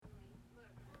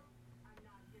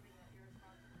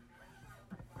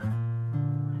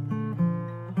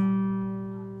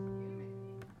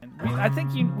I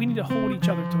think we need to hold each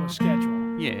other to a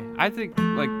schedule. Yeah, I think,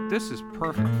 like, this is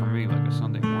perfect for me, like a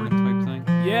Sunday morning type thing.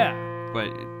 Yeah. But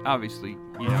obviously,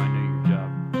 you know, I know your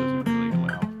job doesn't really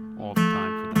allow all the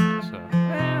time for that, so.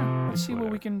 Let's see what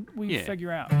we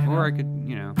figure out. Or I could,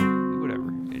 you know,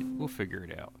 whatever. We'll figure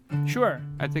it out. Sure.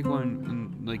 I think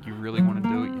when like, you really want to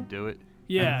do it, you do it.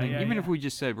 Yeah, Even if we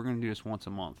just said we're going to do this once a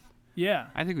month. Yeah.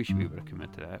 I think we should be able to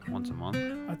commit to that once a month.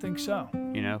 I think so.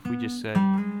 You know, if we just said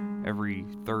every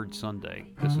third Sunday,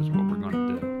 this is what we're going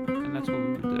to do. And that's what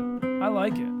we would do. I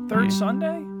like it. Third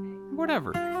Sunday?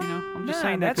 Whatever. You know, I'm just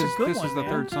saying that because this is the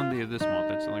third Sunday of this month.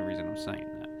 That's the only reason I'm saying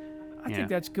that. I think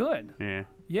that's good. Yeah.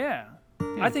 Yeah.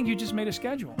 I think you just made a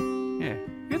schedule. Yeah.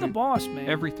 You're the boss, man.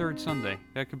 Every third Sunday.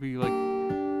 That could be, I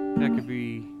don't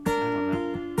know.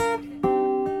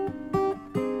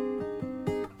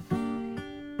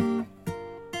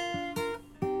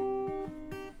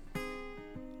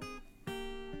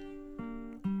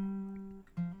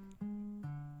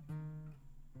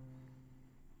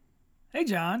 Hey,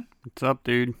 John. What's up,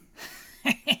 dude?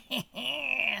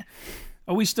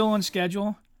 Are we still on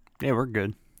schedule? Yeah, we're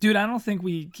good. Dude, I don't think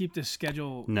we keep this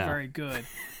schedule very good.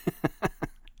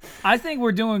 I think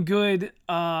we're doing good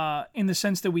in the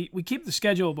sense that we keep the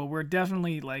schedule, but we're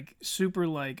definitely like super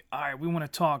like, all right, we want to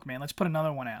talk, man. Let's put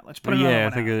another one out. Let's put another one out. Yeah,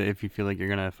 I think if you feel like you're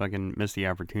going to fucking miss the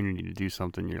opportunity to do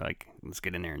something, you're like, let's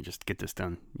get in there and just get this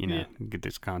done, you know, get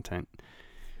this content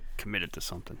committed to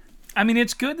something. I mean,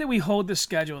 it's good that we hold the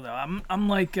schedule, though. I'm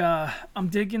like, I'm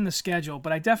digging the schedule,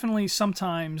 but I definitely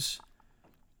sometimes...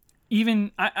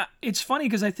 Even, it's funny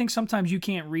because I think sometimes you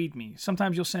can't read me.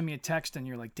 Sometimes you'll send me a text and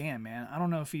you're like, damn, man, I don't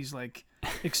know if he's like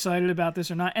excited about this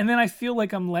or not. And then I feel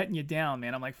like I'm letting you down,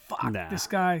 man. I'm like, fuck, this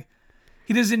guy,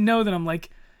 he doesn't know that I'm like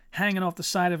hanging off the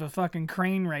side of a fucking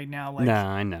crane right now. Like,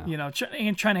 I know. You know,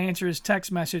 trying to answer his text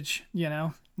message, you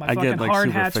know. I get like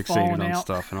super fixated on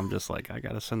stuff and I'm just like, I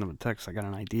got to send him a text. I got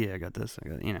an idea. I got this.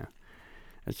 You know.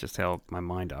 It's just how my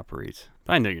mind operates.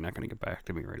 But I know you're not going to get back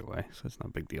to me right away, so it's not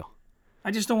a big deal. I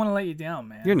just don't want to let you down,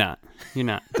 man. You're not.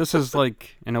 This is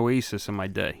like an oasis in my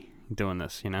day, doing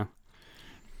this, you know?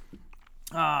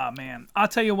 Ah, man. I'll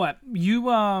tell you what.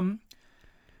 You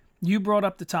brought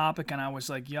up the topic, and I was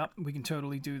like, yep, we can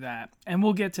totally do that. And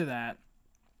we'll get to that.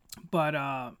 But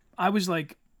I was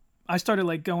like, I started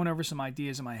like going over some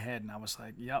ideas in my head, and I was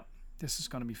like, yep, this is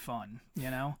going to be fun, you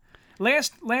know?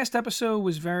 Last episode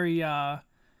was very... I'm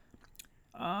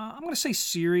going to say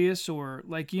serious or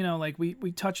like, you know, like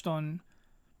we touched on,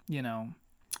 you know,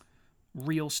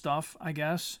 real stuff, I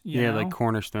guess. You know? Like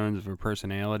cornerstones of our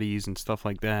personalities and stuff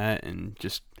like that and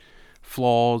just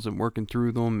flaws and working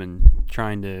through them and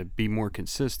trying to be more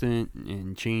consistent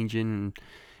and changing.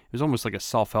 It was almost like a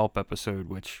self-help episode,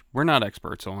 which we're not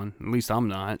experts on. At least I'm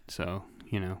not, so,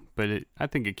 you know. But I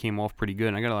think it came off pretty good,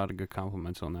 and I got a lot of good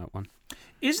compliments on that one.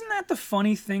 Isn't that the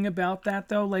funny thing about that,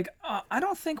 though? Like, I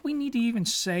don't think we need to even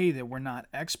say that we're not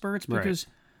experts because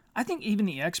I think even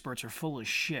the experts are full of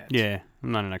shit. Yeah,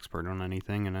 I'm not an expert on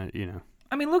anything, and you know.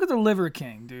 I mean, look at the Liver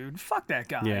King, dude. Fuck that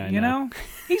guy, yeah, you know?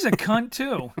 He's a cunt,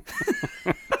 too.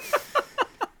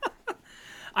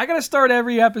 I got to start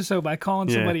every episode by calling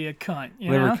somebody a cunt, you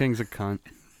Liver know? King's a cunt.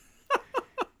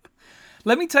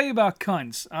 Let me tell you about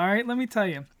cunts, all right? Let me tell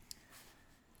you.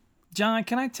 John,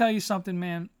 can I tell you something,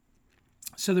 man?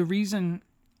 So the reason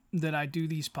that I do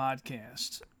these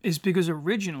podcasts is because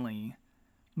originally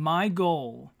my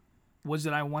goal was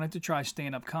that I wanted to try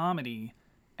stand-up comedy,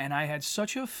 and I had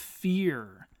such a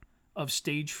fear of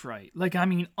stage fright. Like, I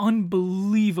mean,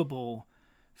 unbelievable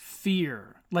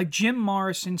fear. Like Jim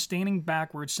Morrison standing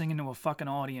backwards singing to a fucking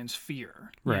audience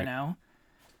fear, you know?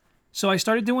 So I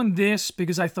started doing this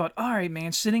because I thought, all right,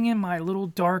 man, sitting in my little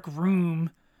dark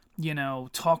room, you know,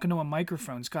 talking to a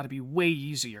microphone's got to be way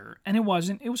easier. And it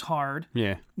wasn't. It was hard.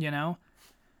 Yeah. You know?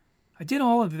 I did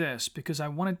all of this because I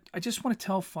just want to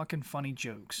tell fucking funny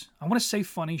jokes. I want to say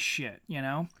funny shit, you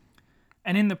know?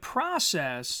 And in the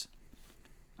process,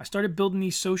 I started building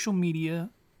these social media,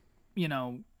 you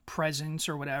know, presence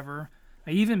or whatever.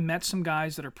 I even met some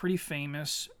guys that are pretty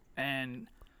famous and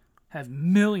have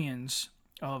millions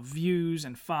of views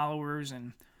and followers,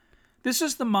 and this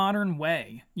is the modern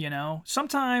way, you know?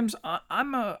 Sometimes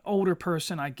I'm an older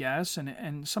person, I guess,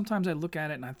 and sometimes I look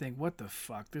at it and I think, what the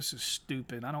fuck? This is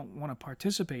stupid. I don't want to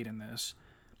participate in this.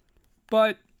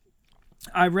 But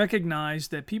I recognize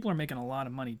that people are making a lot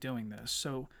of money doing this.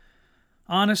 So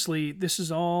honestly, this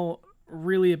is all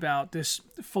really about this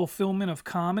fulfillment of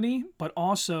comedy, but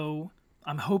also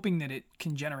I'm hoping that it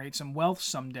can generate some wealth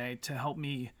someday to help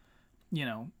me, you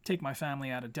know, take my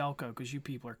family out of Delco because you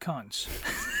people are cunts.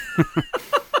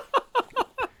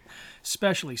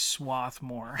 Especially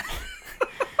Swarthmore.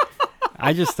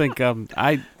 I just think I'm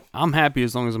happy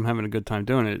as long as I'm having a good time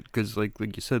doing it, because like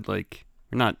you said, like,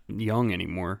 you're not young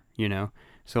anymore, you know.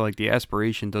 So like the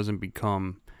aspiration doesn't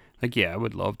become like, yeah, I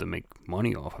would love to make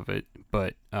money off of it,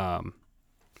 but I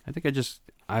think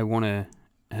I want to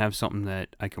have something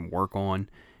that I can work on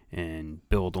and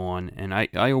build on, and I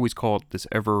always call it this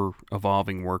ever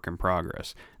evolving work in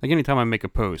progress. Like anytime I make a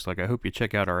post, like, I hope you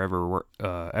check out our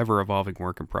ever evolving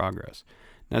work in progress.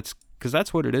 That's because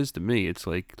that's what it is to me. It's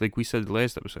like we said the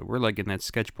last episode, we're like in that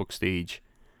sketchbook stage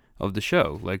of the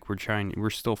show. Like we're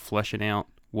still fleshing out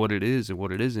what it is and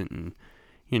what it isn't, and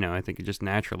you know, I think it just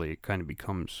naturally it kind of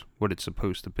becomes what it's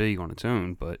supposed to be on its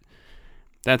own. But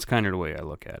that's kind of the way I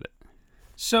look at it.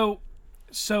 So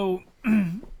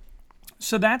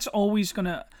that's always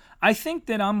gonna. I think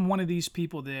that I'm one of these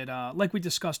people that, like we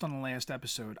discussed on the last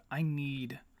episode, I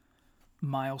need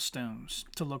milestones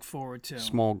to look forward to.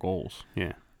 Small goals,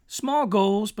 yeah. Small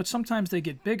goals, but sometimes they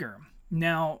get bigger.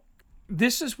 Now,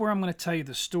 this is where I'm going to tell you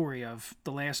the story of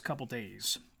the last couple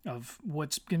days of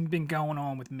what's been going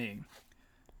on with me.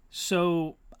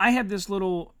 So I have this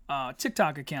little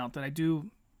TikTok account that I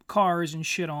do cars and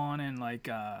shit on, and like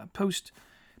post.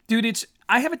 Dude,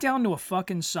 I have it down to a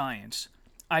fucking science.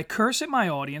 I curse at my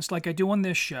audience like I do on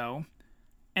this show,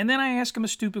 and then I ask them a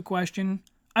stupid question.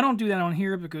 I don't do that on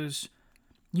here because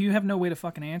you have no way to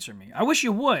fucking answer me. I wish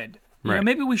you would. Right. You know,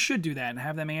 maybe we should do that and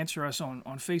have them answer us on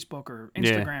Facebook or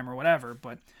Instagram or whatever.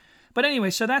 But anyway,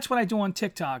 so that's what I do on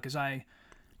TikTok is I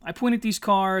point at these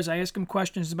cars, I ask them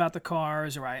questions about the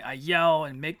cars, or I yell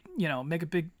and make a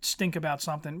big stink about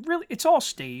something. Really, it's all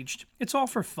staged. It's all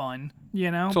for fun,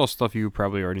 you know? It's all stuff you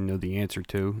probably already know the answer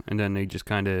to, and then they just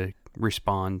kind of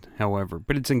respond however.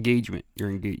 But it's engagement.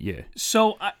 You're engaged, yeah.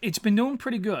 So it's been doing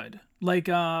pretty good. Like,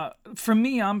 for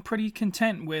me, I'm pretty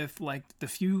content with, like, the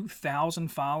few thousand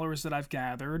followers that I've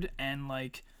gathered, and,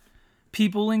 like,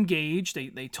 people engage.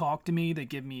 They talk to me. They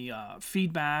give me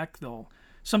feedback.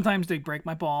 Sometimes they break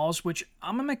my balls, which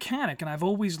I'm a mechanic, and I've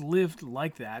always lived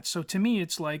like that. So to me,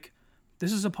 it's like,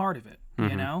 this is a part of it,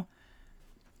 you know?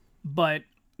 But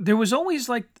there was always,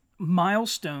 like,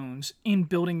 milestones in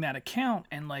building that account,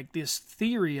 and, like, this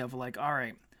theory of, like, all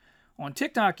right, on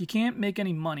TikTok, you can't make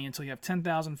any money until you have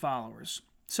 10,000 followers.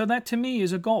 So that, to me,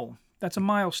 is a goal. That's a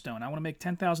milestone. I want to make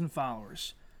 10,000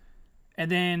 followers.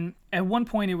 And then, at one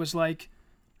point, it was like,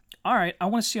 all right, I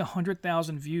want to see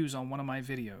 100,000 views on one of my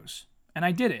videos. And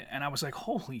I did it. And I was like,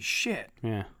 holy shit.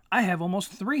 Yeah. I have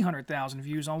almost 300,000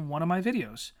 views on one of my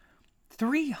videos.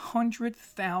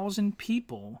 300,000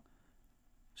 people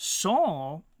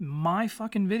saw my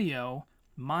fucking video,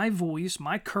 my voice,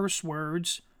 my curse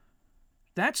words.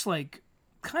 That's like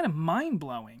kind of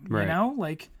mind-blowing, right. You know?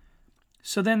 Like,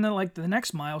 so then the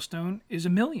next milestone is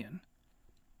 1 million.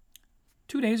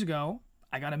 2 days ago,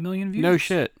 I got 1 million views. No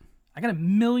shit. I got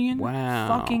 1 million wow.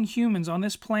 fucking humans on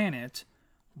this planet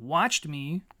watched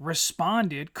me,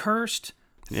 responded, cursed.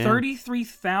 Yeah.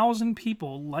 33,000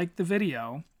 people liked the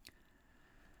video.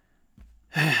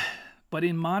 But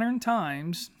in modern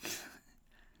times,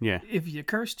 yeah, if you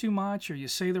curse too much or you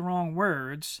say the wrong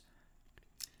words,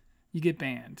 you get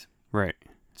banned. Right.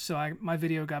 So my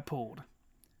video got pulled.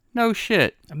 No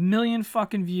shit. 1 million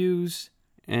fucking views.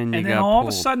 And then got all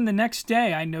pulled. Of a sudden the next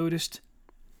day I noticed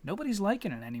nobody's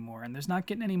liking it anymore and there's not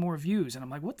getting any more views. And I'm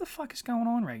like, what the fuck is going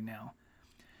on right now?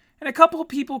 And a couple of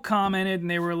people commented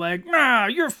and they were like,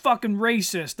 you're fucking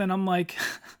racist. And I'm like,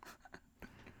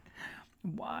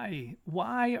 why?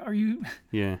 Why are you?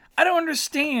 Yeah. I don't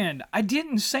understand. I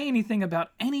didn't say anything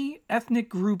about any ethnic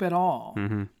group at all.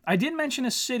 Mm-hmm. I did mention a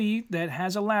city that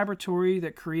has a laboratory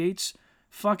that creates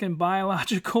fucking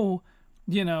biological,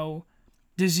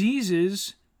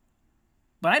 diseases.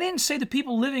 But I didn't say the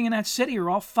people living in that city are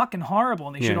all fucking horrible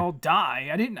and they should all die.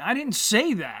 I didn't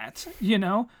say that,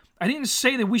 I didn't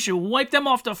say that we should wipe them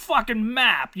off the fucking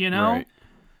map, Right.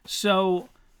 So,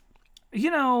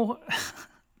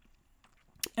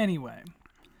 anyway,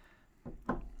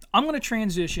 I'm going to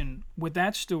transition with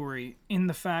that story in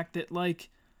the fact that, like,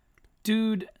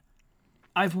 dude,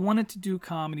 I've wanted to do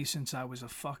comedy since I was a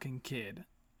fucking kid.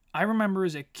 I remember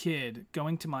as a kid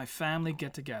going to my family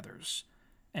get-togethers,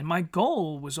 and my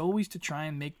goal was always to try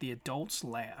and make the adults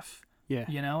laugh. Yeah.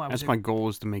 That's my goal,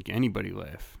 is to make anybody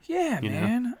laugh. Yeah,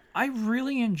 man. I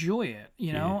really enjoy it,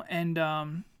 and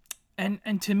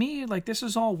to me, like, this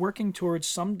is all working towards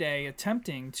someday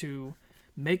attempting to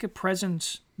make a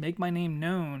presence, make my name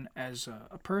known as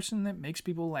a person that makes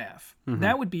people laugh. Mm-hmm.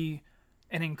 That would be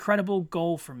an incredible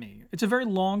goal for me. It's a very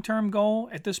long-term goal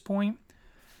at this point,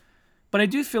 but I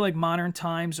do feel like modern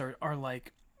times are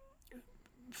like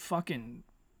fucking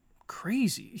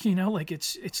crazy, like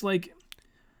it's like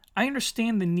I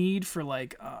understand the need for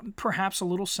like perhaps a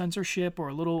little censorship or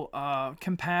a little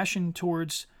compassion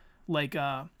towards like.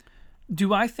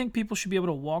 Do I think people should be able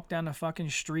to walk down the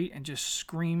fucking street and just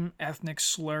scream ethnic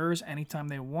slurs anytime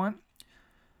they want?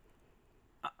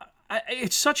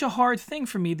 It's such a hard thing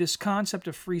for me, this concept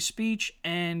of free speech,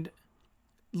 and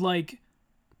like,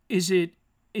 is it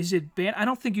bad? I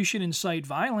don't think you should incite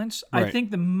violence. Right. I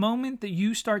think the moment that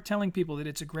you start telling people that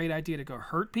it's a great idea to go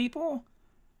hurt people,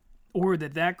 or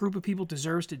that group of people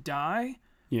deserves to die,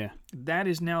 Yeah. that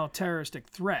is now a terroristic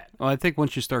threat. Well, I think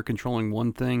once you start controlling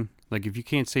one thing, like if you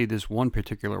can't say this one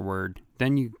particular word,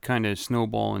 then you kind of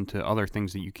snowball into other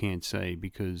things that you can't say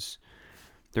because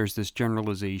there's this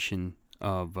generalization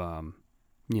of,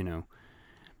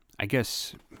 I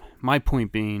guess my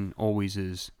point being always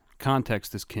is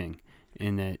context is king,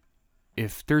 in that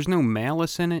if there's no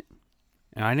malice in it,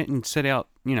 and I didn't set out,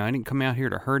 I didn't come out here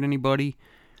to hurt anybody,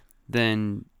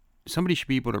 then somebody should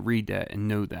be able to read that and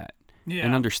know that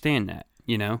and understand that,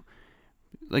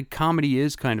 Like comedy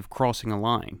is kind of crossing a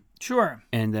line. Sure.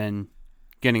 And then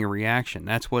getting a reaction.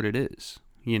 That's what it is,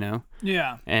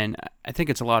 Yeah. And I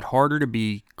think it's a lot harder to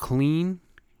be clean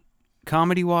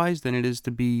comedy-wise than it is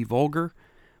to be vulgar,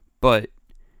 but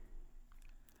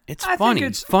it's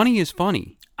funny. Funny is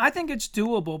funny. I think it's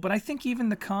doable, but I think even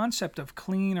the concept of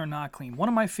clean or not clean. One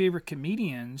of my favorite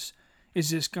comedians is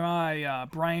this guy,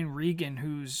 Brian Regan,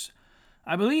 who's,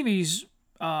 I believe he's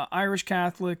Irish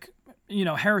Catholic,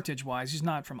 heritage-wise. He's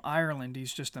not from Ireland.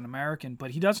 He's just an American,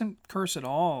 but he doesn't curse at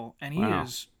all, and he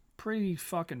is pretty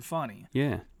fucking funny.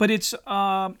 Yeah. But it's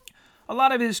a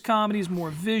lot of his comedy is more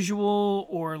visual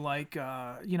or like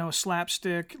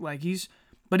slapstick. Like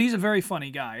but he's a very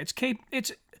funny guy.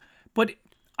 But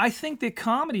I think that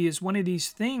comedy is one of these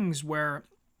things where,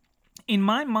 in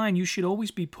my mind, you should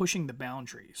always be pushing the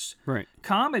boundaries. Right.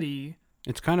 Comedy.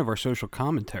 It's kind of our social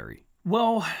commentary.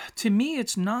 Well, to me,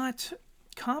 it's not.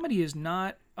 Comedy is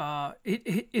not.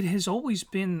 It has always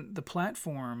been the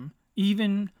platform,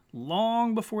 even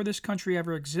long before this country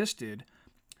ever existed.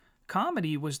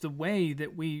 Comedy was the way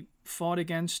that we fought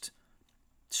against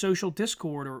social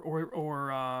discord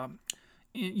or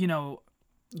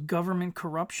government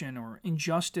corruption or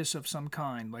injustice of some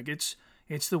kind. Like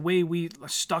it's the way we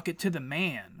stuck it to the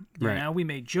man. We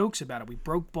made jokes about it. We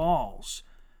broke balls.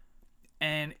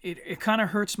 And it kind of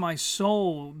hurts my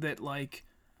soul that like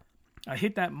I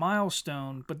hit that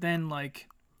milestone, but then like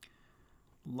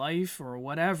life or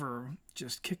whatever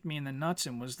just kicked me in the nuts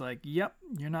and was like, yep,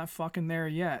 you're not fucking there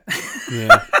yet.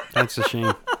 Yeah, that's a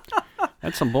shame.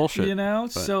 That's some bullshit.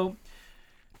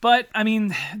 But I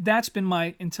mean, that's been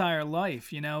my entire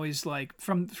life, is like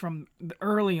from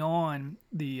early on,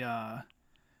 the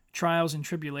trials and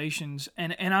tribulations.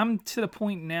 And I'm to the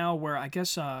point now where I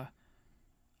guess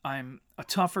I'm a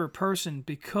tougher person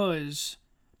because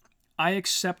I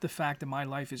accept the fact that my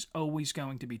life is always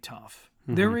going to be tough.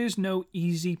 Mm-hmm. There is no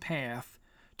easy path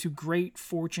to great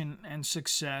fortune and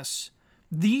success.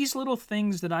 These little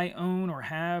things that I own or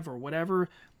have or whatever,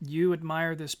 you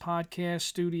admire this podcast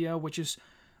studio, which is,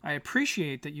 I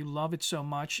appreciate that you love it so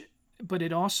much, but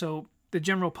it also, the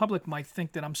general public might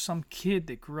think that I'm some kid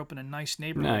that grew up in a nice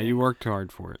neighborhood. Nah, you worked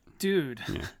hard for it. Dude,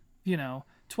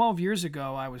 12 years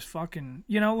ago, I was fucking,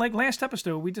 like last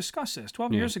episode, we discussed this.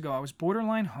 12 years ago, I was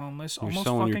borderline homeless, almost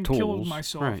fucking killed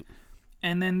myself. Right.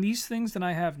 And then these things that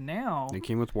I have now. They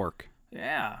came with work.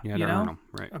 Yeah. You had to earn them,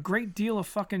 right. A great deal of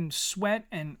fucking sweat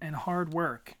and hard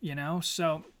work,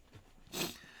 So.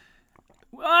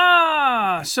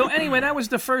 So anyway, that was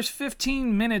the first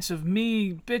 15 minutes of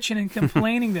me bitching and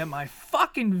complaining that my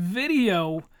fucking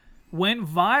video went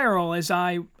viral, as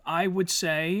I would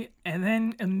say, and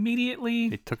then immediately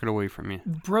they took it away from you.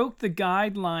 Broke the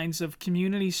guidelines of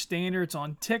community standards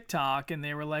on TikTok, and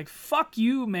they were like, "Fuck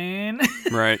you, man."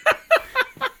 Right.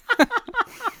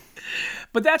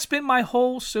 But that's been my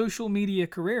whole social media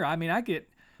career. I mean, I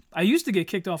used to get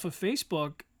kicked off of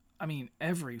Facebook. I mean,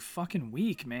 every fucking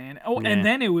week, man. Oh, yeah. And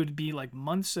then it would be like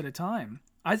months at a time.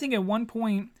 I think at one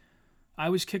point I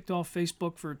was kicked off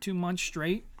Facebook for 2 months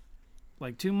straight.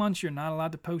 Like 2 months, you're not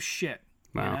allowed to post shit,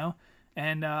 wow.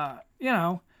 And,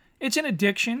 it's an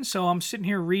addiction. So I'm sitting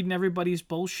here reading everybody's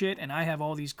bullshit, and I have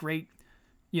all these great,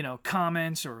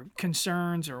 comments or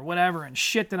concerns or whatever and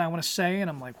shit that I want to say. And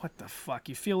I'm like, what the fuck?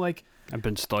 You feel like I've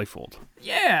been stifled.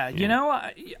 Yeah.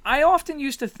 I often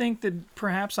used to think that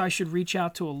perhaps I should reach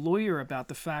out to a lawyer about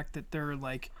the fact that they're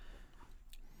like,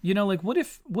 what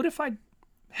if I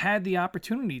had the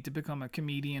opportunity to become a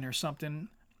comedian or something,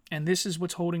 and this is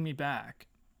what's holding me back?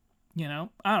 I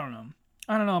don't know.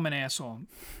 I'm an asshole.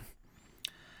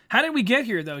 How did we get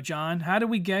here, though, John? How did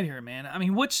we get here, man? I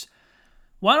mean, what's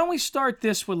Why don't we start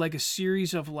this with like a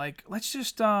series of like, let's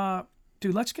just,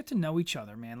 dude, let's get to know each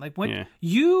other, man. Like when Yeah.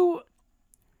 you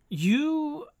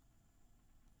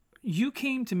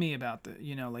came to me about the,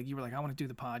 like you were like, I want to do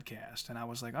the podcast. And I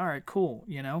was like, all right, cool,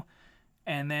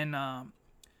 And then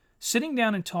sitting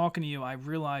down and talking to you, I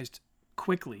realized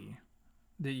quickly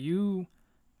that you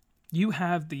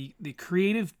have the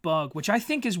creative bug, which I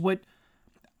think is what,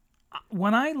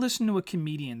 when I listen to a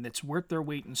comedian that's worth their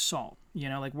weight in salt,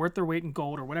 like worth their weight in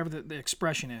gold or whatever the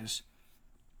expression is,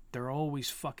 they're always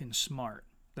fucking smart.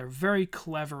 They're very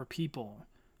clever people,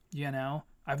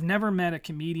 I've never met a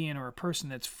comedian or a person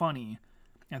that's funny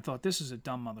and thought this is a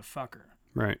dumb motherfucker.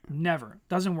 Right. Never.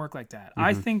 Doesn't work like that.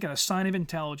 I think a sign of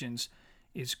intelligence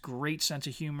is great sense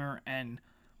of humor and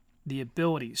the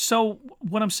ability. So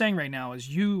what I'm saying right now is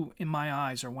you, in my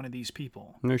eyes, are one of these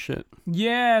people. No shit.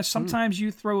 Yeah, sometimes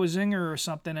you throw a zinger or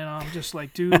something and I'm just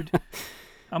like, dude,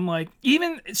 I'm like,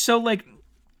 even, so like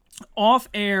off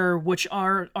air, which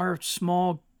our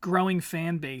small growing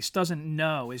fan base doesn't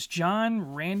know, is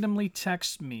John randomly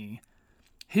texts me.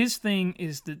 His thing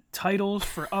is the titles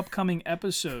for upcoming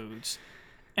episodes.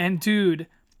 And dude,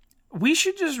 we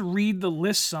should just read the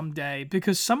list someday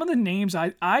because some of the names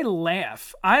I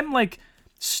laugh. I'm like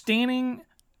standing,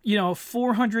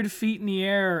 400 feet in the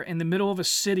air in the middle of a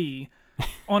city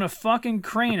on a fucking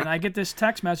crane and I get this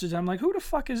text message. I'm like, who the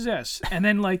fuck is this? And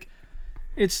then like,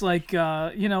 it's like,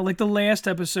 like the last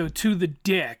episode, To the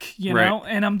Dick, Right.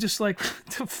 And I'm just like, what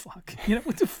the fuck?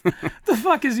 What the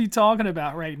fuck is he talking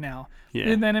about right now? Yeah.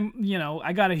 And then,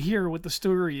 I got to hear what the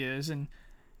story is. And,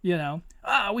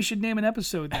 we should name an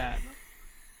episode that.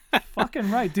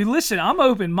 Fucking right. Dude, listen, I'm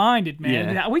open-minded,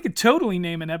 man. Yeah. We could totally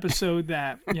name an episode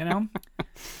that,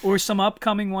 or some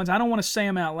upcoming ones. I don't want to say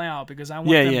them out loud because I want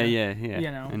them to, Yeah.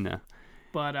 I know.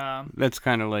 But That's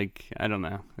kind of like, I don't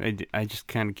know. I just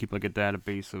kind of keep like a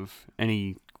database of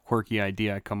any quirky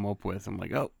idea I come up with. I'm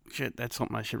like, oh shit, that's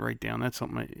something I should write down. That's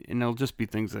something, and it'll just be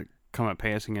things that come up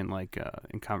passing in like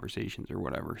in conversations or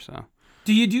whatever. So.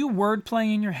 Do you do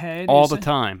wordplay in your head? All the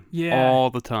time. Yeah.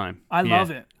 All the time. I love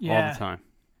it. Yeah. All the time.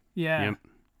 Yeah. Yep.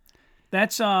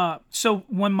 That's so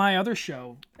when my other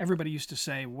show, everybody used to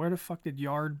say, where the fuck did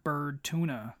Yardbird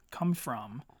Tuna come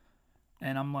from?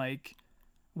 And I'm like,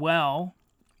 well,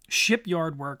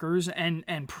 shipyard workers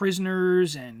and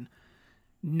prisoners and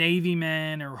Navy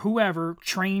men or whoever,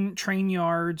 train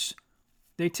yards,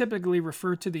 they typically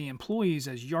refer to the employees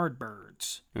as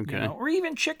yardbirds. Okay. Or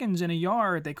even chickens in a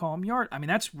yard, they call them yard. I mean,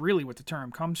 that's really what the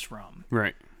term comes from.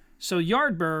 Right. So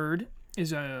yardbird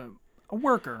is a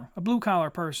worker, a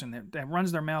blue-collar person that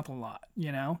runs their mouth a lot,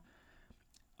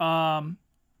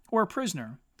 or a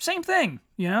prisoner. Same thing,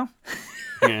 Yeah.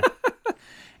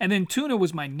 And then tuna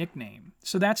was my nickname.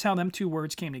 So that's how them two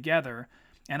words came together.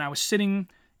 And I was sitting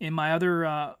in my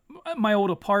my old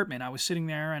apartment. I was sitting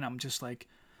there and I'm just like,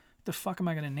 the fuck am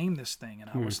I going to name this thing?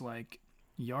 And I was like,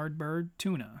 Yardbird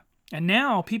Tuna. And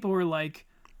now people are like,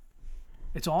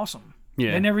 it's awesome.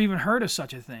 Yeah. They never even heard of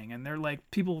such a thing. And they're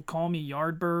like, people call me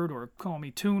Yardbird or call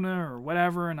me Tuna or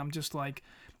whatever. And I'm just like,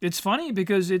 it's funny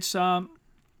because it's, and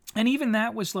even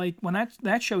that was like, when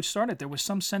that show started, there was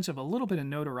some sense of a little bit of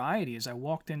notoriety as I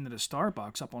walked into the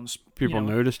Starbucks up on... People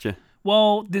noticed you.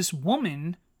 Well, this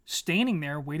woman standing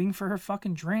there waiting for her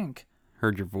fucking drink...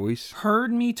 Heard your voice.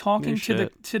 Heard me talking to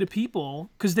the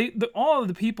people, because all of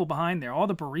the people behind there, all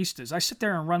the baristas, I sit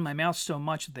there and run my mouth so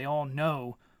much that they all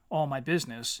know all my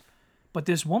business. But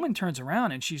this woman turns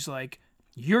around and she's like,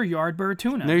 "You're Yardbird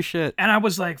Tuna." No shit. And I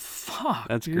was like, "Fuck,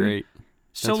 that's dude." Great.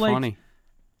 So that's like, funny.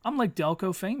 I'm like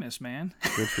Delco famous, man.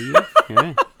 Good for you.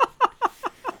 Yeah.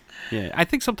 Yeah, I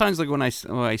think sometimes like when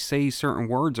I say certain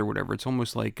words or whatever, it's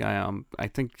almost like I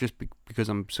think just because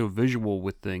I'm so visual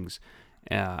with things.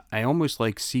 I almost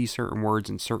like see certain words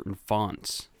in certain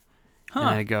fonts, and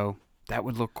I go, that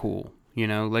would look cool,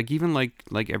 like even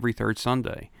like every third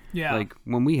Sunday. Yeah. Like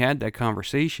when we had that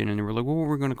conversation, and they were like, "Well, what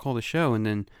we're going to call the show?" And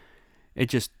then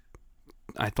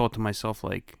I thought to myself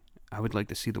like, I would like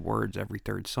to see the words every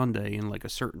third Sunday in like a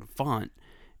certain font,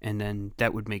 and then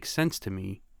that would make sense to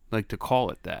me, like to call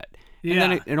it that. Yeah.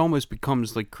 And then it almost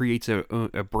becomes like creates a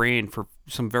brand for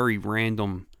some very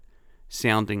random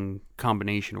sounding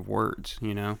combination of words,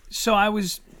 So I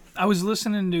was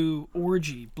listening to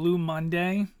Orgy Blue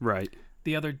Monday right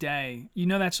the other day. You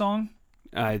know that song?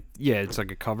 Yeah, it's like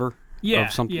a cover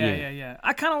of something. Yeah.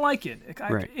 I kind of like it.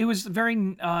 Right. It was very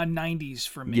 90s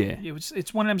for me. Yeah.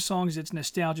 It's one of them songs that's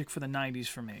nostalgic for the 90s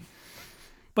for me.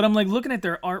 But I'm like looking at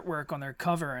their artwork on their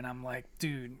cover and I'm like,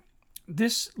 dude,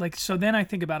 this like, so then I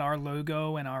think about our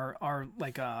logo and our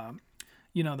like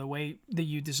the way that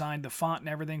you designed the font and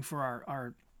everything for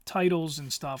our titles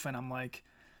and stuff, and I'm like,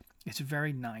 It's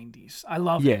very 90s. I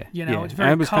love Yeah, it. You know, yeah. it's very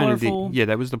That was colorful. yeah,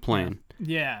 that was the plan,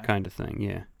 Yeah. kind of thing.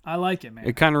 Yeah, I like it, man.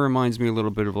 it kind of reminds me a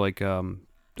little bit of like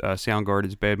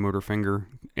Soundgarden's Bad Motor Finger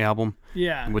album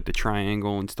Yeah. with the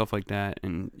triangle and stuff like that.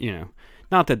 And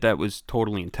not that that was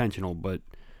totally intentional, but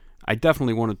I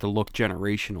definitely wanted to look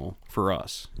generational for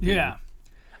us. Yeah.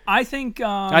 I think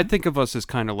I think of us as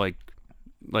kind of like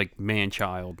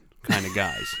man-child kind of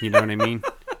guys. You know what I mean?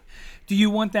 do you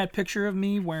want that picture of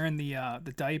me wearing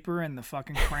the diaper and the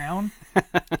fucking crown?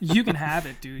 You can have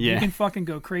it, dude. Yeah. You can fucking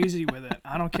go crazy with it.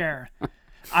 I don't care.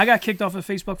 I got kicked off of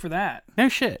Facebook for that. No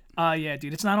shit. Yeah,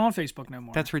 dude. It's not on Facebook no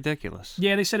more. That's ridiculous.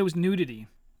 Yeah, they said it was nudity.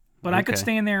 But I could Okay.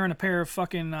 stand there in a pair of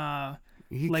fucking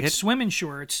like swimming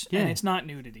shorts and Yeah. it's not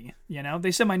nudity. You know?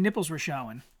 They said my nipples were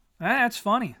showing. That's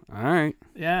funny. All right.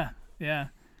 Yeah, yeah.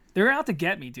 They're out to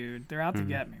get me, dude. They're out to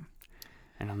get me.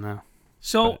 I don't know.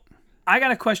 So, I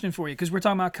got a question for you because we're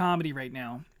talking about comedy right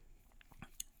now.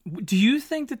 Do you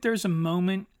think that there's a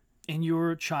moment in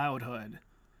your childhood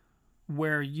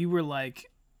where you were like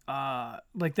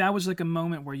that was like a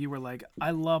moment where you were like,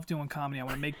 I love doing comedy. I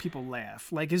want to make people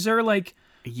laugh. Like, is there like,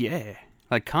 Yeah,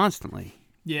 like constantly.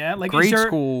 yeah, like Grade is there,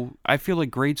 school. I feel like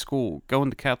grade school,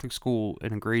 going to Catholic school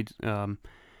in a grade,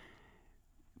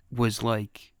 was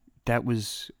like that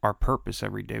was our purpose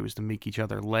every day, was to make each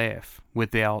other laugh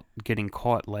without getting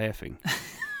caught laughing.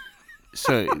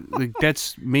 So like,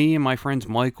 that's me and my friends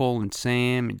Michael and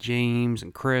Sam and James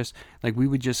and Chris. Like we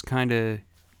would just kind of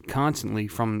constantly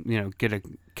from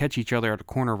catch each other at the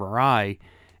corner of our eye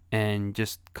and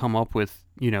just come up with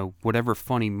whatever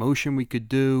funny motion we could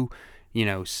do.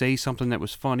 Say something that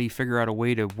was funny, figure out a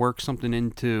way to work something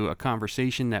into a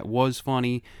conversation that was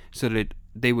funny so that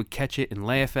they would catch it and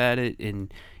laugh at it.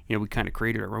 And, we kind of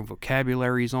created our own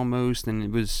vocabularies almost.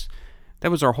 And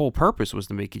that was our whole purpose, was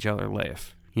to make each other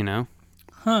laugh,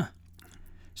 Huh.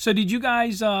 So did you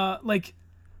guys so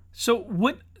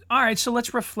what, all right, so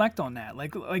let's reflect on that.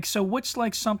 Like so what's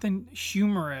like something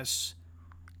humorous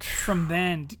from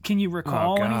then? Can you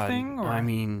recall anything? Or? I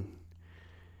mean,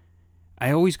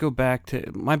 I always go back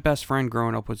to my best friend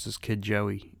growing up was this kid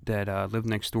Joey that lived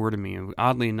next door to me. And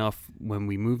oddly enough, when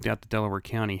we moved out to Delaware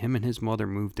County, him and his mother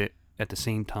moved it at the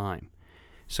same time.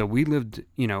 So we lived,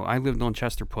 I lived on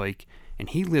Chester Pike, and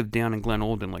he lived down in Glen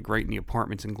Olden, like right in the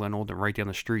apartments in Glen Olden, right down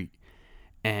the street.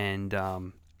 And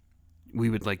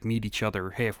we would like meet each other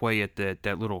halfway at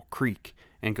that little creek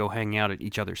and go hang out at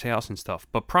each other's house and stuff.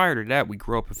 But prior to that, we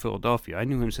grew up in Philadelphia. I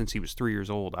knew him since he was 3 years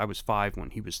old. I was 5 when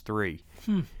he was 3.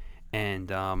 And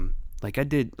like I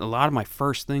did a lot of my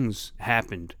first things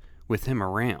happened with him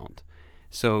around.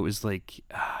 So it was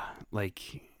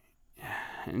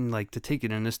and like to take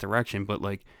it in this direction, but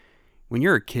like when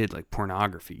you're a kid, like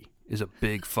pornography is a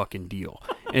big fucking deal.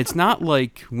 And it's not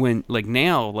like when like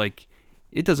now, like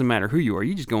it doesn't matter who you are,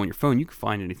 you just go on your phone, you can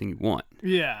find anything you want.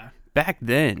 Yeah. Back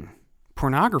then,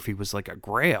 pornography was like a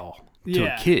grail to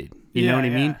a kid. You know what I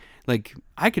mean? Like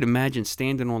I could imagine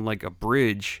standing on like a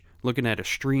bridge looking at a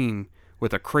stream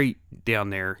with a crate down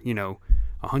there,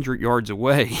 100 yards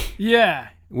away. Yeah.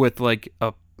 With like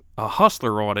a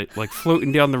hustler on it, like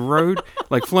floating down the road,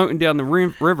 like floating down the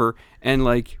river, and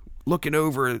like looking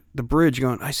over the bridge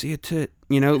going, I see a tit,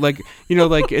 like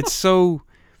it's so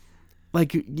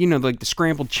like, like the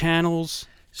scrambled channels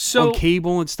on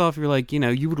cable and stuff. You're like,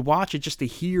 you would watch it just to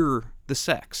hear the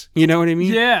sex. You know what I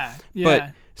mean? Yeah. Yeah.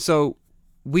 But so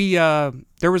we,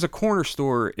 there was a corner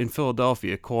store in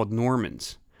Philadelphia called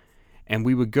Norman's. And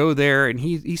we would go there, and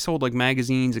he sold like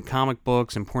magazines and comic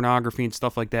books and pornography and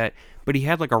stuff like that. But he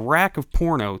had like a rack of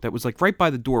porno that was like right by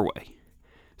the doorway.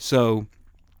 So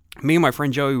me and my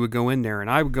friend Joey would go in there, and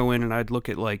I would go in and I'd look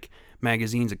at like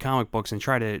magazines and comic books and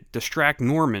try to distract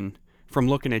Norman from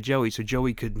looking at Joey so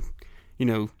Joey could,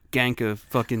 gank a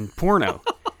fucking porno.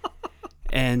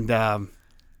 And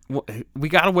we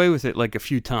got away with it like a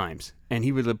few times. And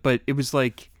he would, but it was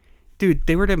like, dude,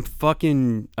 they were them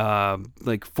fucking,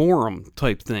 like, forum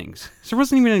type things. So there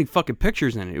wasn't even any fucking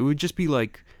pictures in it. It would just be,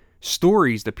 like,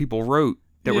 stories that people wrote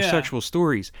that were sexual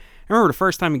stories. I remember the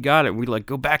first time he got it, we'd, like,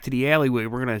 go back to the alleyway.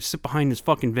 We're going to sit behind this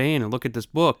fucking van and look at this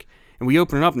book. And we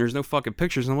open it up, and there's no fucking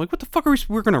pictures. And I'm like, what the fuck are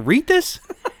we're going to read this?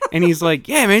 And he's like,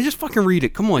 yeah, man, just fucking read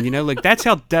it. Come on, like, that's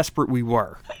how desperate we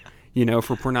were,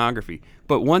 for pornography.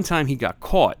 But one time he got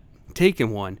caught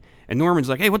taking one. And Norman's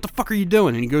like, hey, what the fuck are you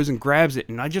doing? And he goes and grabs it.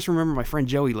 And I just remember my friend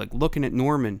Joey, like, looking at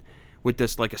Norman with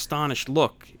this, like, astonished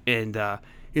look. And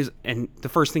and the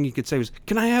first thing he could say was,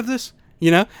 can I have this?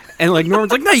 And, like,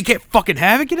 Norman's like, no, you can't fucking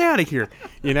have it. Get out of here.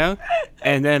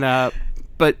 And then,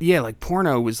 but, yeah, like,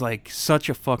 porno was, like, such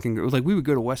a fucking, like, we would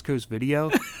go to West Coast Video.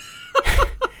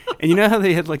 And you know how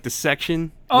they had like the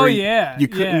section? Oh where yeah, you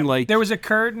couldn't yeah. like. There was a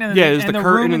curtain, and There's and the the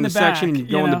curtain room in in the section, back, and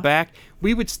you go in the back.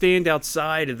 We would stand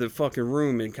outside of the fucking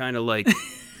room and kind of like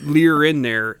leer in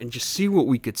there and just see what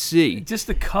we could see. Just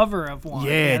the cover of one.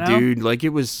 Yeah, you know? dude. Like it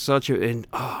was such a, and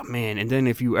oh man. And then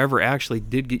if you ever actually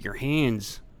did get your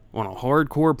hands on a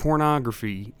hardcore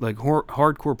pornography, like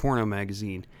hardcore porno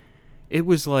magazine, it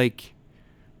was like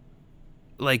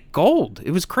gold.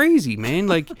 It was crazy, man.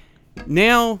 Like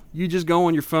now you just go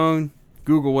on your phone,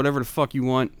 Google whatever the fuck you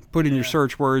want, put in your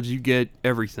search words, you get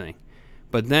everything.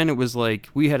 But then it was like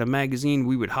we had a magazine,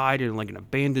 we would hide in like an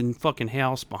abandoned fucking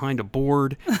house behind a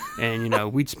board, and you know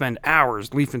we'd spend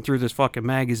hours leafing through this fucking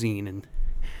magazine. And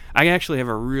I actually have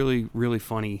a really really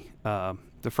funny. The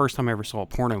first time I ever saw a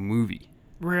porno movie.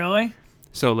 Really?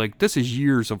 So like this is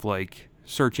years of like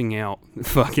searching out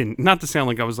fucking, not to sound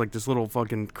like I was like this little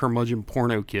fucking curmudgeon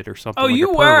porno kid or something. Oh, like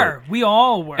you were. We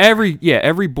all were.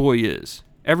 Every boy is.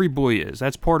 Every boy is.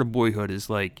 That's part of boyhood is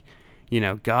like, you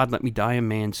know, God let me die a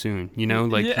man soon. You know,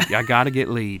 like I gotta get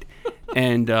laid.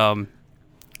 And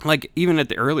like even at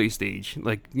the early stage,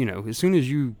 like, you know, as soon as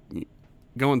you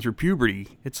going through puberty,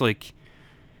 it's like,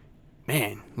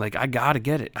 man, like I gotta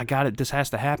get it. I got it. This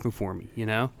has to happen for me, you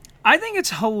know? I think it's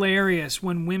hilarious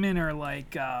when women are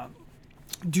like,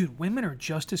 dude, women are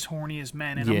just as horny as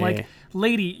men. And I'm like,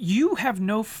 lady, you have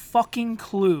no fucking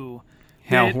clue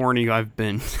how horny I've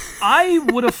been. I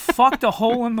would have fucked a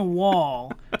hole in the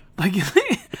wall. Like,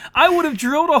 I would have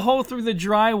drilled a hole through the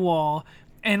drywall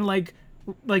and like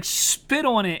spit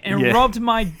on it and rubbed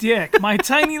my dick, my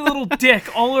tiny little dick,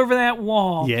 all over that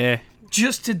wall. Yeah.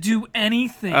 Just to do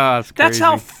anything. That's That's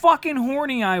how fucking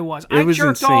horny I was. It was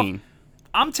jerked insane. off.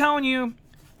 I'm telling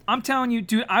you,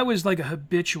 dude, I was like a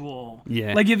habitual.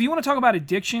 Yeah. Like, if you want to talk about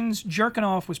addictions, jerking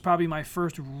off was probably my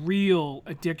first real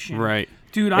addiction. Right.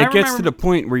 Dude, it gets to the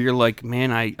point where you're like,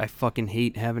 man, I fucking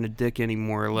hate having a dick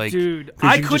anymore. Like, dude,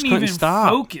 I couldn't even stop.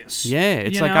 focus. Yeah,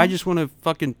 it's like, I just want to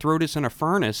fucking throw this in a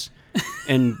furnace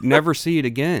and never see it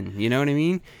again. You know what I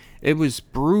mean? It was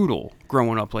brutal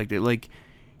growing up like that. Like,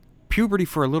 puberty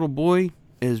for a little boy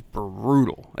is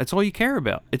brutal. That's all you care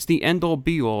about. It's the end-all,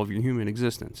 be-all of your human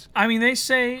existence. I mean, they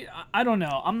say, I don't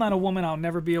know. I'm not a woman. I'll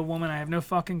never be a woman. I have no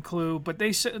fucking clue. But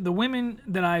they say, the women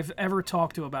that I've ever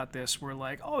talked to about this were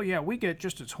like, oh, yeah, we get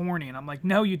just as horny. And I'm like,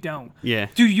 no, you don't. Yeah.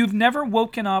 Dude, you've never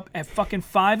woken up at fucking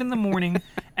 5 in the morning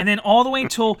and then all the way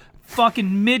until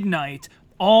fucking midnight,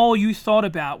 all you thought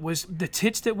about was the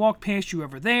tits that walked past you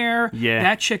over there. Yeah.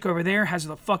 That chick over there has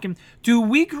the fucking... Dude,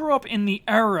 we grew up in the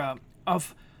era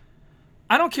of...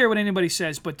 I don't care what anybody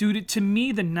says, but dude, to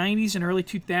me, the 90s and early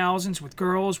 2000s with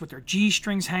girls with their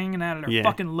G-strings hanging out of their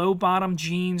fucking low-bottom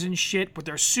jeans and shit, with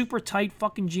their super tight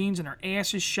fucking jeans and their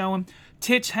asses showing,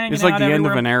 tits hanging out It's like the everywhere. end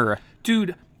of an era.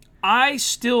 Dude, I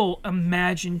still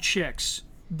imagine chicks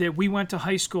that we went to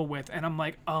high school with, and I'm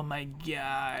like, oh my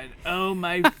God, oh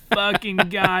my fucking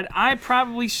God. I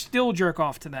probably still jerk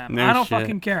off to them. No I don't shit.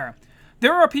 fucking care.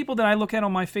 There are people that I look at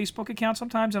on my Facebook account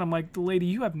sometimes, and I'm like, lady,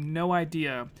 you have no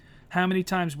idea how many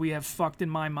times we have fucked in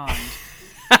my mind.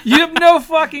 You have no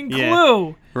fucking clue.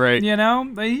 Yeah, right. You know?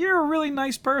 Like, you're a really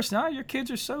nice person. Oh, your kids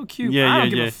are so cute. Yeah, I don't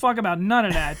yeah, give a fuck about none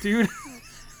of that, dude.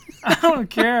 I don't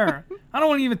care. I don't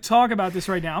want to even talk about this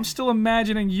right now. I'm still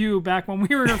imagining you back when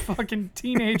we were fucking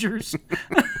teenagers.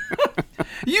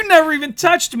 You never even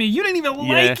touched me. You didn't even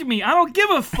like me. I don't give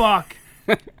a fuck.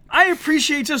 I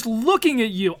appreciate just looking at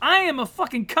you. I am a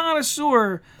fucking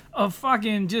connoisseur of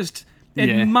fucking just...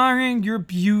 admiring your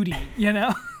beauty, you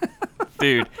know?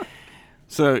 Dude.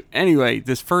 So, anyway,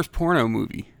 this first porno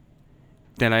movie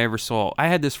that I ever saw, I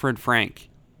had this friend, Frank,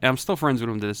 and I'm still friends with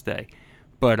him to this day.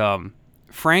 But,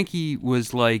 Frankie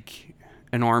was like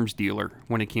an arms dealer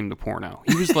when it came to porno.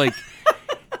 He was like,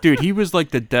 dude, he was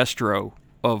like the Destro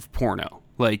of porno.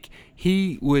 Like,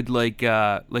 he would like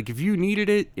if you needed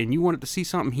it and you wanted to see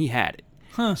something, he had it.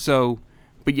 Huh. So,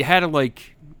 but you had to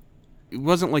like, it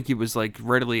wasn't like it was like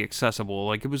readily accessible.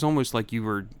 Like it was almost like you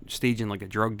were staging like a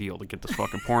drug deal to get this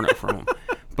fucking porno from him.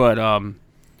 But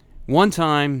one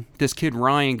time this kid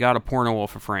Ryan got a porno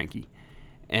off of Frankie,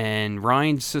 and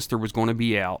Ryan's sister was going to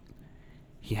be out.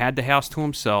 He had the house to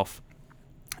himself,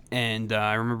 and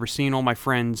I remember seeing all my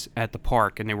friends at the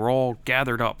park, and they were all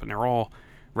gathered up, and they're all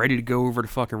ready to go over to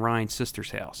fucking Ryan's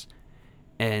sister's house.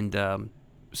 And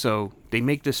so they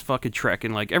make this fucking trek,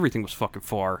 and like everything was fucking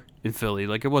far in Philly.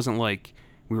 Like it wasn't like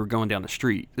we were going down the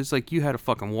street. It's like you had to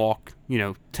fucking walk,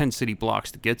 10 city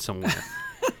blocks to get somewhere.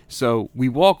 So we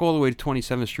walk all the way to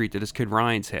 27th Street to this kid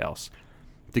Ryan's house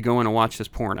to go in and watch this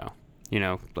porno.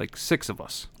 Like 6 of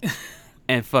us.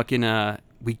 And fucking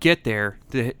we get there,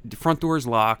 the front door is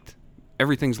locked,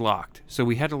 everything's locked. So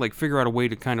we had to like figure out a way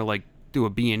to kind of like do a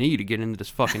B&E to get into this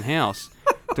fucking house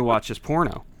to watch this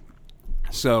porno.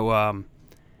 So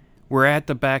we're at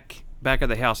the back of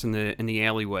the house in the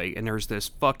alleyway, and there's this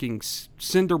fucking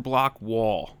cinder block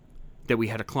wall that we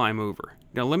had to climb over.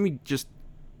 Now let me just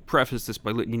preface this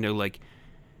by letting you know, like,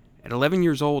 at 11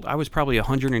 years old, I was probably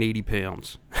 180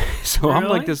 pounds. So Really? I'm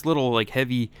like this little, like,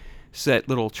 heavy set,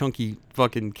 little chunky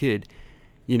fucking kid.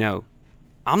 You know,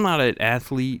 I'm not an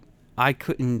athlete. I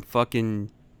couldn't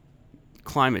fucking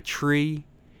climb a tree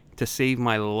to save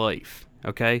my life,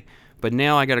 okay? But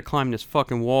now I gotta climb this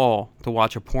fucking wall to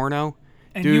watch a porno.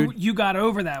 And Dude, you got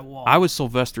over that wall. I was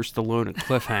Sylvester Stallone at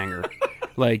Cliffhanger.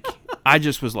 Like, I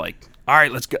just was like, all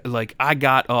right, let's go. Like, I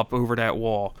got up over that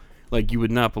wall like you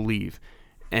would not believe.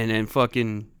 And then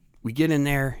fucking, we get in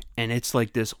there, and it's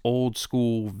like this old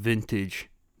school vintage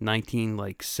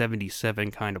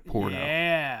 1977 kind of porno.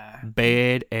 Yeah.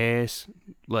 Bad ass,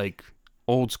 like,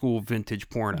 old school vintage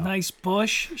porno. Nice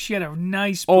bush. She had a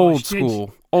nice bush.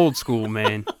 Old school,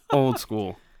 man. Old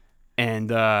school. And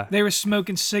they were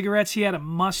smoking cigarettes. He had a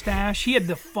mustache. He had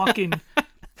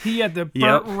the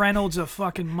Burt Reynolds of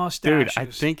fucking mustaches. Dude, I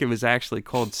think it was actually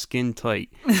called Skin Tight.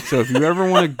 So if you ever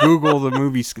want to Google the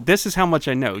movie, this is how much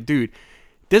I know. Dude,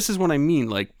 this is what I mean.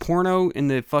 Like, porno in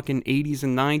the fucking 80s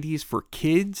and 90s for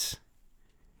kids,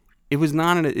 it was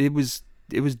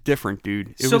different,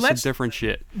 dude. It was some different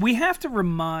shit. We have to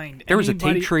remind There was a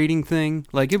tape trading thing.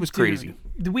 Like, it was crazy.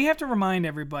 We have to remind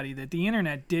everybody that the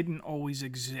internet didn't always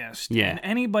exist. Yeah. And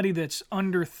anybody that's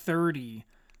under 30,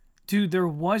 dude, there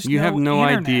was you no have no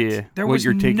internet. idea There what was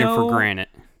you're taking for granted.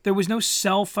 There was no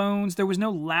cell phones. There was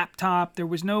no laptop. There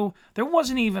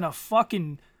wasn't even a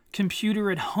fucking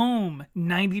computer at home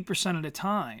 90% of the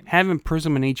time. Having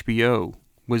Prism and HBO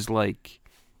was like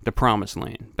the promised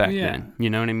land back then. You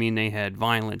know what I mean? They had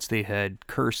violence, they had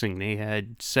cursing, they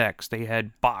had sex, they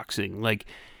had boxing. Like,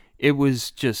 it was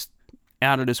just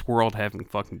out of this world having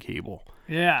fucking cable.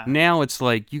 Yeah. Now it's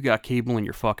like you got cable in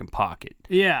your fucking pocket.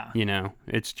 Yeah. You know,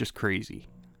 it's just crazy.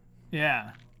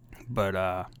 Yeah. But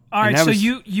all right, so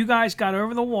you guys got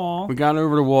over the wall. We got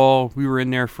over the wall. We were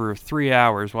in there for 3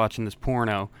 hours watching this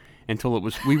porno until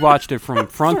we watched it from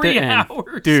front to end. 3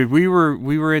 hours. Dude, we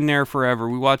were in there forever.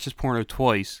 We watched this porno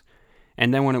twice.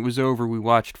 And then when it was over, we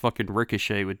watched fucking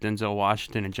Ricochet with Denzel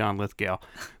Washington and John Lithgow.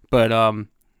 But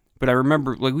I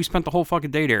remember, like, we spent the whole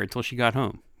fucking day there until she got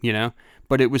home, you know?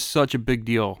 But it was such a big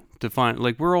deal to find,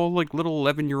 like, we're all, like, little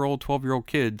 11-year-old, 12-year-old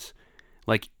kids,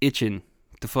 like, itching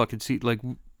to fucking see, like,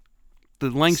 the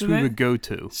lengths we would go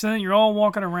to. So then you're all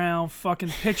walking around, fucking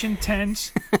pitching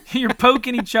tents. You're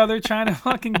poking each other, trying to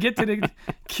fucking get to the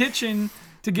kitchen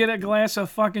to get a glass of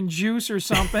fucking juice or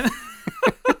something.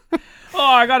 Oh,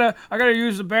 I gotta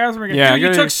use the bathroom again. Yeah, dude,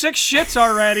 you took 6 shits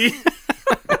already.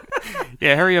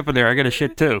 Yeah, hurry up in there. I got a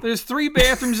shit too. There's 3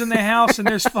 bathrooms in the house, and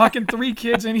there's fucking 3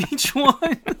 kids in each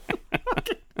one.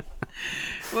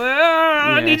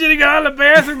 Well, I need you to go out of the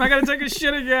bathroom. I gotta take a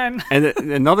shit again. And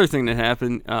another thing that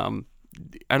happened,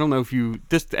 I don't know if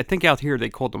I think out here they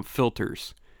called them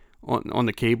filters on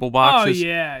the cable boxes. Oh,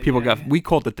 yeah. We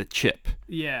called it the chip.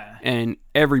 Yeah. And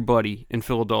everybody in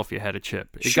Philadelphia had a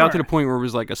chip. It Sure. got to the point where it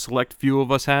was like a select few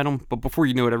of us had them, but before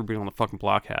you knew it, everybody on the fucking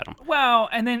block had them. Well,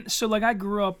 and then, so, like, I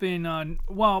grew up in,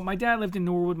 my dad lived in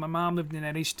Norwood, my mom lived in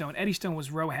Eddystone. Eddystone was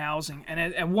row housing, and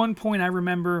at one point I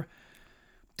remember,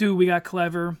 dude, we got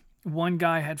clever. One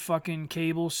guy had fucking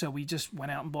cable, so we just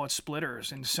went out and bought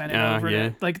splitters and sent it over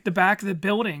to, like, the back of the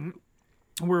building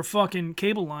were fucking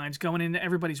cable lines going into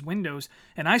everybody's windows.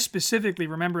 And I specifically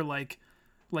remember, like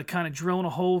kind of drilling a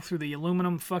hole through the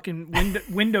aluminum fucking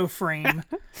window frame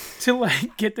to,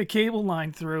 like, get the cable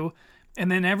line through.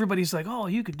 And then everybody's like, oh,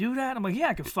 you could do that? I'm like, yeah,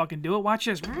 I could fucking do it. Watch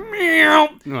this. Wow.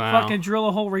 Fucking drill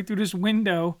a hole right through this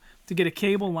window to get a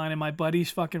cable line in my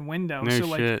buddy's fucking window. No so,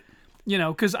 like, shit. you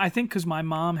know, because my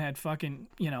mom had fucking,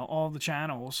 you know, all the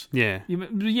channels. Yeah.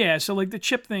 Yeah, so, like, the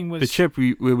chip thing was... The chip,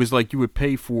 it was like you would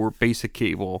pay for basic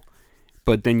cable,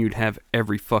 but then you'd have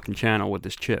every fucking channel with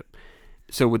this chip.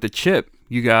 So with the chip,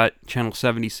 you got channel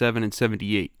 77 and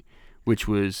 78, which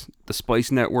was the Spice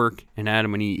Network and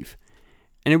Adam and Eve.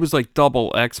 And it was like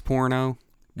double X porno,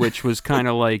 which was kind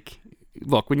of like...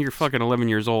 Look, when you're fucking 11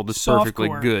 years old, it's perfectly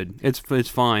good. It's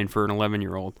fine for an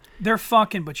 11-year-old. They're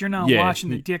fucking, but you're not watching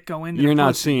the dick go into You're the not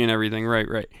pussy. seeing everything,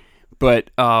 right.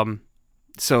 But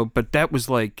but that was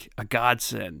like a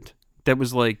godsend. That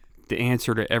was like the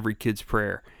answer to every kid's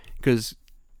prayer, because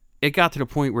it got to the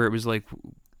point where it was like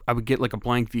I would get like a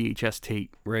blank VHS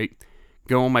tape, right?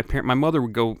 Go on my mother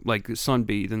would go like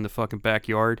sunbathe in the fucking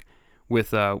backyard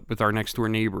with our next door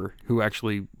neighbor, who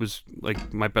actually was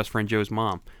like my best friend Joe's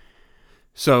mom.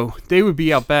 So they would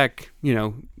be out back,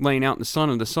 laying out in the sun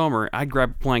in the summer. I'd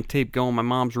grab a blank tape, go in my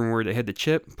mom's room where they had the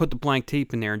chip, put the blank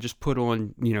tape in there, and just put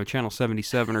on, channel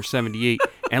 77 or 78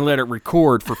 and let it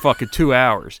record for fucking 2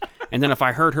 hours. And then if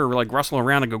I heard her like rustle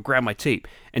around, I'd go grab my tape.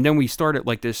 And then we started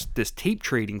like this tape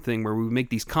trading thing where we would make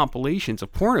these compilations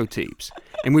of porno tapes,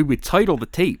 and we would title the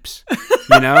tapes,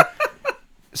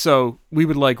 So we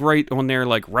would like write on there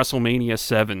like WrestleMania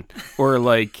 7 or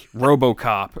like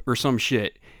RoboCop or some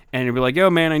shit. And it'd be like, yo,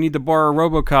 man, I need to borrow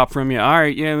RoboCop from you. All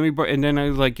right, yeah, let me and then I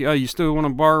was like, oh, you still want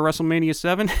to borrow WrestleMania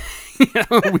 7?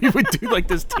 We would do like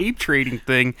this tape trading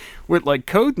thing with like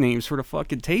code names for the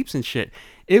fucking tapes and shit.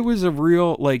 It was a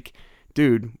real, like,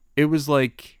 dude, it was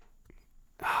like,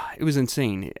 it was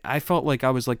insane. I felt like I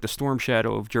was like the Storm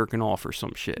Shadow of jerking off or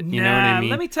some shit. You know what I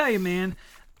mean? Let me tell you, man.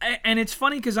 And it's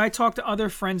funny because I talk to other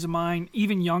friends of mine,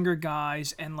 even younger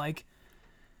guys, and like,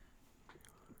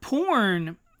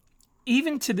 porn...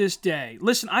 Even to this day,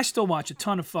 listen, I still watch a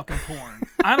ton of fucking porn.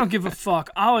 I don't give a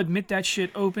fuck. I'll admit that shit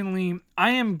openly.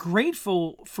 I am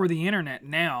grateful for the internet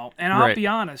now, and I'll be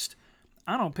honest,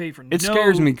 I don't pay for It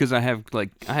scares me because I have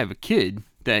a kid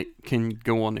that can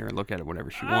go on there and look at it whenever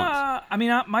she wants. I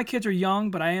mean, my kids are young,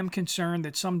 but I am concerned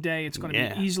that someday it's going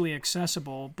to be easily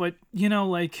accessible. But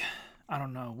like, I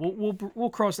don't know. We'll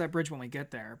cross that bridge when we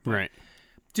get there. But, right,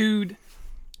 dude.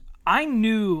 I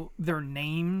knew their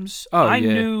names. Oh, I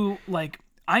knew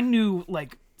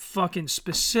fucking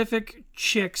specific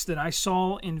chicks that I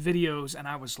saw in videos, and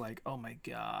I was like, oh my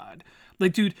God.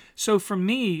 Like, dude, so for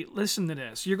me, listen to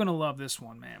this. You're going to love this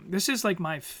one, man. This is like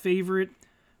my favorite.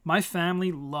 My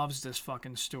family loves this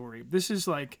fucking story. This is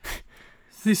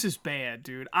bad,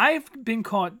 dude. I've been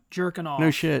caught jerking off. No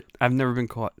shit. I've never been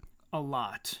caught. A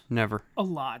lot. Never. A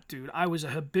lot, dude. I was a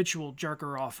habitual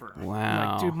jerker-offer.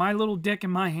 Wow. Like, dude, my little dick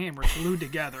and my hand were glued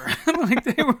together. Like,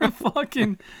 they were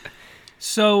fucking...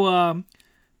 So,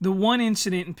 the one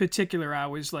incident in particular, I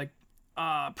was like,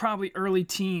 probably early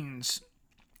teens.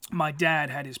 My dad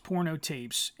had his porno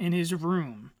tapes in his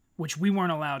room, which we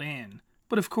weren't allowed in.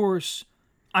 But, of course,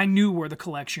 I knew where the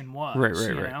collection was. Right.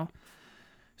 You know?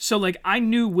 So, like, I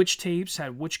knew which tapes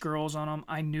had which girls on them.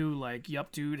 I knew, like,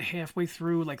 yup, dude, halfway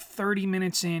through, like, 30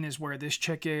 minutes in is where this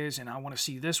chick is, and I want to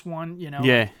see this one,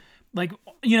 Yeah. Like,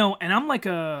 and I'm like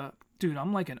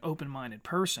an open-minded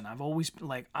person. I've always,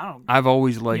 like, I've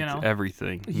always liked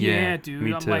everything. Yeah, dude.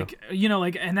 Me I'm too.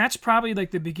 like, and that's probably,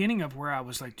 like, the beginning of where I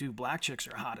was like, dude, black chicks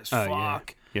are hot as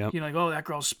fuck. Yeah. Yep. Like, oh, that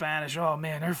girl's Spanish. Oh,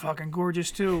 man, they're fucking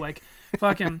gorgeous, too. Like,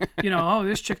 fucking, oh,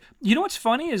 this chick. You know what's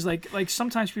funny is, like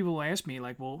sometimes people will ask me,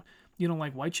 like, well, you don't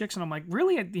like white chicks? And I'm like,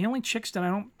 really? The only chicks that I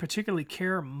don't particularly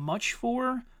care much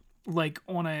for, like,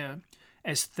 on a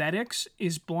aesthetics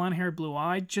is blonde-haired,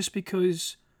 blue-eyed, just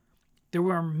because there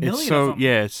were a million of them.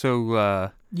 Yeah,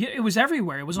 it was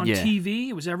everywhere. It was on TV.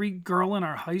 It was every girl in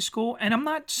our high school. And I'm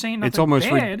not saying nothing it's almost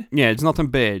bad. it's nothing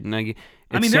bad. And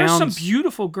there's some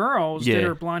beautiful girls that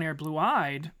are blonde-haired,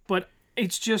 blue-eyed, but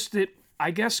it's just that I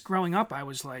guess growing up, I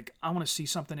was like, I want to see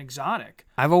something exotic.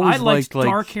 I've always liked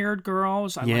dark-haired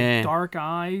girls. I like dark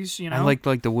eyes. I like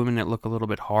the women that look a little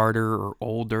bit harder or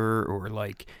older, or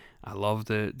like I love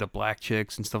the black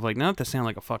chicks and stuff like. Not to sound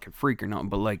like a fucking freak or nothing,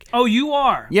 but like. Oh, you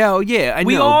are. Yeah, I know.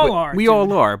 We all are. We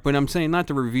all are. But I'm saying not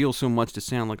to reveal so much to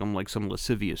sound like I'm like some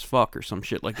lascivious fuck or some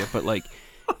shit like that. But like.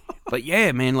 But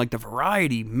yeah, man, like the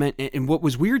variety meant. And what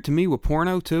was weird to me with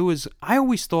porno too is I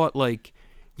always thought like.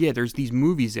 Yeah, there's these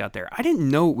movies out there. I didn't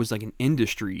know it was like an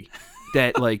industry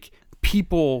that like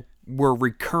people were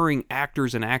recurring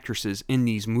actors and actresses in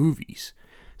these movies.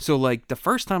 So like the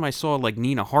first time I saw like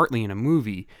Nina Hartley in a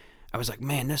movie, I was like,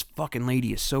 man, this fucking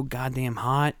lady is so goddamn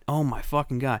hot. Oh my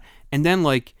fucking God. And then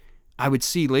like I would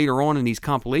see later on in these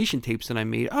compilation tapes that I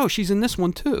made, oh, she's in this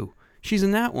one too. She's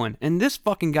in that one. And this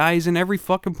fucking guy is in every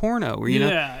fucking porno. Or, you know?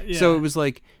 Yeah. So it was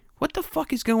like, what the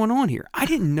fuck is going on here? I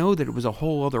didn't know that it was a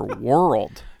whole other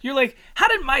world. You're like, how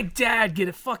did my dad get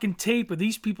a fucking tape of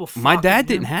these people fucking? My dad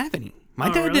didn't have any. My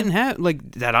dad didn't have,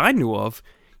 like, that I knew of.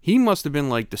 He must have been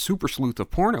like the super sleuth of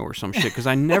porno or some shit, because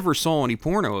I never saw any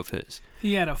porno of his.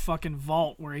 He had a fucking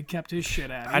vault where he kept his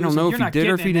shit at. I don't know if he did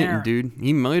or if he didn't, dude.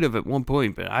 He might have at one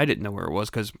point, but I didn't know where it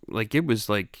was, because like it was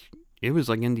like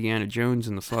Indiana Jones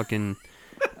and the fucking...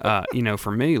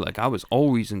 for me, like I was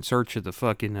always in search of the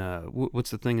fucking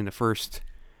what's the thing in the first,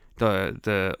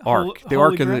 the ark, the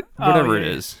ark of the whatever it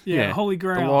is, Holy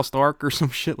Grail, the Lost Ark or some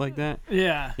shit like that.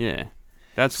 Yeah,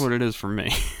 that's what it is for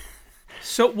me.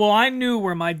 So, well, I knew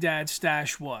where my dad's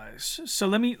stash was. So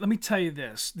let me tell you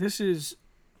this. This is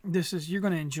you're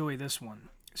gonna enjoy this one.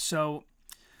 So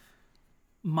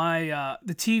my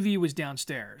the TV was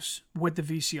downstairs with the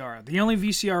VCR. The only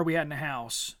VCR we had in the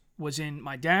house was in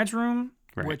my dad's room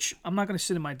Right. which I'm not going to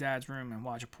sit in my dad's room and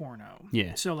watch a porno.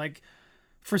 Yeah. So, like,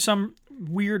 for some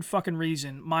weird fucking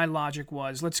reason, my logic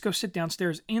was, let's go sit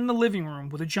downstairs in the living room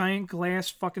with a giant glass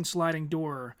fucking sliding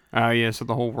door. Oh, yeah, so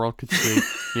the whole world could see.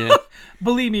 Yeah.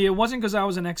 Believe me, it wasn't because I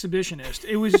was an exhibitionist.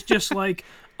 It was just like,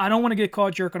 I don't want to get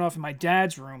caught jerking off in my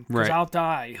dad's room because Right. I'll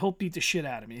die. He'll beat the shit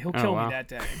out of me. He'll kill wow. me that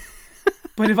day.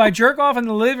 But if I jerk off in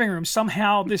the living room,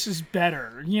 somehow this is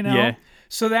better, you know? Yeah.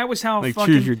 So that was how Like,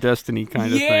 fucking... choose your destiny kind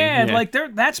of thing. Yeah, Yeah, like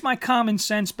that's my common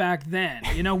sense back then.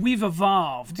 You know, we've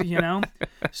evolved, you know?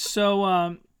 So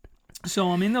I'm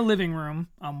in the living room.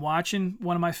 I'm watching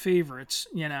one of my favorites,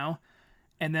 you know?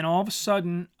 And then all of a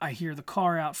sudden, I hear the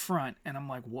car out front, and I'm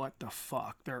like, what the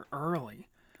fuck? They're early.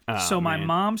 Oh, So my man.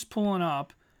 mom's pulling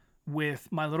up with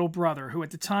my little brother, who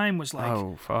at the time was like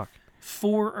Oh, fuck.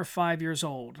 4 or 5 years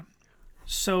old.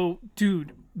 So,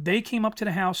 dude, they came up to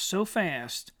the house so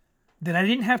fast that I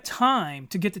didn't have time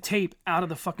to get the tape out of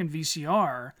the fucking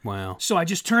VCR. Wow. So I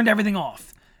just turned everything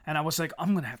off. And I was like,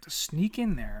 I'm going to have to sneak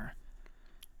in there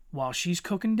while she's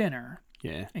cooking dinner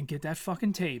Yeah. and get that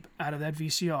fucking tape out of that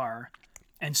VCR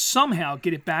and somehow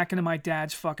get it back into my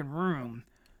dad's fucking room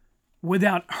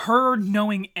without her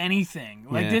knowing anything.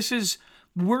 Like, Yeah.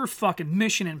 we're fucking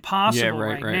Mission Impossible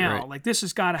right, now. right. Like, this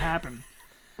has got to happen.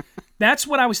 That's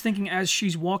what I was thinking as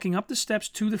she's walking up the steps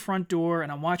to the front door,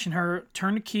 and I'm watching her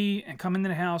turn the key and come into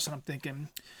the house, and I'm thinking,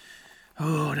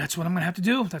 oh, that's what I'm going to have to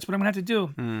do. That's what I'm going to have to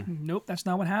do. Nope, that's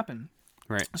not what happened.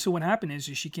 Right. So what happened is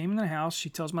she came into the house, she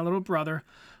tells my little brother,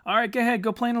 all right, go ahead,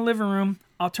 go play in the living room.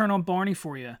 I'll turn on Barney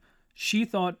for you. She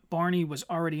thought Barney was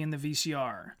already in the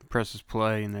VCR. Presses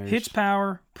play and there's... Hits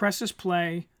power, presses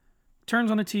play,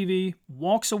 turns on the TV,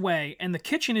 walks away, and the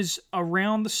kitchen is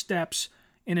around the steps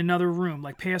in another room,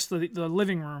 like past the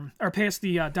living room, or past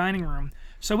the dining room.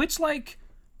 So it's like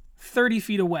 30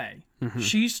 feet away. Mm-hmm.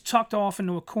 She's tucked off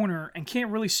into a corner and can't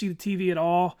really see the TV at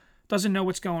all, doesn't know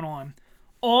what's going on.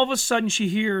 All of a sudden she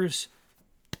hears,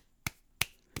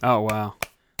 Oh, wow.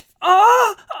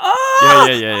 ah,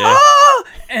 Yeah.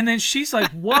 and then she's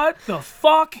like, what the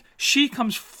fuck? She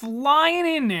comes flying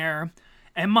in there,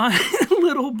 and my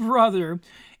little brother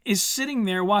is sitting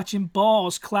there watching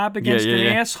balls clap against an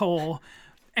asshole.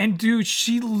 And dude,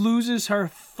 she loses her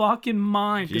fucking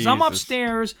mind. Because I'm Jesus.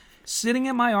 upstairs sitting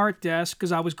at my art desk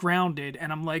because I was grounded,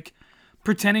 and I'm like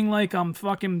pretending like I'm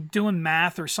fucking doing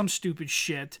math or some stupid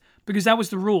shit. Because that was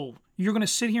the rule. You're going to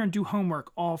sit here and do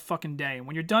homework all fucking day. And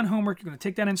when you're done homework, you're going to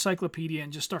take that encyclopedia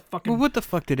and just start fucking... Well, what the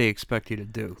fuck did they expect you to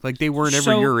do? Like, they weren't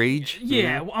ever your age?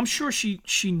 Yeah, well, I'm sure she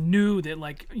knew that,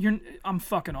 like, I'm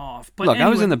fucking off. But Look, I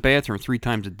was anyway- in the bathroom 3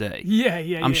 times a day. Yeah.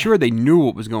 I'm sure they knew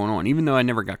what was going on, even though I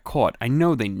never got caught. I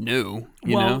know they knew.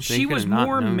 You know? They She could was have not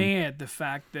more known. mad the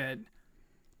fact that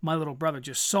my little brother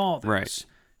just saw this. Right.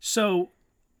 So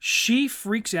she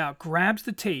freaks out, grabs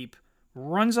the tape,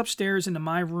 runs upstairs into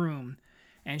my room,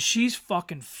 and she's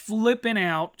fucking flipping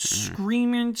out,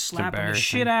 screaming, slapping the embarrassing.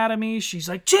 shit out of me. She's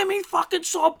like, Jimmy fucking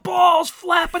saw balls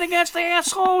flapping against the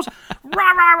assholes.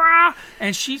 Rah, rah, rah.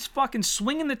 And she's fucking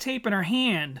swinging the tape in her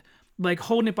hand, like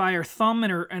holding it by her thumb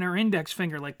and her index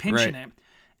finger, like pinching Right. it.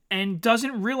 And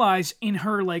doesn't realize in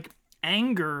her, like,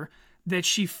 anger that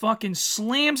she fucking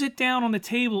slams it down on the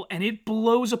table and it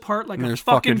blows apart like And a there's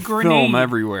fucking fucking grenade. film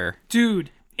everywhere.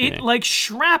 Dude, it Yeah. like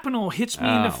shrapnel hits me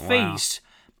in the Oh, wow. face.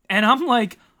 And I'm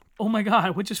like, oh my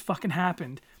God, what just fucking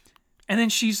happened? And then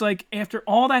she's like, after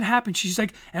all that happened, she's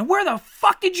like, and where the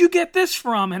fuck did you get this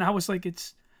from? And I was like,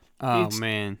 it's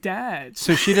Man. Dad's.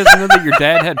 So she doesn't know that your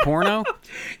dad had porno?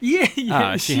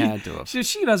 Yeah. She had to have.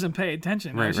 She doesn't pay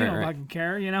attention. Right, She right, don't right. fucking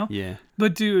care, you know? Yeah.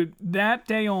 But dude, that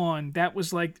day on, that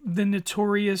was like the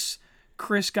notorious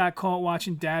Chris got caught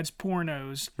watching Dad's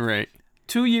pornos. Right.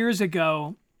 2 years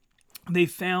ago, they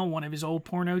found one of his old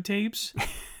porno tapes.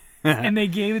 And they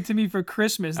gave it to me for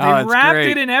Christmas. They that's wrapped great.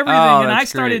 it and everything, Oh, and I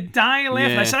that's started great. dying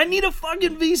laughing. I Yeah. said, I need a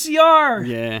fucking VCR.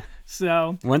 Yeah.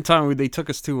 So, One time they took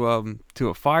us to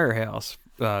a firehouse,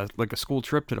 like a school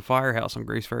trip to the firehouse on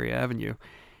Grace Ferry Avenue,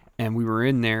 and we were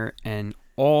in there, and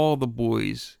all the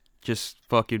boys just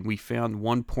fucking, we found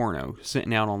one porno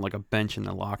sitting out on like a bench in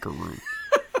the locker room,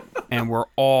 and we're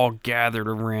all gathered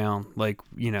around, like,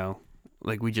 you know,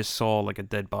 like we just saw like a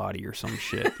dead body or some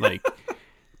shit, like.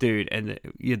 Dude, and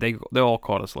they all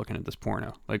caught us looking at this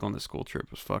porno, like on the school trip.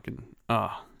 It was fucking,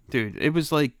 dude, it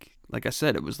was like I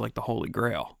said, it was like the Holy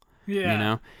Grail. yeah. You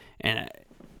know,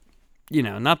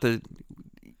 and not the,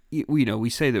 we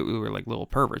say that we were like little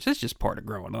perverts. It's just part of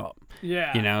growing up.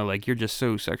 Yeah. You know, like you're just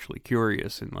so sexually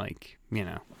curious, and like, you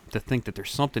know, to think that there's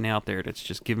something out there that's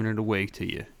just giving it away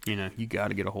to you. You know, you got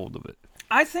to get a hold of it.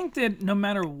 I think that no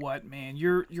matter what, man,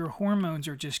 your hormones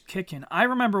are just kicking. I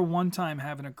remember one time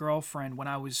having a girlfriend when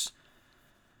I was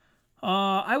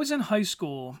I was in high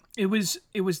school. It was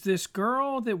this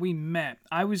girl that we met.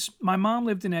 My mom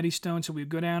lived in Eddystone, so we'd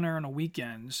go down there on the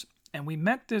weekends, and we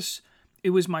met this.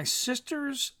 It was my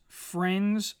sister's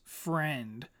friend's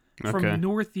friend from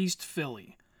Northeast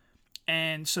Philly.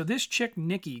 And so this chick,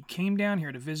 Nikki, came down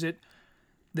here to visit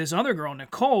this other girl,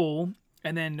 Nicole,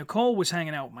 and then Nicole was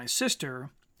hanging out with my sister,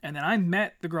 and then I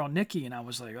met the girl, Nikki, and I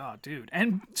was like, oh, dude.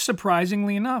 And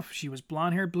surprisingly enough, she was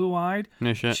blonde-haired, blue-eyed.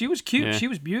 No shit. She was cute. Yeah. She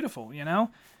was beautiful, you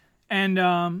know?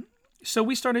 And so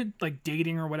we started, like,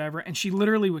 dating or whatever, and she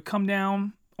literally would come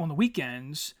down on the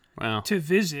weekends to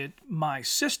visit my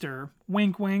sister,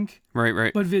 wink, wink,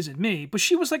 right, but visit me. But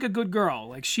she was, like, a good girl.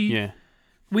 Like,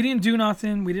 we didn't do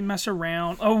nothing. We didn't mess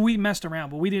around. Oh, we messed around,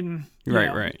 but we didn't. We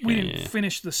didn't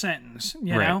finish the sentence.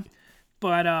 You know.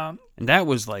 But and that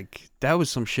was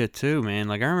some shit too, man.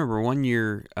 Like I remember one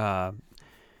year,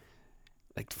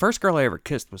 like the first girl I ever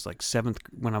kissed was like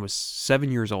when I was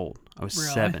 7 years old. I was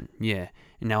 7. Yeah.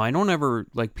 And now I don't ever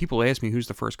like people ask me who's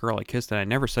the first girl I kissed, and I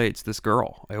never say it's this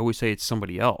girl. I always say it's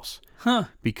somebody else. Huh?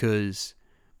 Because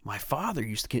my father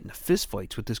used to get into fist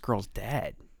fights with this girl's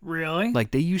dad. Really?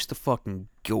 Like, they used to fucking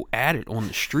go at it on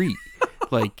the street.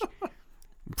 Like,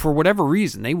 for whatever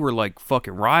reason, they were, like,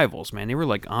 fucking rivals, man. They were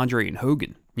like Andre and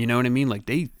Hogan. You know what I mean? Like,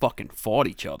 they fucking fought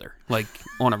each other, like,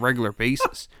 on a regular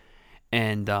basis.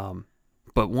 And,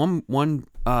 but one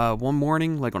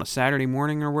morning, like, on a Saturday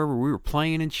morning or wherever, we were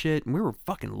playing and shit, and we were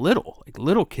fucking little, like,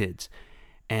 little kids.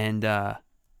 And I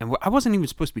wasn't even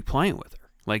supposed to be playing with her.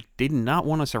 Like, they did not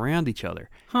want us around each other.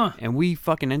 Huh. And we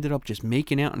fucking ended up just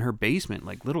making out in her basement,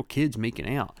 like little kids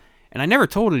making out. And I never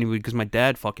told anybody because my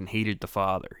dad fucking hated the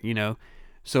father, you know?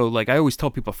 So, like, I always tell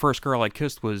people, first girl I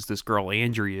kissed was this girl,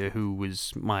 Andrea, who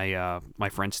was my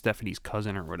friend Stephanie's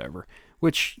cousin or whatever.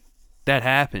 Which, that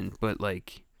happened, but,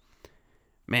 like,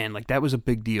 man, like, that was a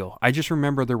big deal. I just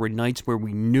remember there were nights where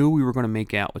we knew we were going to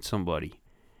make out with somebody.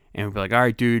 And we'd be like, all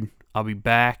right, dude, I'll be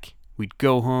back. We'd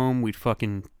go home, we'd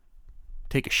fucking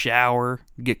take a shower,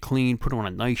 get clean, put on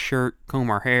a nice shirt, comb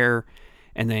our hair,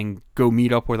 and then go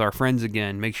meet up with our friends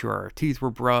again, make sure our teeth were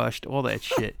brushed, all that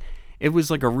shit. It was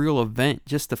like a real event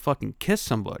just to fucking kiss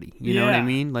somebody. You know what I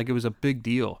mean? Like, it was a big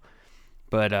deal.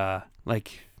 But,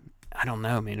 like, I don't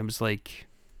know, man. It was like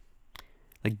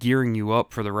gearing you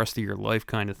up for the rest of your life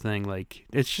kind of thing. Like,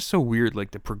 it's just so weird,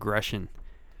 like, the progression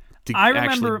to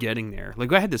actually getting there.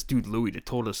 Like, I had this dude, Louie, that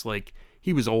told us, like,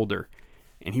 he was older.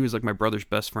 And he was, like, my brother's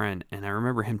best friend. And I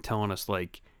remember him telling us,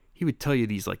 like, he would tell you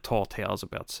these, like, tall tales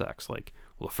about sex. Like,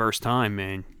 well, the first time,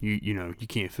 man, you know, you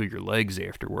can't feel your legs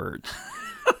afterwards.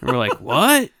 And we're like,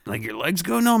 what? Like, your legs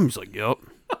go numb? He's like, yep.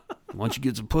 Once you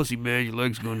get some pussy, man, your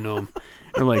legs go numb.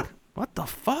 And we're like, what the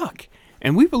fuck?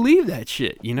 And we believed that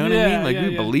shit. You know what I mean? Like,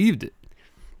 we believed it.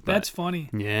 But, that's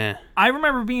funny. Yeah. I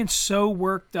remember being so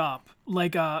worked up.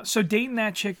 Like, so dating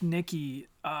that chick, Nikki,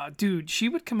 dude, she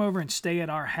would come over and stay at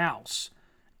our house.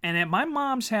 And at my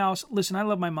mom's house, listen, I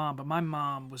love my mom, but my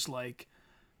mom was like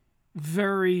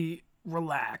very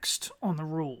relaxed on the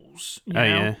rules. You know?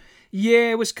 Yeah.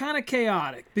 Yeah, it was kind of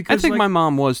chaotic. Because I think like, my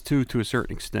mom was too, to a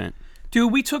certain extent.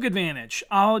 Dude, we took advantage.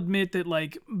 I'll admit that,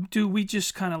 like, dude, we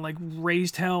just kind of like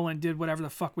raised hell and did whatever the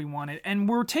fuck we wanted. And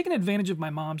we're taking advantage of my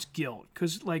mom's guilt.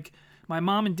 Because, like, my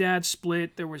mom and dad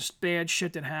split. There was bad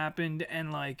shit that happened.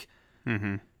 And, like,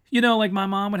 you know, like, my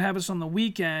mom would have us on the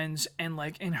weekends, and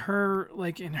like in her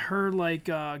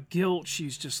guilt,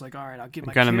 she's just like, all right, I'll give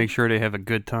my gotta make sure they have a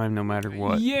good time no matter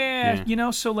what. Yeah, you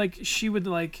know, so like she would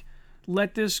like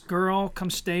let this girl come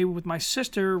stay with my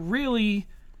sister. Really,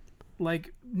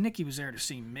 like Nikki was there to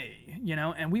see me, you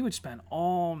know, and we would spend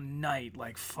all night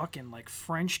like fucking like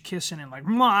French kissing and like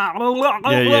blah, blah, blah,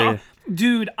 blah.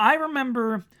 Dude, I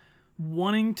remember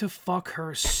wanting to fuck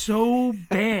her so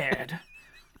bad.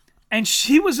 And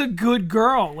she was a good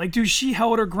girl. Like, dude, she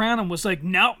held her ground and was like,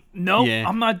 no,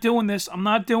 I'm not doing this. I'm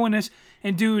not doing this.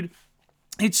 And, dude,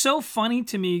 it's so funny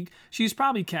to me. She's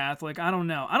probably Catholic. I don't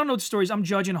know. I don't know the stories. I'm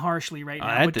judging harshly right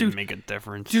now. That didn't make a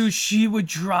difference. Dude, she would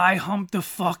dry hump the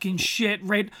fucking shit,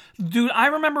 right? Dude, I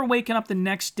remember waking up the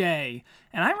next day,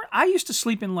 and I used to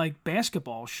sleep in, like,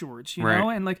 basketball shorts, you know?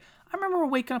 And, like, I remember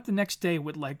waking up the next day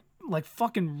with, like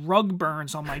fucking rug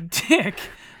burns on my dick,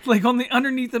 like on the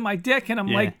underneath of my dick, and I'm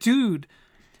like, dude,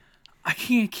 I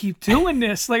can't keep doing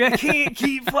this. Like, I can't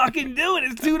keep fucking doing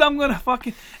it, dude. I'm gonna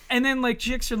fucking. And then like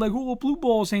chicks are like, oh, blue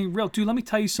balls ain't real, dude. Let me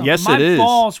tell you something. Yes, my it is.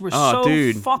 balls were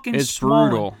dude, fucking it's swollen.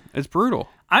 Brutal. It's brutal.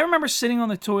 I remember sitting on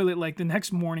the toilet like the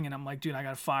next morning, and I'm like, dude, I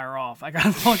gotta fire off. I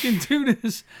gotta fucking do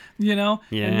this, you know?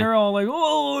 Yeah. And they're all like,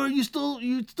 oh, are you still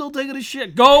taking a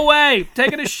shit? Go away,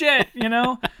 taking a shit, you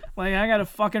know? Like, I gotta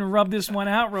fucking rub this one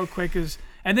out real quick, cause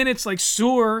And then it's like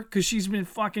sore because she's been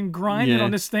fucking grinding Yeah.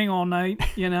 on this thing all night,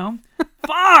 you know?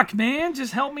 Fuck, man,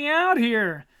 just help me out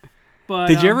here. But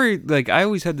Did you ever, like, I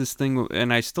always had this thing,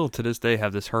 and I still to this day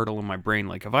have this hurdle in my brain,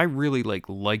 like, if I really, like,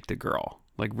 liked a girl,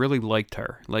 like, really liked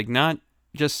her, like, not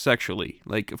just sexually,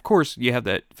 like, of course, you have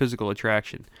that physical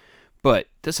attraction, but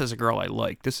this is a girl I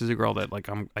like, this is a girl that, like,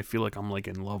 I feel like I'm, like,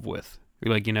 in love with,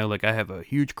 like, you know, like, I have a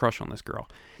huge crush on this girl.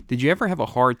 Did you ever have a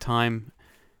hard time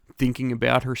thinking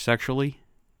about her sexually?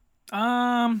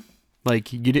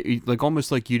 Like, you did, like,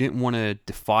 almost like you didn't want to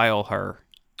defile her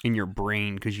in your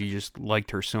brain because you just liked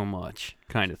her so much,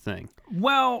 kind of thing.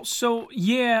 Well, so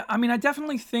yeah, I mean, I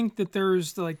definitely think that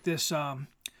there's like this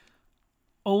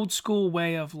old school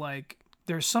way of like,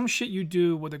 there's some shit you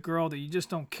do with a girl that you just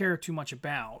don't care too much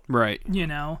about, Right. you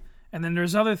know? And then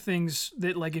there's other things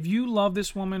that, like, if you love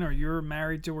this woman or you're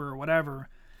married to her or whatever,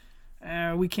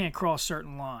 we can't cross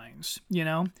certain lines, you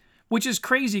know? Which is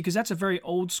crazy because that's a very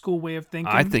old school way of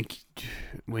thinking. I think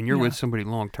when you're with somebody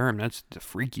long term, that's the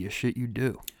freakiest shit you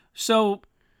do. So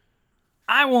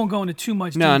I won't go into too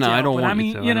much detail. No, I don't but want I mean,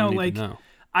 you to. you I know, don't need like, to know.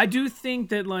 I do think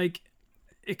that, like,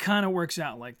 it kind of works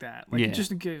out like that. Like, Yeah.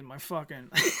 just in case my fucking...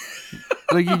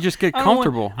 Like, you just get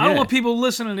comfortable. I don't want people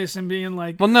listening to this and being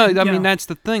like... Well, no, I you mean, know, that's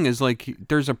the thing, is like,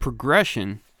 there's a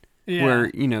progression yeah, where,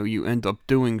 you know, you end up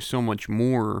doing so much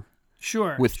more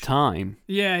sure. with time.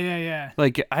 Yeah.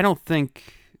 Like, I don't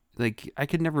think, like, I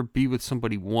could never be with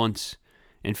somebody once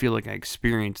and feel like I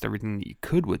experienced everything that you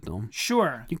could with them.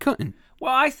 Sure. You couldn't.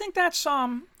 Well, I think that's,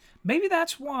 maybe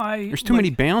that's why... There's too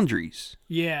many boundaries.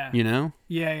 Yeah. You know?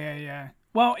 Yeah.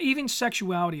 Well, even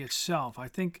sexuality itself, I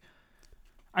think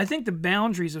the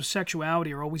boundaries of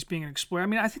sexuality are always being explored. I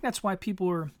mean, I think that's why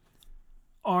people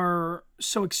are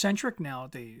so eccentric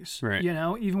nowadays. Right. You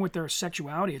know, even with their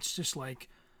sexuality, it's just like,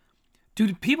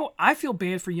 dude, I feel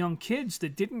bad for young kids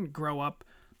that didn't grow up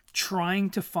trying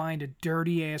to find a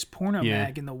dirty ass porno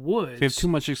mag in the woods. They have too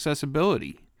much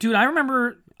accessibility. Dude, I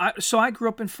remember, I grew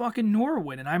up in fucking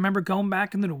Norwood, and I remember going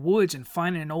back into the woods and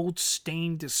finding an old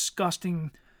stained,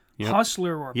 disgusting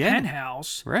Hustler or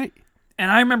Penthouse. Right. And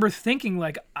I remember thinking,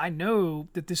 like, I know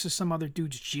that this is some other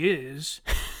dude's jizz,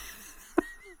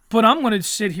 but I'm going to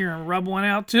sit here and rub one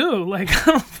out too. Like,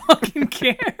 I don't fucking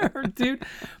care, dude.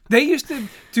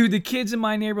 The kids in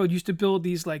my neighborhood used to build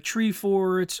these, like, tree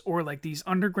forts or, like, these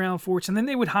underground forts, and then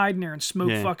they would hide in there and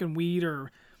smoke fucking weed or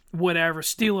whatever,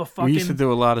 steal a fucking... We used to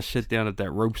do a lot of shit down at that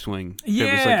rope swing. Yeah.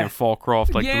 It was like in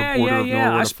Fallcroft, like the border of Norwood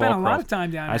I and spent a lot Fallcroft. of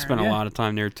time down there. I spent a lot of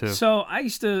time there too. So I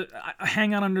used to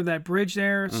hang out under that bridge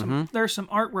there. There's some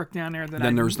artwork down there that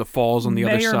then there was the falls on the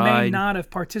other may or side. may not have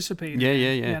participated in.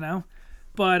 Yeah. You know?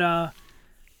 But,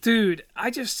 dude,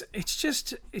 it's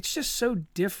just so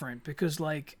different because,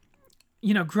 like,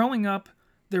 you know, growing up,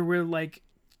 there were, like,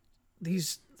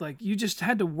 these, like, you just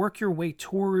had to work your way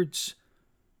towards,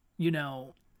 you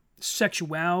know,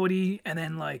 sexuality and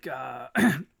then, like,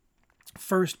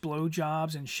 first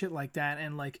blowjobs and shit like that.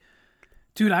 And, like,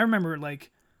 dude, I remember,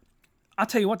 like, I'll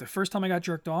tell you what, the first time I got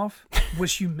jerked off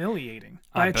was humiliating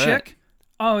by a chick.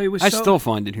 Oh, it was. I still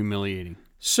find it humiliating.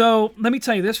 So let me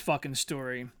tell you this fucking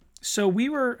story. So we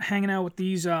were hanging out with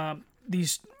these.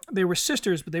 They were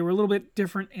sisters, but they were a little bit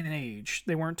different in age.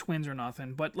 They weren't twins or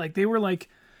nothing, but, like, they were like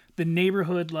the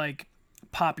neighborhood, like,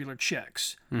 popular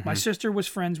chicks. My sister was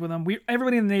friends with them.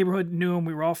 Everybody in the neighborhood knew them.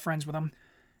 We were all friends with them.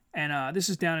 And this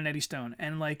is down in Eddystone.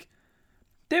 And, like,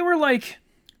 they were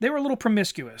a little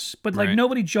promiscuous, but, like,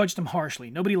 nobody judged them harshly.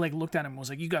 Nobody, like, looked at them and was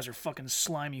like, you guys are fucking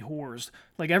slimy whores.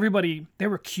 Like, everybody, they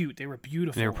were cute. They were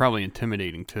beautiful. They were probably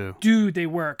intimidating too. Dude, they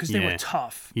were, because they were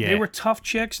tough. Yeah. They were tough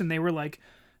chicks, and they were like,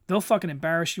 they'll fucking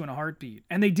embarrass you in a heartbeat.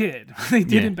 And they did. They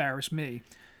did embarrass me.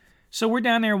 So we're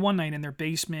down there one night in their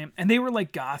basement, and they were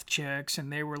like goth chicks, and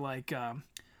they were like,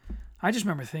 I just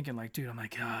remember thinking, like, dude, I'm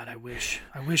like, God, I wish.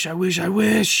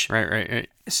 Right.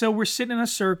 So we're sitting in a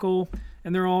circle,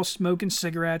 and they're all smoking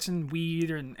cigarettes and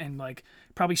weed, and like,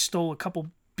 probably stole a couple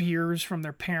beers from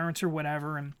their parents or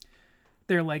whatever, and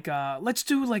they're like, let's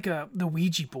do, like, the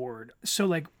Ouija board. So,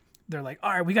 like, they're like,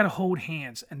 all right, we got to hold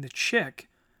hands, and the chick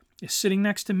is sitting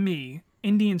next to me,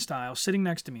 Indian style, sitting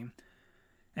next to me,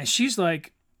 and she's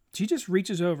like, she just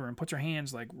reaches over and puts her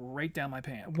hands, like, right down my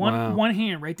pants. One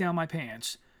hand right down my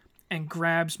pants and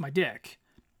grabs my dick.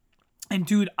 And,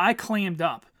 dude, I clammed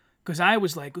up because I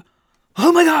was like,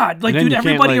 oh, my God. Like, dude,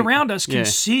 everybody around us can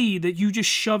see that you just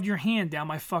shoved your hand down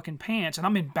my fucking pants, and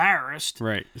I'm embarrassed.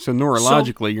 Right. So,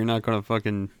 neurologically, you're not going to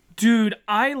fucking... Dude,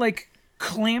 I, like,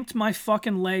 clamped my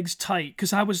fucking legs tight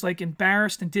because I was, like,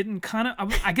 embarrassed and didn't kind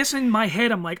of... I guess in my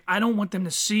head, I'm like, I don't want them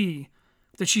to see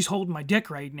that she's holding my dick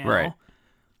right now. Right.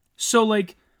 So,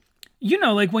 like, you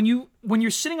know, like when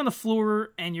you're sitting on the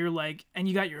floor and you're like, and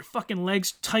you got your fucking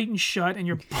legs tight and shut and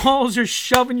your balls are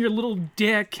shoving your little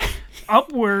dick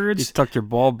upwards. You tucked your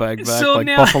ball bag back So like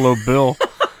now- Buffalo Bill.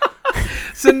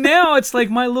 So now it's like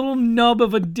my little nub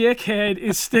of a dickhead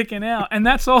is sticking out, and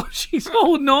that's all she's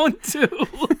holding on to.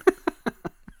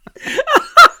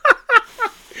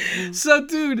 So,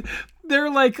 dude, they're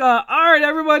like, all right,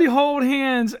 everybody hold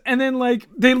hands. And then, like,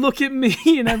 they look at me,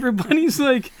 and everybody's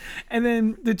like, and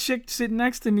then the chick sitting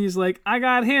next to me is like, I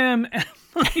got him. And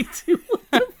I'm like, dude, what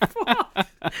the fuck?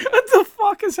 What the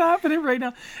fuck is happening right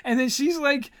now? And then she's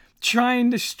like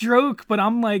trying to stroke, but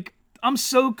I'm like, I'm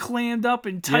so clammed up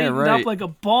and tightened up like a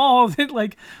ball that,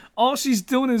 like, all she's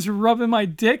doing is rubbing my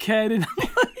dickhead. And I'm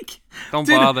like, Don't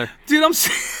bother. Dude,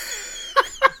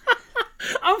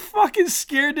 I'm fucking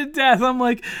scared to death. I'm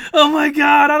like, oh my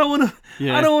God, I don't want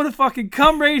to fucking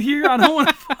come right here. I don't want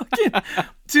to fucking,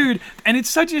 dude. And it's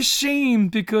such a shame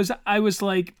because I was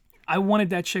like, I wanted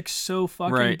that chick so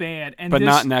fucking bad. And but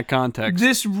not in that context.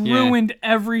 This ruined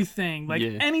everything. Like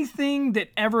anything that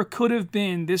ever could have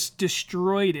been, this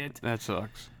destroyed it. That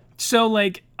sucks. So,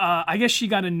 like, I guess she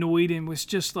got annoyed and was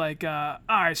just like, all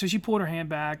right. So she pulled her hand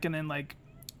back, and then, like,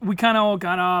 we kind of all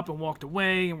got up and walked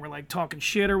away, and we're, like, talking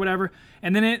shit or whatever.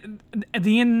 And then at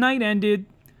the night ended.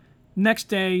 Next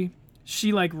day,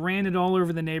 she, like, ran it all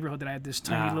over the neighborhood that I had this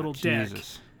tiny little dick.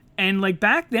 And, like,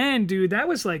 back then, dude, that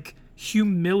was, like,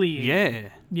 humiliating. Yeah.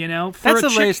 You know? That's the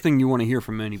last thing you want to hear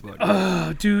from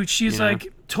anybody. Dude, she's,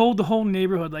 like, told the whole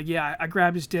neighborhood, like, yeah, I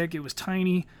grabbed his dick. It was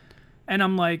tiny. And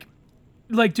I'm like,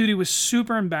 dude, it was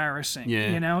super embarrassing.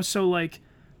 Yeah. You know? So, like,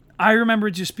 I remember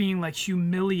just being, like,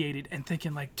 humiliated and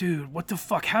thinking, like, dude, what the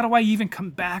fuck? How do I even come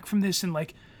back from this? And,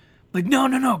 like,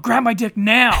 no, grab my dick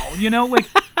now. You know? Like,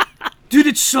 dude,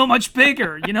 it's so much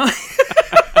bigger, you know?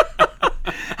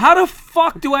 How the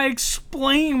fuck do I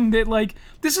explain that, like,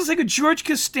 this is like a George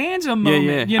Costanza moment?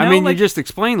 Yeah. You know? I mean, like, you just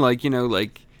explained, like, you know,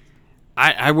 like,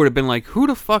 I would have been like, who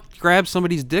the fuck grabs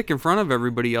somebody's dick in front of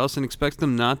everybody else and expects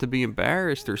them not to be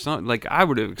embarrassed or something? Like, I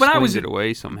would have explained it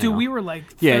away somehow. Dude, we were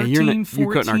like 13, 14,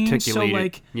 you couldn't articulate so,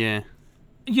 like, it. Yeah.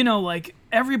 You know, like,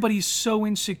 everybody's so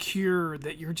insecure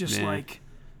that you're just like,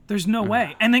 there's no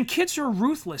way. And then kids are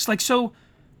ruthless. Like, so,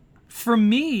 for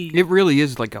me... It really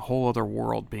is like a whole other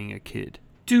world being a kid.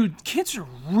 Dude, kids are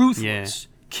ruthless. Yeah.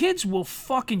 Kids will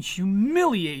fucking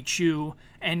humiliate you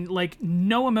and, like,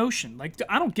 no emotion. Like,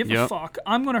 I don't give a fuck.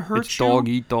 I'm going to hurt it's you. Dog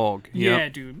eat dog. Yeah,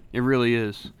 dude. It really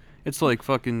is. It's like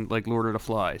fucking, like, Lord of the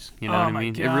Flies. You know what I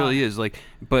mean? God. It really is. Like,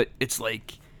 but it's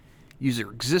like,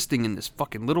 you're existing in this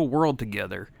fucking little world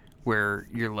together where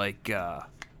you're like, I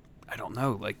don't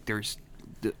know, like, there's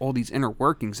all these inner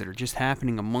workings that are just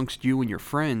happening amongst you and your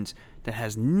friends that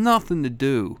has nothing to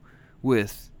do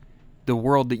with the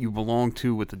world that you belong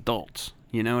to with adults.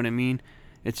 You know what I mean?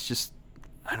 It's just,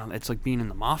 it's like being in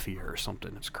the mafia or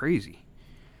something. It's crazy.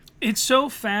 It's so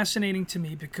fascinating to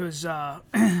me because, I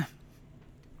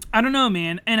don't know,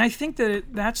 man. And I think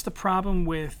that that's the problem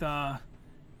with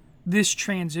this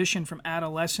transition from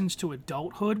adolescence to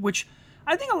adulthood, which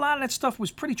I think a lot of that stuff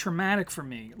was pretty traumatic for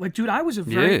me. Like, dude, I was a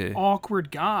very awkward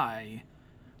guy.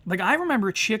 Like, I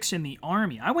remember chicks in the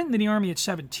Army. I went into the Army at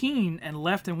 17 and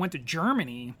left and went to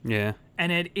Germany. Yeah.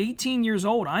 And at 18 years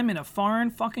old, I'm in a foreign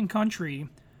fucking country.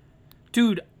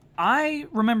 Dude, I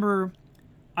remember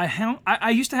I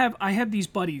had these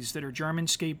buddies that are German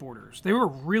skateboarders. They were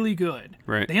really good.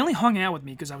 Right. They only hung out with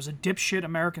me because I was a dipshit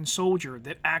American soldier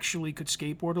that actually could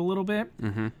skateboard a little bit.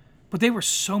 Mm-hmm. But they were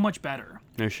so much better.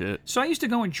 No shit. So I used to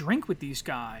go and drink with these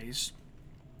guys.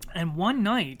 And one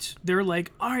night, they're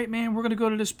like, all right, man, we're going to go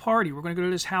to this party. We're going to go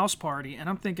to this house party. And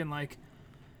I'm thinking, like,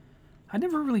 I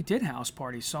never really did house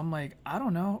parties. So I'm like, I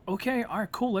don't know. Okay, all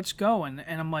right, cool, let's go. And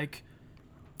I'm like,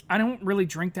 I don't really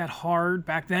drink that hard.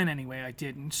 Back then, anyway, I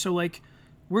didn't. So, like,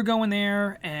 we're going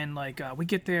there, and, like, we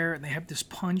get there, and they have this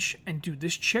punch. And, dude,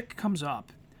 this chick comes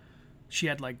up. She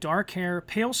had, like, dark hair,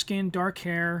 pale skin, dark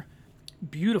hair,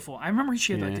 beautiful. I remember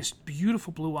she had, like, this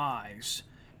beautiful blue eyes.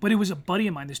 But it was a buddy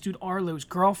of mine, this dude Arlo's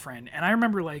girlfriend. And I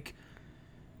remember, like,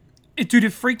 it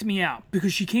freaked me out.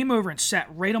 Because she came over and sat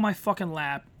right on my fucking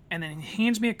lap. And then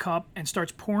hands me a cup and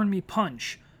starts pouring me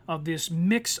punch of this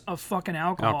mix of fucking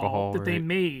alcohol that they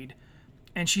made.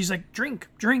 And she's like, drink.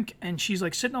 And she's,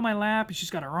 like, sitting on my lap. And she's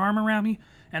got her arm around me.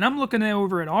 And I'm looking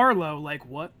over at Arlo like,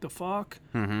 what the fuck?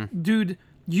 Mm-hmm. Dude,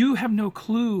 you have no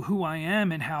clue who I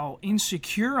am and how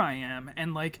insecure I am.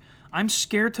 And, like, I'm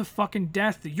scared to fucking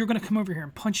death that you're going to come over here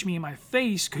and punch me in my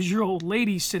face because your old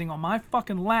lady's sitting on my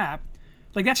fucking lap.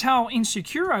 Like, that's how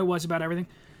insecure I was about everything.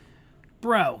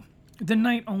 Bro, the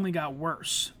night only got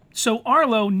worse. So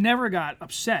Arlo never got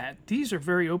upset. These are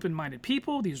very open-minded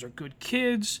people. These are good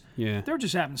kids. Yeah. They're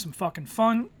just having some fucking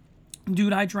fun.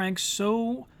 Dude, I drank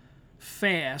so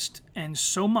fast and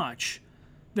so much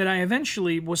that I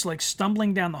eventually was like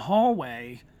stumbling down the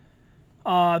hallway.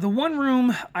 The one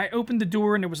room, I opened the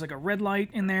door and there was like a red light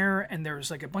in there, and there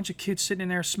was like a bunch of kids sitting in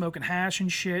there smoking hash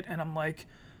and shit, and I'm like,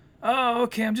 oh,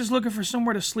 okay, I'm just looking for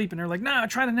somewhere to sleep. And they're like, nah,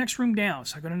 try the next room down.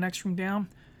 So I go to the next room down,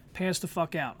 pass the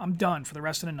fuck out. I'm done for the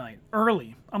rest of the night.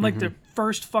 Early. I'm like the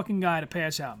first fucking guy to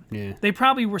pass out. Yeah. They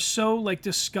probably were so like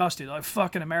disgusted. Like,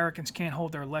 fucking Americans can't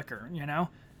hold their liquor, you know?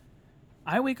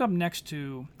 I wake up next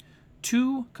to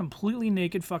 2 completely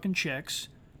naked fucking chicks.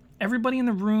 Everybody in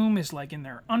the room is like in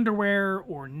their underwear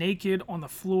or naked on the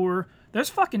floor. There's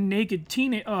fucking naked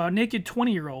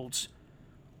 20-year-olds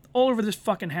all over this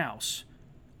fucking house.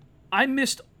 I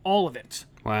missed all of it.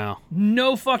 Wow.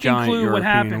 No fucking Giant clue European what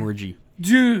happened. orgy.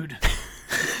 Dude.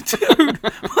 Dude,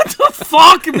 what the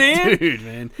fuck, man? Dude,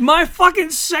 man. My fucking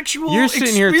sexual You're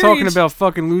sitting here talking about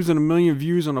fucking losing 1 million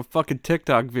views on a fucking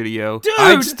TikTok video. Dude!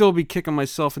 I'd still be kicking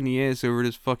myself in the ass over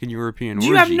this fucking European orgy.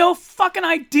 You have no fucking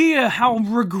idea how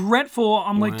regretful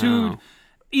I'm like, Wow. dude.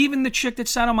 Even the chick that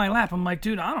sat on my lap, I'm like,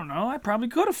 dude, I don't know. I probably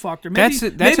could have fucked her. That's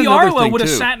Maybe another Arlo thing, would have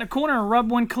too. sat in a corner and rubbed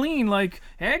one clean. Like,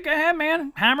 hey, go ahead,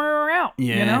 man. Hammer her out.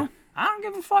 Yeah. You know? I don't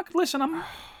give a fuck. Listen,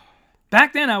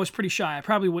 back then I was pretty shy. I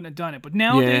probably wouldn't have done it. But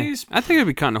nowadays... Yeah. I think it'd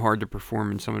be kind of hard to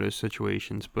perform in some of those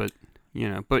situations. But, you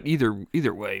know, but either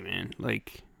way, man.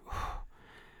 Like,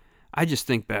 I just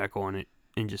think back on it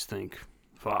and just think,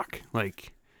 fuck.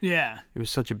 Like, Yeah. it was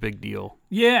such a big deal.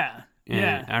 Yeah. And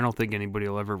Yeah. I don't think anybody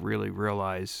will ever really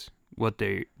realize what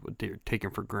they're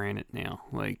taking for granted now.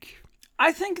 Like,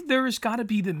 I think there's got to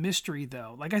be the mystery,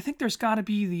 though. Like, I think there's got to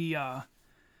be the...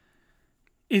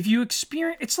 if you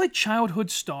experience... It's like childhood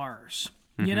stars.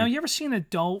 You know, you ever see an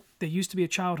adult that used to be a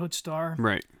childhood star?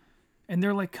 right. And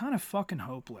they're, like, kind of fucking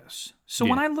hopeless. So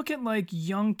Yeah. when I look at, like,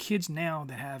 young kids now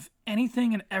that have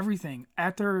anything and everything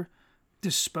at their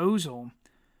disposal,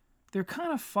 they're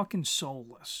kind of fucking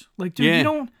soulless. Like, dude, Yeah. you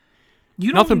don't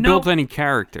Nothing know... builds any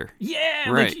character. Yeah,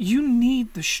 Right. like you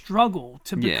need the struggle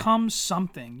to Yeah. become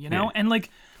something, you know? Yeah. And like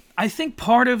I think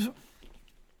part of,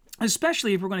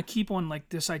 especially if we're going to keep on like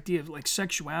this idea of like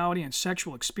sexuality and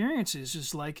sexual experiences,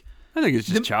 is like, I think it's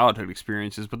just childhood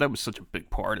experiences, but that was such a big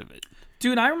part of it.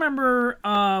 dude, I remember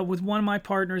with one of my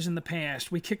partners in the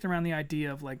past, we kicked around the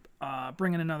idea of like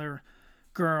bringing another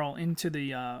girl into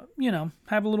the, you know,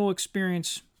 have a little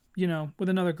experience, you know, with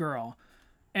another girl.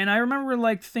 And I remember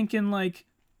like thinking like,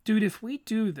 dude, if we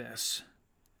do this,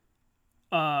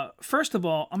 first of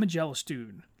all, I'm a jealous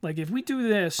dude. Like if we do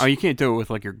this, Oh, you can't do it with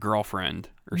like your girlfriend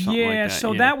or something like that.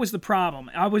 so that was the problem.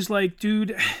 I was like,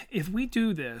 dude, if we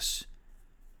do this,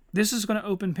 this is going to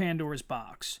open Pandora's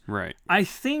box. Right. I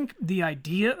think the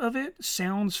idea of it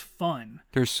sounds fun.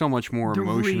 There's so much more The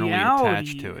emotionally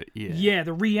attached to it. Yeah. Yeah,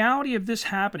 the reality of this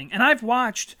happening. And I've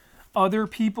watched other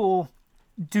people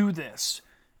do this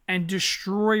and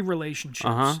destroy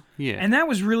relationships. Yeah. And that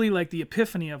was really like the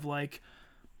epiphany of like,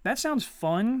 that sounds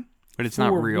fun, but it's for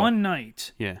not real. one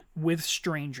night Yeah. with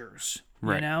strangers. You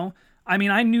Right. know? I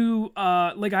mean, I knew,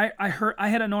 like I heard, I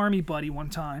had an army buddy one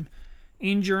time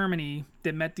in Germany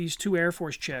that met these 2 Air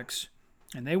Force chicks,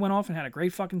 and they went off and had a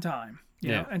great fucking time.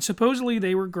 You know? And supposedly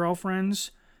they were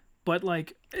girlfriends, but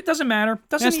like it doesn't matter.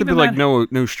 It has to be like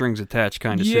no strings attached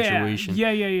kind of situation. Yeah.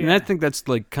 And I think that's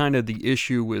like kind of the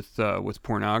issue with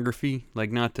pornography.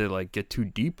 Like not to like get too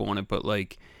deep on it, but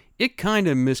like it kind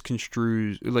of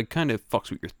misconstrues, like kind of fucks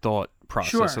with your thought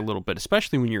process a little bit,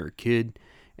 especially when you're a kid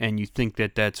and you think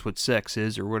that that's what sex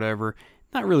is or whatever.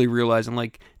 Not really realizing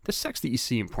like the sex that you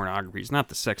see in pornography is not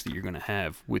the sex that you're going to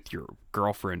have with your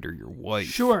girlfriend or your wife.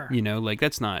 Sure. You know, like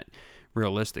that's not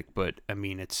realistic, but I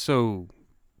mean, it's so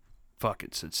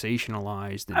fucking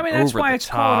sensationalized and I mean, that's over why the it's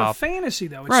top. called a fantasy,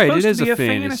 though. It's Right, supposed it is to be a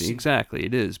fantasy. fantasy. Exactly,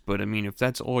 it is. But I mean, if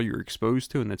that's all you're exposed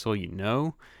to and that's all you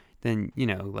know, then, you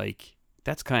know, like,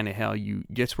 that's kind of how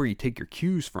that's where you take your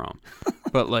cues from.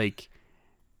 But like,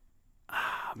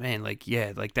 man, like,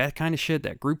 yeah, like that kind of shit,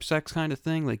 that group sex kind of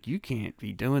thing, like you can't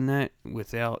be doing that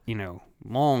without, you know,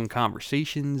 long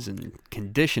conversations and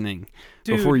conditioning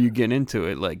before you get into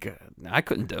it. Like, I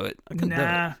couldn't do it. I couldn't do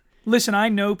it. Listen, I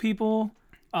know people.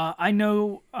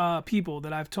 People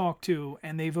that I've talked to,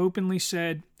 and they've openly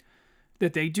said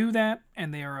that they do that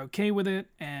and they are okay with it,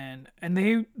 and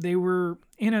they were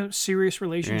in a serious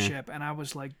relationship, and I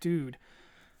was like, dude,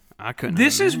 I couldn't.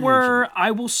 This is where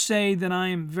I will say that I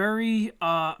am very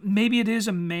maybe it is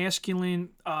a masculine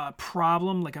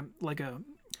problem, like a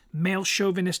male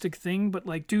chauvinistic thing, but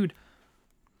like, dude,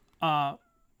 I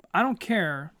don't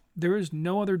care. There is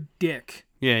no other dick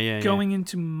going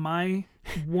into my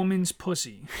woman's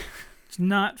pussy. It's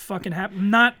not fucking happen.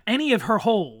 Not any of her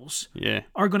holes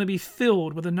are going to be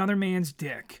filled with another man's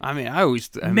dick. I mean, I always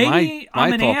Maybe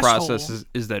my I'm thought an process asshole.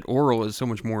 is that oral is so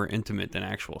much more intimate than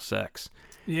actual sex.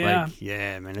 Yeah. Like,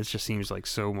 yeah, man, it just seems like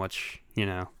so much,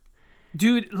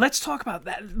 Dude, let's talk about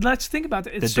that. Let's think about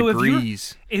that. the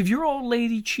degrees. If your old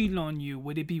lady cheated on you,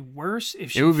 would it be worse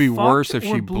if she It would be worse fucked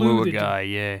if or she blew a the guy,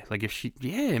 yeah. Like if she,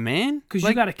 yeah, man. Because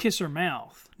like, you got to kiss her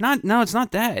mouth. No, it's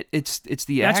not that. It's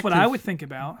the That's act what of, I would think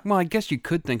about. Well, I guess you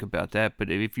could think about that, but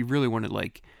if you really want to,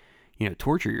 like,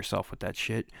 torture yourself with that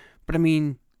shit. But I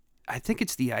mean, I think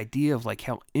it's the idea of, like,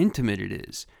 how intimate it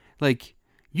is. Like,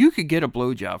 you could get a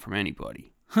blowjob from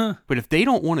anybody. Huh. But if they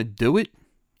don't want to do it,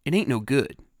 it ain't no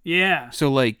good. Yeah.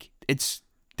 So, like,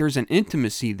 there's an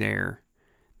intimacy there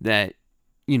that,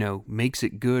 makes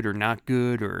it good or not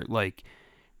good, or, like,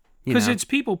 because it's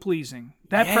people pleasing.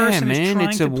 That yeah, person man, is trying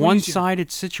it's to a please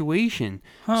one-sided situation.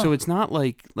 Huh. So it's not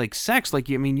like sex. Like,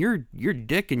 I mean, your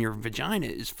dick and your vagina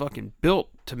is fucking built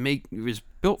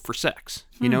for sex.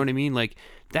 You know what I mean? Like,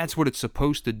 that's what it's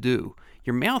supposed to do.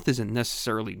 Your mouth isn't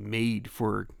necessarily made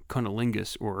for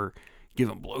cunnilingus or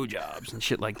giving blowjobs and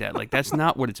shit like that. Like, that's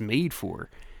not what it's made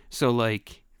for. So,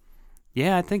 like,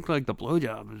 yeah, I think, like, the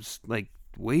blowjob is, like,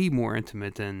 way more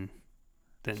intimate than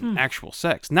actual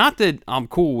sex. Not that I'm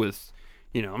cool with,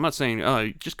 I'm not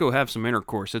saying, just go have some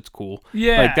intercourse. It's cool.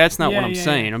 Yeah. Like, that's not what I'm yeah.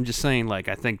 saying. I'm just saying, like,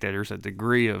 I think that there's a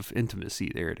degree of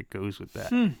intimacy there that goes with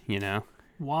that,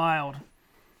 Wild.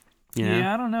 You know?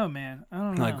 Yeah, I don't know, man. I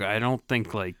don't know. Like, I don't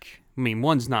think, like, I mean,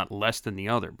 one's not less than the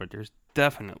other, but there's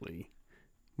definitely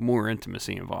more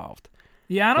intimacy involved.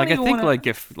 Yeah, I don't like, even I think,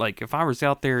 wanna... if I was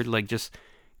out there, like, just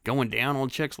going down on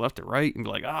chicks left or right and be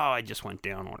like, oh, I just went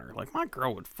down on her. Like, my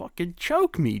girl would fucking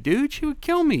choke me, dude. She would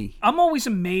kill me. I'm always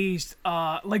amazed.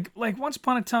 Like once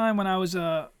upon a time when I was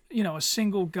a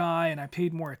single guy and I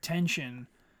paid more attention,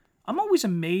 I'm always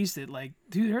amazed that, like,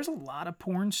 dude, there's a lot of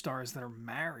porn stars that are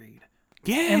married.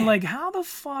 Yeah. And, like, how the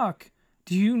fuck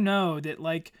do you know that,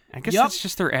 like... I guess that's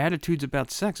just their attitudes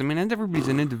about sex. I mean, everybody's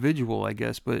an individual, I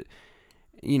guess, but...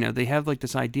 they have, like,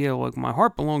 this idea, like, my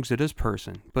heart belongs to this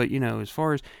person. But, as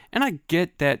far as... And I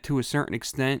get that to a certain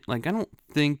extent. Like, I don't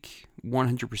think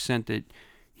 100% that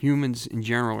humans in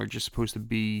general are just supposed to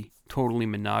be totally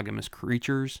monogamous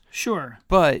creatures. Sure.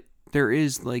 But there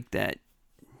is, like, that,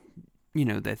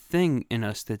 that thing in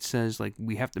us that says, like,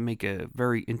 we have to make a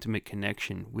very intimate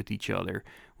connection with each other.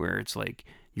 Where it's, like,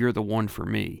 you're the one for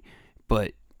me.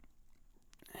 But...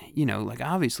 like,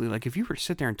 obviously, like, if you were to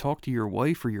sit there and talk to your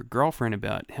wife or your girlfriend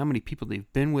about how many people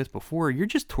they've been with before, you're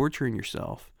just torturing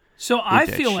yourself. So I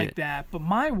feel like that, but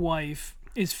my wife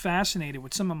is fascinated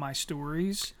with some of my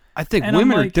stories. I think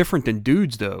women are different than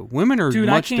dudes, though. Women are much different. Dude,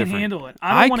 I can't handle it.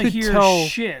 I don't want to hear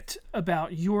shit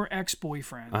about your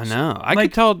ex-boyfriends. I know. I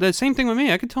could tell the same thing with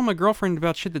me. I could tell my girlfriend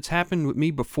about shit that's happened with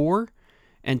me before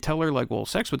and tell her, like, well,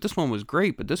 sex with this one was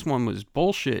great, but this one was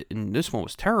bullshit, and this one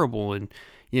was terrible, and...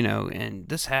 and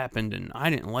this happened, and I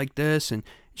didn't like this, and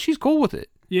she's cool with it.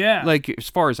 Yeah. Like, as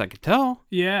far as I could tell.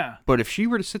 Yeah. But if she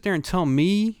were to sit there and tell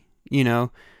me,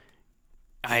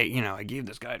 I gave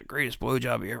this guy the greatest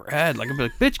blowjob he ever had, like, I'd be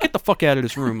like, bitch, get the fuck out of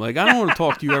this room. Like, I don't want to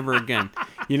talk to you ever again.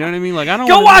 You know what I mean? Like, I don't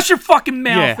Go wash your fucking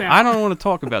mouth out. I don't want to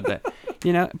talk about that.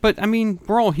 But, I mean,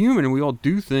 we're all human, and we all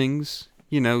do things,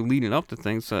 leading up to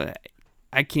things, so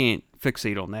I can't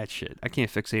fixate on that shit. I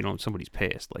can't fixate on somebody's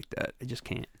past like that. I just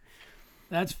can't.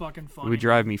 That's fucking funny. It would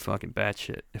drive me fucking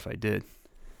batshit if I did.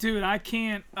 Dude, I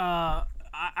can't. I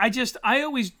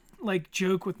always, like,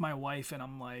 joke with my wife, and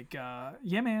I'm like,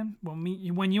 yeah, man.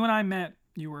 When you and I met,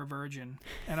 you were a virgin,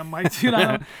 and I'm like, dude,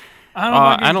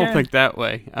 I don't think that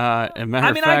way. As a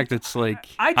matter of fact, it's like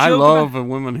I love a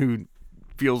woman who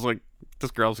feels like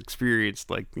this girl's experienced.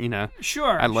 Like,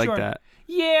 sure, I like that.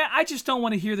 Yeah, I just don't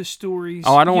want to hear the stories.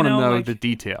 Oh, I don't want to know the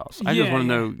details. I just want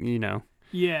to know,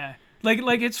 Yeah.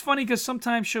 Like it's funny because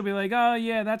sometimes she'll be like, oh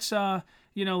yeah, that's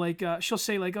she'll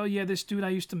say, like, oh yeah, this dude I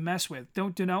used to mess with.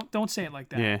 Don't say it like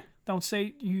that. Yeah. Don't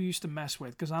say you used to mess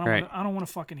with, because I don't want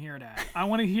to fucking hear that. I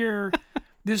want to hear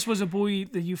this was a boy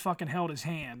that you fucking held his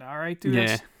hand. All right, dude.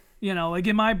 Yeah. That's, like,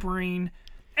 in my brain,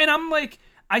 and I'm like,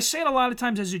 I say it a lot of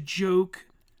times as a joke,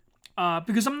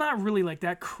 because I'm not really, like,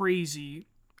 that crazy.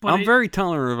 But I'm very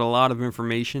tolerant of a lot of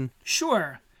information.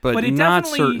 Sure. But it not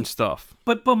certain stuff.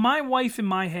 But my wife in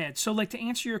my head. So, like, to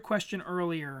answer your question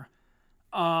earlier,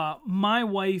 my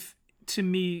wife to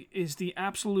me is the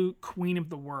absolute queen of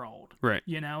the world. Right.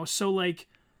 So, like,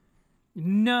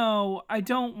 no, I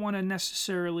don't want to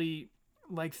necessarily,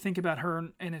 like, think about her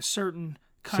in a certain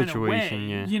kind situation, of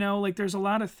way. Yeah. Like, there's a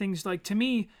lot of things, like, to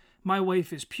me, My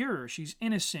wife is pure. She's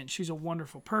innocent. She's a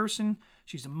wonderful person.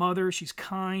 She's a mother. She's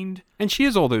kind. And she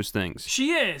is all those things.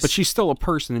 She is. But she's still a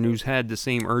person who's had the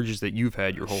same urges that you've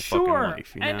had your whole fucking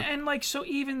life. You know? And like, so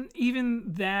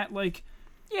even that, like,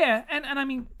 yeah, and I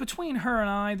mean, between her and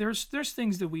I, there's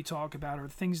things that we talk about or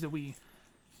things that we,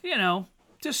 you know,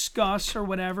 discuss or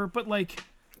whatever, but like...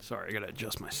 Sorry, I gotta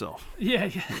adjust myself. Yeah.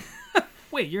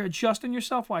 Wait, you're adjusting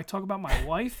yourself while I talk about my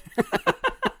wife?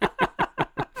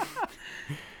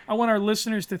 I want our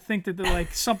listeners to think that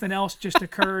like something else just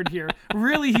occurred here.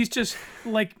 Really, he's just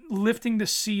like lifting the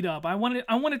seat up. I want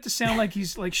it to sound like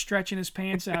he's like stretching his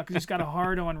pants out because he's got a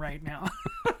hard on right now.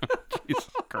 Jesus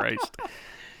Christ.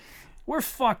 We're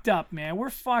fucked up, man. We're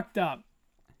fucked up.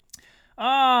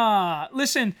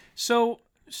 Listen, so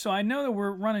I know that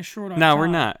we're running short on time. No, we're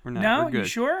not. No? We're good. You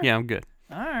sure? Yeah, I'm good.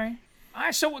 All right.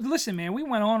 So listen, man, we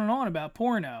went on and on about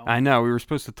porno. I know. We were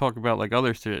supposed to talk about like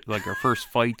other shit, like our first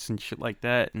fights and shit like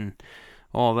that and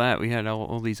all that. We had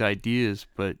all these ideas,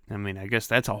 but I mean, I guess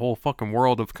that's a whole fucking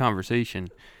world of conversation,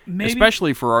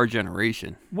 especially for our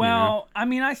generation. Well, you know? I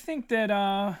mean, I think that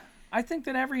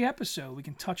every episode we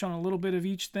can touch on a little bit of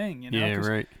each thing, you know? Yeah, 'cause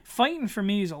right. fighting for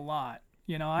me is a lot.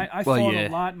 You know, I fought a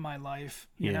lot in my life,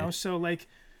 you know? So like,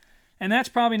 and that's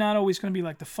probably not always going to be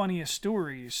like the funniest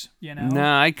stories, you know?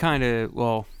 Nah, I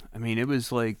mean, it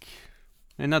was like,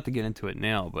 and not to get into it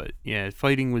now, but yeah,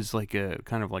 fighting was like a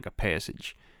kind of like a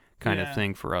passage kind of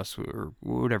thing for us, or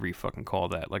whatever you fucking call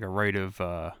that. Like a rite of,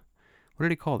 what do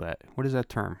they call that? What is that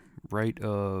term? Rite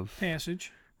of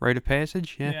passage. Rite of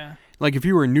passage? Yeah. Like if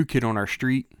you were a new kid on our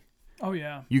street, oh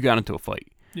yeah, you got into a fight.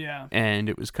 Yeah. And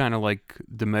it was kind of like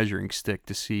the measuring stick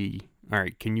to see, all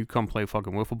right, can you come play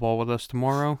fucking wiffle ball with us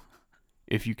tomorrow?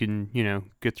 If you can, you know,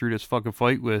 get through this fucking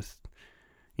fight with,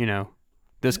 you know,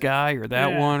 this guy or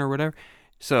that one or whatever.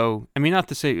 So, I mean, not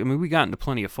to say, I mean, we got into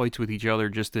plenty of fights with each other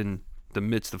just in the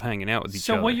midst of hanging out with each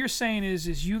other. So what you're saying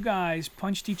is you guys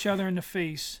punched each other in the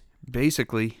face.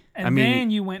 Basically. And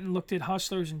then you went and looked at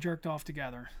Hustlers and jerked off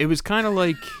together. It was kind of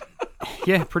like,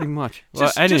 yeah, pretty much.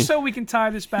 Just so we can tie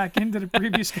this back into the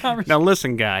previous conversation. Now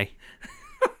listen, guy,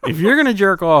 if you're going to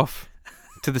jerk off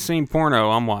to the same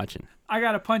porno I'm watching, I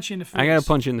got to punch you in the face. I got to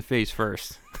punch you in the face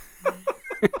first.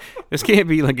 This can't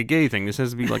be like a gay thing. This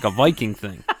has to be like a Viking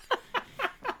thing.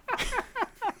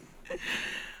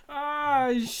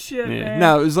 Oh, shit, man.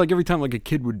 No, it was like every time like a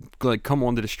kid would like come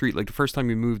onto the street, like the first time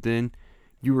you moved in,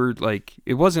 you were like,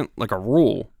 it wasn't like a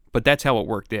rule, but that's how it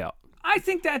worked out. I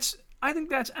think that's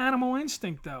animal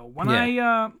instinct, though.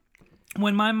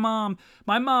 When my mom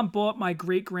bought my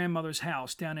great grandmother's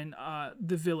house down in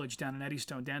the village down in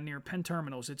Eddystone, down near Penn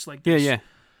Terminals. It's like this,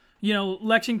 you know,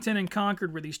 Lexington and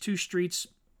Concord were these two streets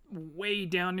way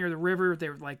down near the river. They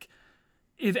were like,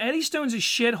 if Eddystone's a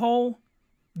shithole,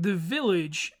 the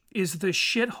village is the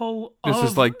shithole. This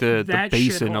is like the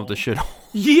basin of the shithole.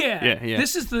 Yeah.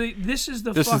 This is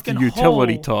the fucking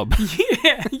utility hole. tub.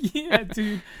 Yeah,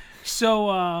 dude.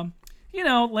 So you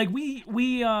know, like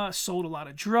we sold a lot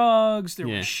of drugs. There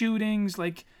were shootings.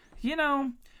 Like, you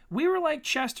know, we were like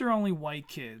Chester only white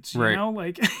kids. You know,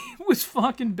 like it was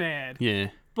fucking bad. Yeah.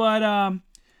 But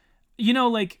you know,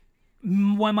 like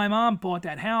when my mom bought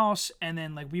that house, and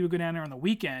then like we would go down there on the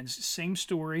weekends. Same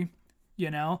story. You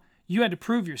know, you had to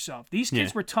prove yourself. These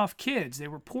kids were tough kids. They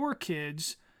were poor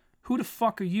kids. Who the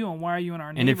fuck are you, and why are you in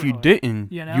our neighborhood? And if you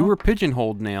didn't, you know? you were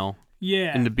pigeonholed now.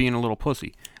 Yeah. Into being a little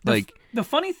pussy. The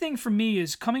funny thing for me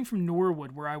is coming from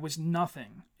Norwood, where I was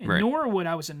nothing. In Norwood,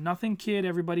 I was a nothing kid.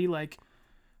 Everybody like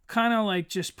kind of like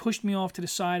just pushed me off to the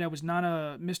side. I was not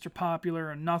a Mr. Popular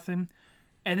or nothing.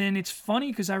 And then it's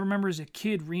funny because I remember as a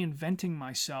kid reinventing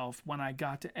myself when I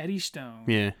got to Eddystone.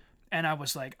 Yeah. And I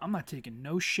was like, I'm not taking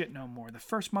no shit no more. The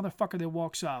first motherfucker that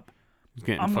walks up,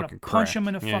 I'm going to punch him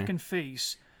in the fucking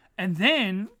face. And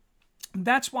then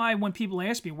that's why when people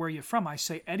ask me where you're from, I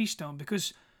say Eddystone,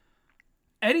 because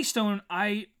Eddystone,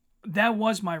 that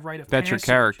was my rite of passage. That's your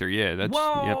character, yeah.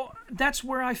 That's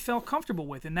where I felt comfortable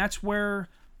with, and that's where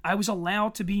I was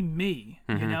allowed to be me.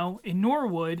 You know, in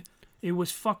Norwood, it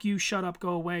was fuck you, shut up, go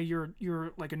away.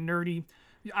 You're like a nerdy.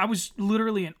 I was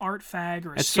literally an art fag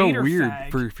or a skater fag.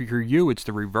 That's so weird. For you, it's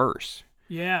the reverse.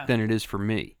 Yeah. Than it is for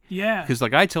me. Yeah. Because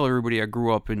like I tell everybody, I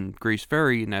grew up in Grace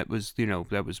Ferry, and that was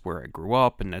where I grew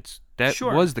up, and that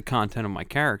was the content of my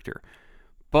character.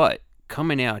 But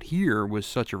coming out here was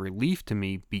such a relief to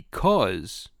me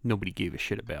because nobody gave a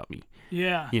shit about me.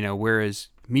 Yeah. You know, whereas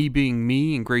me being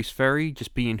me in Grace Ferry,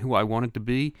 just being who I wanted to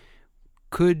be,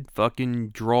 could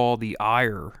fucking draw the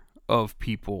ire of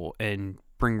people and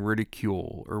bring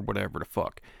ridicule or whatever the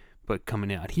fuck. But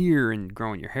coming out here and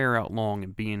growing your hair out long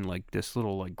and being like this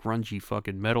little like grungy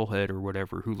fucking metalhead or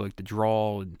whatever who like to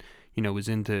draw and, was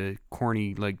into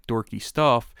corny, like, dorky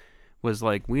stuff, was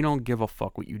like, we don't give a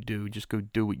fuck what you do, just go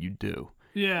do what you do.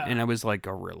 Yeah. And I was like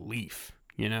a relief,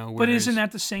 But isn't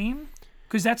that the same?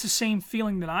 Because that's the same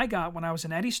feeling that I got when I was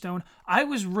in Eddystone. I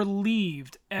was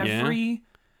relieved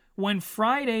when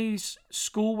Fridays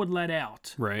school would let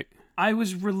out. Right. I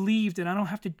was relieved that I don't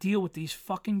have to deal with these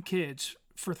fucking kids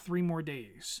for 3 more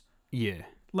days. Yeah.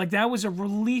 Like, that was a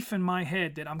relief in my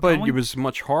head that But it was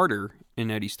much harder in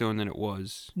Eddystone than it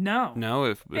was. No. No,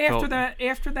 after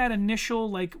that initial,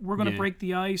 like, we're gonna break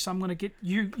the ice. I'm gonna get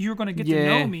you're gonna get to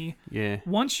know me. Yeah.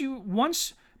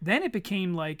 Then it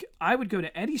became like I would go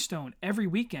to Eddystone every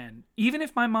weekend, even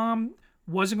if my mom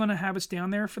wasn't gonna have us down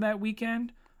there for that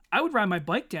weekend. I would ride my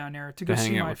bike down there to go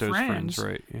see my friends.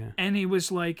 Right? Yeah. And it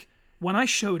was like, when I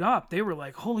showed up, they were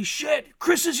like, "Holy shit,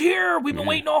 Chris is here! We've been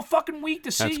waiting all fucking week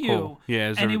to see you." Cool.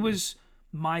 Yeah, and it was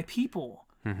my people.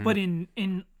 Mm-hmm. But in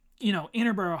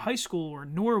Interboro High School or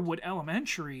Norwood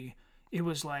Elementary, it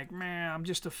was like, man,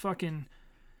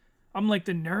 I'm like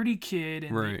the nerdy kid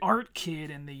and the art kid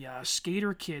and the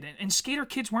skater kid, and skater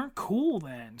kids weren't cool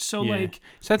then. So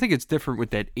so I think it's different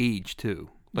with that age too.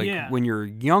 Like when you're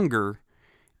younger,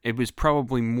 it was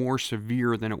probably more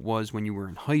severe than it was when you were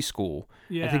in high school.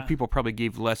 Yeah. I think people probably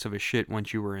gave less of a shit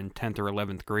once you were in 10th or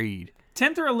 11th grade.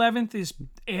 10th or 11th is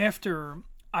after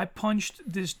I punched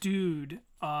this dude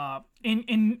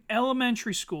in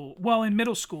elementary school. Well, in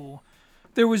middle school,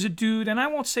 there was a dude, and I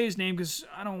won't say his name because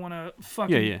I don't want to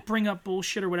fucking bring up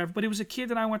bullshit or whatever, but it was a kid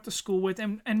that I went to school with,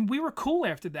 and we were cool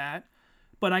after that,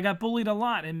 but I got bullied a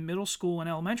lot in middle school and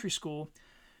elementary school.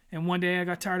 And one day I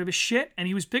got tired of his shit, and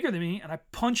he was bigger than me, and I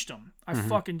punched him. I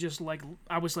fucking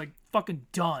I was like fucking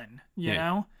done, you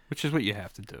know? Which is what you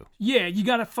have to do. Yeah, you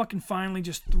gotta fucking finally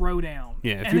just throw down.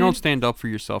 Yeah, if you don't stand up for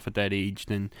yourself at that age,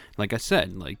 then, like I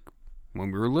said, like, when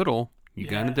we were little, you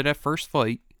got into that first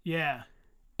fight. Yeah.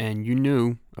 And you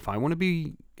knew, if I want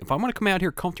to come out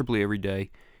here comfortably every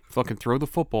day, fucking throw the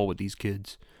football with these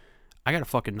kids, I gotta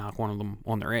fucking knock one of them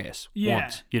on their ass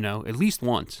once, at least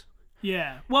once.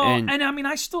 Yeah. Well, and I mean,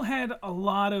 I still had a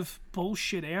lot of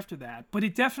bullshit after that, but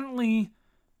it definitely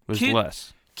was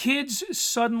less. Kids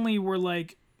suddenly were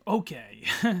like, okay.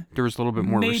 There was a little bit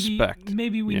more respect.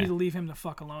 Maybe we need to leave him the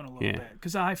fuck alone a little bit,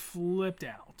 because I flipped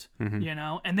out,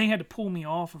 and they had to pull me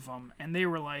off of him, and they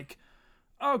were like,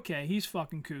 okay, he's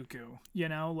fucking cuckoo,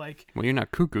 like. Well, you're not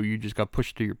cuckoo. You just got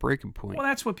pushed to your breaking point. Well,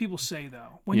 that's what people say,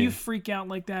 though. When you freak out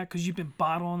like that because you've been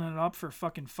bottling it up for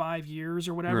fucking 5 years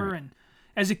or whatever, and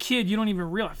as a kid, you don't even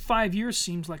realize 5 years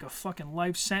seems like a fucking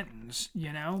life sentence,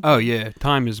 Oh, yeah.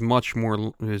 Time is much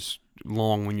more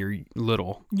long when you're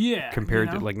little. Yeah.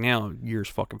 Compared to, like, now, years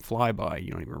fucking fly by.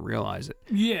 You don't even realize it.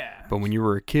 Yeah. But when you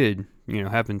were a kid,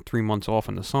 having 3 months off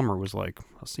in the summer was like,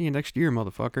 I'll see you next year,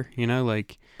 motherfucker.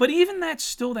 Like. But even that's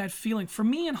still that feeling. For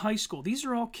me in high school, these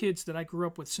are all kids that I grew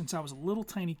up with since I was a little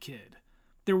tiny kid.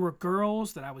 There were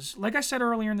girls that I was, like I said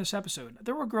earlier in this episode,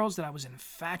 there were girls that I was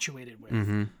infatuated with.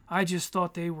 Mm-hmm. I just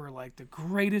thought they were like the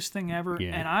greatest thing ever.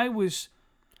 Yeah. And I was,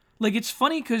 like, it's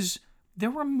funny because there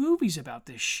were movies about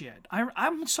this shit.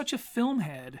 I'm such a film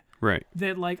head. Right.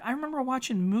 That, like, I remember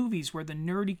watching movies where the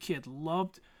nerdy kid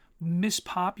loved Miss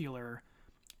Popular.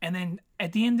 And then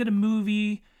at the end of the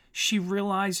movie, she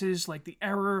realizes, like, the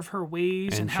error of her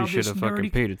ways and how this nerdy... And she should have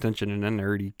fucking paid attention to that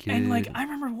nerdy kid. And, like, I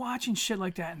remember watching shit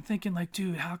like that and thinking, like,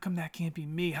 dude, how come that can't be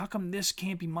me? How come this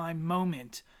can't be my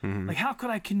moment? Mm-hmm. Like, how could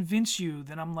I convince you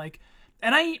that I'm, like...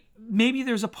 And maybe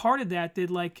there's a part of that that,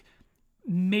 like,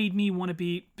 made me want to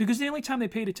be... Because the only time they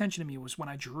paid attention to me was when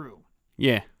I drew.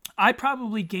 Yeah. I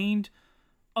probably gained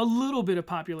a little bit of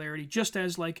popularity just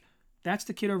as, like, that's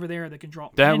the kid over there that can draw.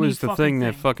 That was the thing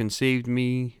that fucking saved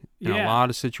me in a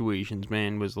lot of situations,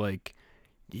 man, was like,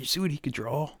 did you see what he could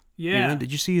draw? Yeah.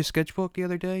 Did you see his sketchbook the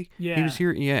other day? Yeah. He was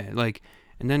here. Yeah. Like,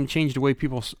 and then it changed the way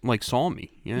people, like, saw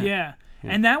me. Yeah. Yeah.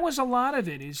 And that was a lot of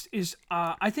it is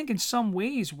I think in some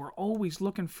ways we're always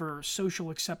looking for social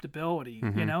acceptability,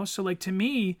 So, like, to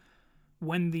me,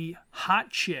 when the hot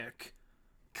chick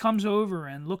comes over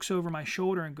and looks over my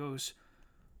shoulder and goes,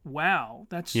 wow,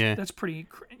 that's pretty,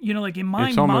 like, in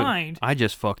my mind, I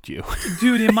just fucked you.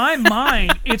 Dude, in my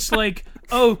mind, it's like,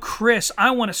 oh, Chris,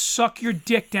 I want to suck your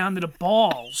dick down to the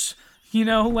balls.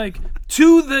 Like,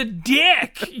 to the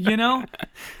dick,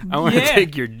 I want to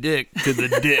take your dick to the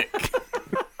dick.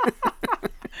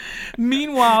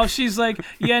 Meanwhile, she's like,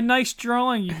 yeah, nice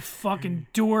drawing, you fucking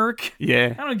dork.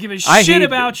 Yeah. I don't give a shit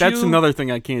about you. That's another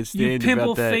thing I can't stand you about that. You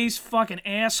pimple-faced fucking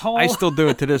asshole. I still do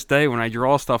it to this day when I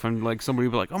draw stuff and, like, somebody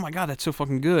will be like, oh my God, that's so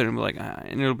fucking good. And I'm like,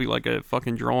 and it'll be like a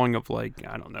fucking drawing of, like,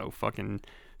 I don't know, fucking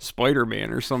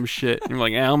Spider-Man or some shit. And you're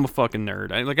like, I'm a fucking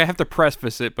nerd. I have to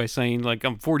preface it by saying, like,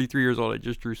 I'm 43 years old. I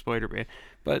just drew Spider-Man.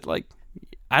 But, like,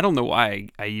 I don't know why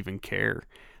I even care,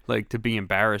 like, to be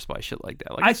embarrassed by shit like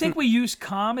that. Like, I think we use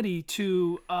comedy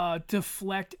to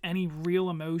deflect any real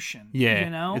emotion. Yeah,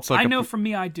 You know? it's like I know for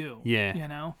me, I do. Yeah. You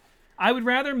know? I would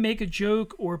rather make a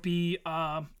joke or be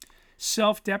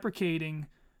self-deprecating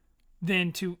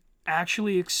than to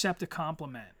actually accept a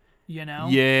compliment. You know?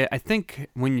 Yeah, I think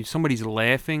when somebody's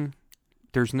laughing,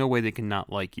 there's no way they can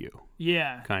not like you.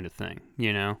 Yeah. Kind of thing,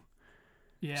 you know?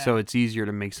 Yeah. So it's easier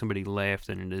to make somebody laugh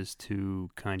than it is to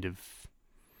kind of,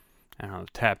 I don't know,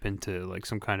 tap into like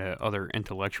some kind of other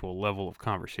intellectual level of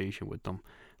conversation with them.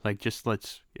 Like, just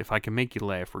if I can make you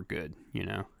laugh, we're good, you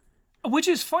know? Which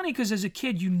is funny because as a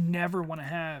kid, you never want to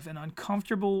have an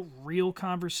uncomfortable, real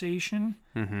conversation.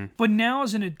 Mm-hmm. But now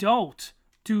as an adult,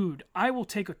 dude, I will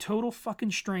take a total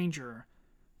fucking stranger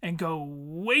and go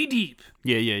way deep.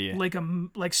 Yeah.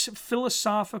 Like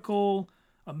philosophical,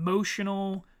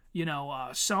 emotional,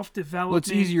 self-development. Well,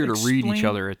 it's easier to read each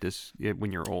other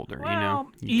when you're older, you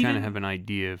know? You kind of have an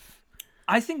idea of...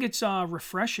 I think it's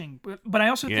refreshing, but I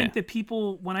also think that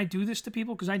people, when I do this to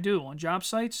people, because I do on job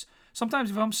sites,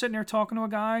 sometimes if I'm sitting there talking to a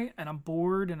guy and I'm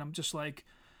bored and I'm just like,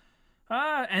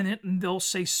 and they'll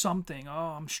say something,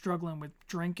 I'm struggling with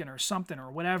drinking or something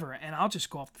or whatever, and I'll just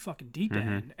go off the fucking deep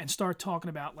end and start talking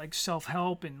about like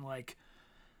self-help and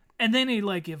then it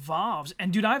like evolves.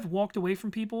 And dude, I've walked away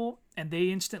from people and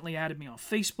they instantly added me on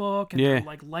Facebook and they're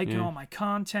like liking all my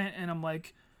content, and I'm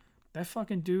like, that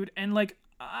fucking dude. And like,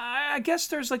 I guess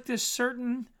there's like this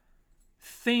certain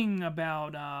thing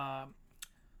about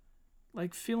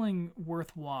like feeling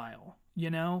worthwhile,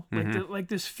 you know, like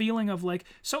this feeling of like,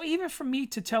 so even for me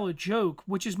to tell a joke,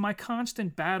 which is my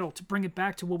constant battle to bring it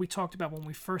back to what we talked about when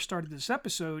we first started this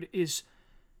episode, is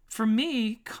for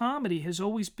me, comedy has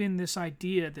always been this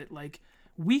idea that like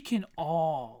we can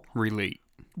all relate.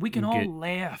 We can all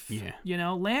laugh. Yeah. You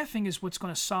know, laughing is what's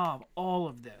going to solve all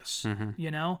of this.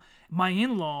 You know, my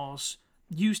in-laws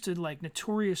used to like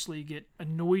notoriously get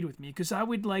annoyed with me because I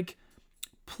would like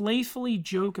playfully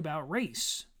joke about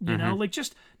race, you know, like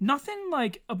just nothing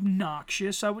like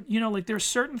obnoxious. I would, like there's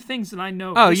certain things that I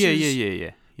know. Oh,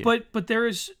 yeah. But there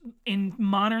is, in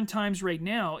modern times right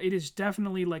now, it is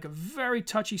definitely like a very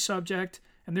touchy subject.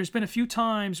 And there's been a few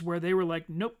times where they were like,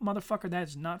 nope, motherfucker, that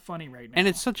is not funny right now. And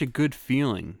it's such a good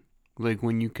feeling, like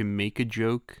when you can make a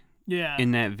joke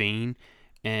in that vein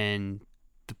and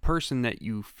the person that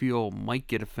you feel might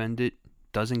get offended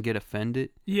doesn't get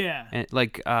offended. Yeah. And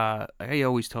like, I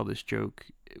always tell this joke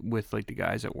with like the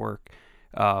guys at work.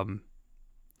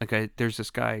 There's this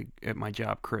guy at my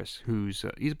job, Chris, who's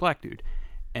he's a black dude,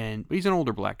 and he's an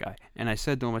older black guy. And I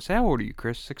said to him, how old are you,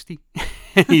 Chris? 60?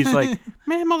 And he's like,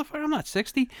 man, motherfucker, I'm not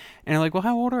 60. And I'm like, well,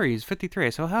 how old are you? He's 53. I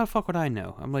said, well, how the fuck would I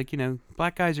know? I'm like,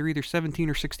 black guys are either 17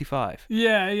 or 65.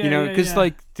 Yeah. Because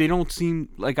like they don't seem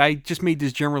like, I just made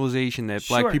this generalization that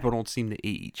black people don't seem to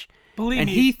age. Believe me. And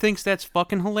he thinks that's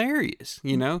fucking hilarious,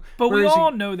 But we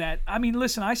all know that. I mean,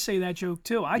 listen, I say that joke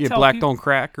too. I tell black people, don't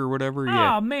crack or whatever.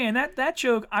 Oh man, that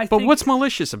joke. But what's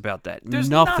malicious about that? There's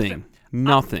nothing.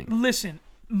 Listen.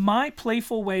 My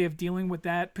playful way of dealing with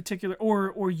that particular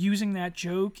or using that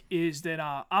joke is that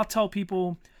I'll tell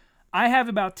people I have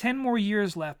about 10 more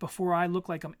years left before I look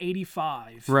like I'm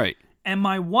 85. Right. And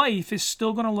my wife is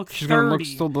still going to look 30. She's going to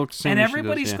still look the same. And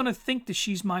everybody's going to think that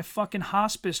she's my fucking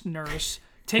hospice nurse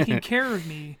taking care of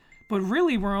me. But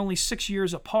really, we're only 6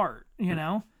 years apart, you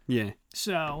know? Yeah.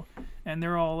 So, and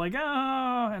they're all like,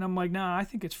 and I'm like, nah, I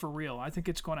think it's for real. I think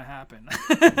it's going to happen.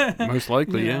 Most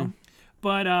likely, yeah.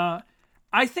 But,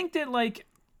 I think that like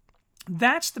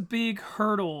that's the big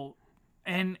hurdle,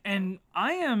 and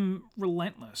I am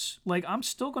relentless. Like I'm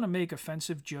still gonna make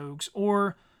offensive jokes,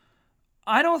 or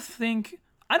I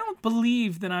don't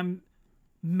believe that I'm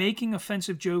making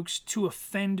offensive jokes to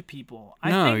offend people.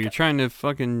 No, you're trying to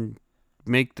fucking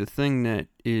make the thing that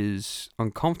is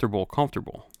uncomfortable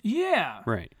comfortable. Yeah.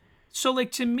 Right. So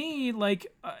like to me, like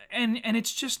and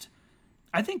it's just.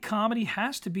 I think comedy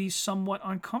has to be somewhat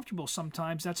uncomfortable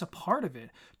sometimes. That's a part of it.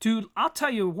 Dude, I'll tell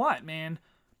you what, man.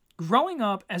 Growing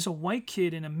up as a white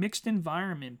kid in a mixed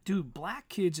environment, dude, black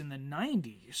kids in the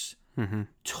 90s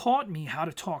taught me how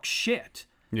to talk shit.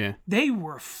 Yeah. They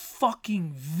were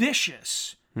fucking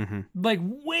vicious. Like,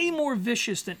 way more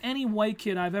vicious than any white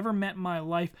kid I've ever met in my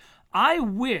life. I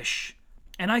wish,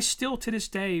 and I still to this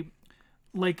day,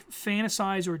 like,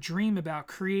 fantasize or dream about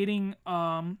creating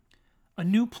a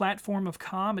new platform of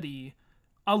comedy,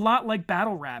 a lot like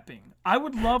battle rapping. I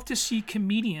would love to see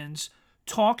comedians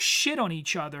talk shit on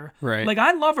each other. Right. Like,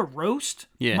 I love a roast.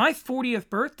 Yeah. My 40th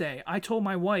birthday, I told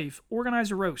my wife,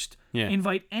 organize a roast. Yeah.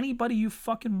 Invite anybody you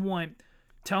fucking want.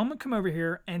 Tell them to come over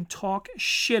here and talk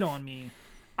shit on me.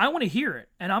 I want to hear it,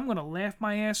 and I'm going to laugh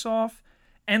my ass off.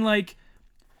 And, like,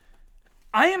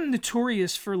 I am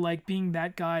notorious for, like, being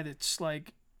that guy that's,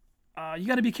 like, you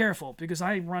got to be careful because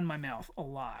I run my mouth a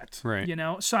lot. Right. You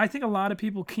know? So I think a lot of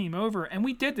people came over, and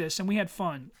we did this, and we had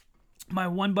fun. My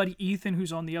one buddy, Ethan,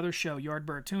 who's on the other show,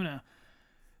 Yardbird Tuna,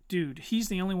 dude, he's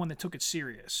the only one that took it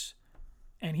serious.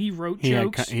 And he wrote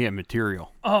jokes. He had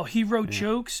material. Oh, he wrote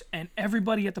jokes, and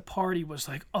everybody at the party was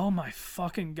like, oh my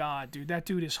fucking God, dude, that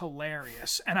dude is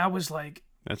hilarious. And I was like,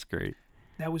 that's great.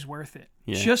 That was worth it.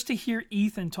 Yeah. Just to hear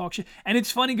Ethan talk shit. And it's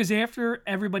funny because after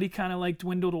everybody kind of like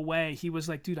dwindled away, he was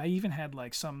like, dude, I even had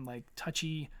like some like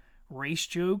touchy race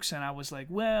jokes. And I was like,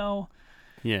 well,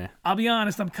 yeah, I'll be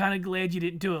honest, I'm kind of glad you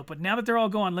didn't do it. But now that they're all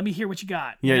gone, let me hear what you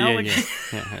got. Yeah, you know?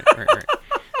 yeah. Right.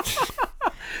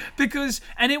 Because,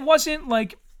 and it wasn't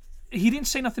like, he didn't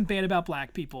say nothing bad about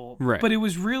black people. Right. But it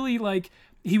was really like,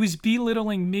 he was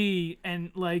belittling me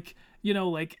and like, you know,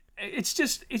 like, it's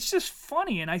just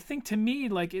funny. And I think to me,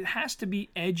 like, it has to be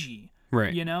edgy.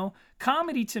 Right. You know?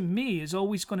 Comedy to me is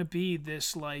always going to be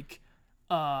this like,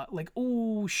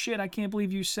 oh shit, I can't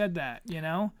believe you said that, you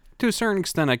know? To a certain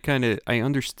extent, I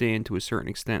understand to a certain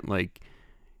extent, like,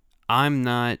 I'm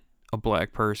not a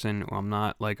black person, or I'm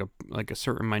not like a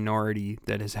certain minority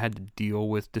that has had to deal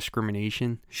with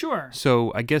discrimination. Sure.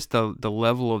 So I guess the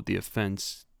level of the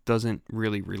offense doesn't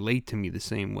really relate to me the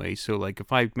same way. So like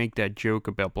if I make that joke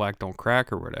about black don't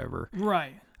crack or whatever,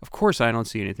 right? Of course I don't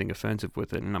see anything offensive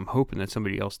with it, and I'm hoping that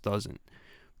somebody else doesn't.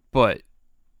 But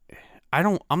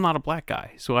I'm not a black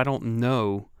guy, so I don't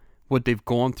know what they've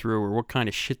gone through or what kind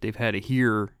of shit they've had to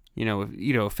hear. You know,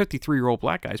 a 53-year-old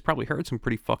black guy's probably heard some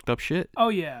pretty fucked up shit. Oh,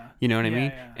 yeah. You know what I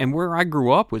mean? Yeah. And where I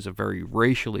grew up was a very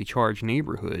racially charged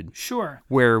neighborhood. Sure.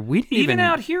 Where we didn't even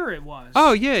out here it was.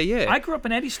 Oh, yeah. I grew up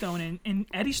in Eddystone, and in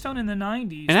Eddystone in the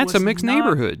 90s. And that's a mixed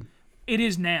neighborhood. It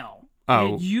is now.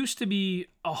 Oh. It used to be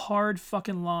a hard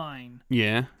fucking line.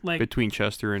 Yeah, like between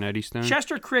Chester and Eddystone.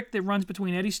 Chester Creek that runs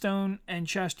between Eddystone and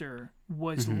Chester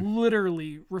was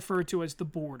literally referred to as the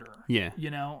border. Yeah.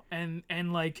 You know?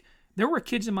 And like, there were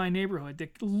kids in my neighborhood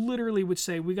that literally would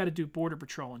say, we got to do border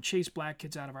patrol and chase black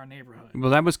kids out of our neighborhood.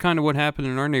 Well, that was kind of what happened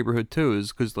in our neighborhood, too,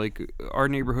 is because, like, our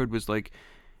neighborhood was, like,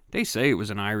 they say it was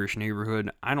an Irish neighborhood.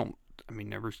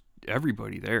 There was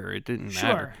everybody there. It didn't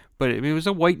matter. But it was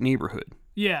a white neighborhood.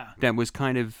 Yeah. That was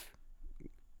kind of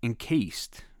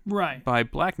encased. Right. By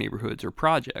black neighborhoods or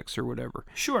projects or whatever.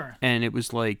 Sure. And it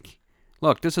was like,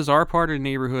 look, this is our part of the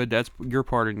neighborhood. That's your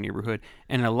part of the neighborhood.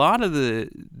 And a lot of the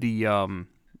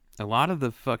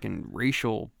fucking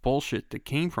racial bullshit that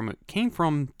came from it came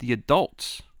from the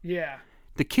adults. Yeah.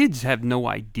 The kids have no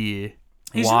idea.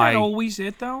 Isn't why. that always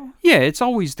it, though? Yeah, it's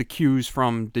always the cues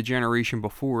from the generation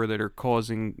before that are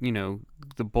causing,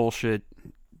 the bullshit,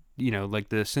 like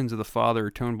the sins of the father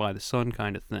atoned by the son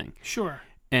kind of thing. Sure.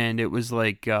 And it was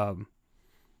like,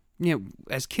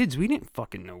 as kids, we didn't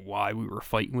fucking know why we were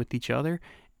fighting with each other.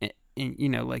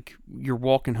 And like, you're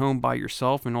walking home by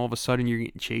yourself, and all of a sudden you're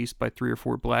getting chased by 3 or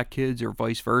 4 black kids, or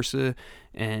vice versa.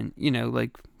 And,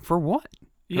 like, for what?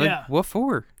 Yeah. Like, what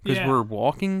for? Because we're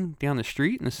walking down the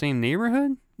street in the same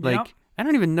neighborhood? Like, yep. I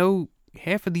don't even know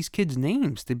half of these kids'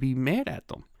 names to be mad at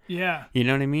them. Yeah. You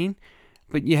know what I mean?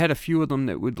 But you had a few of them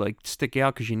that would, like, stick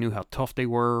out because you knew how tough they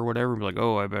were or whatever. Be like,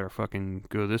 oh, I better fucking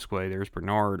go this way. There's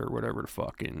Bernard or whatever the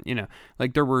fuck. And,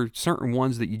 like, there were certain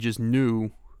ones that you just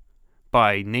knew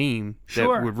by name that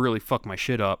would really fuck my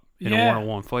shit up in a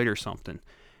one-on-one fight or something.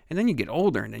 And then you get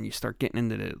older, and then you start getting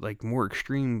into the, like, more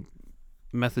extreme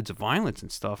methods of violence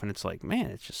and stuff, and it's like, man,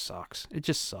 it just sucks. It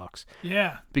just sucks.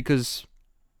 Yeah. Because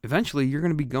eventually you're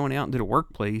going to be going out into the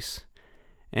workplace,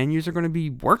 and you're going to be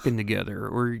working together,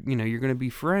 or, you're going to be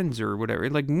friends or whatever.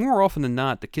 Like, more often than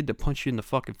not, the kid that punched you in the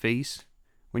fucking face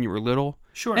when you were little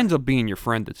ends up being your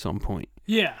friend at some point.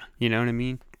 Yeah. You know what I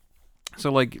mean? So,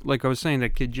 like I was saying,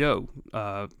 that kid Joe,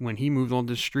 when he moved on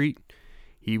the street,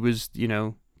 he was,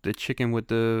 the chicken with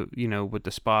the, with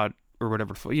the spot or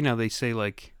whatever. They say,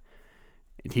 like,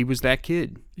 he was that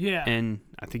kid. Yeah. And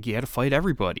I think he had to fight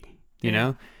everybody, you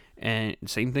know? And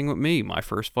same thing with me. My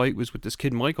first fight was with this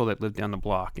kid, Michael, that lived down the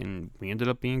block, and we ended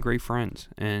up being great friends.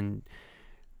 And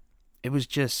it was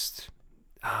just,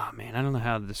 man, I don't know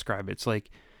how to describe it. It's like,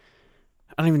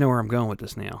 I don't even know where I'm going with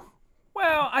this now.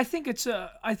 Well, I think it's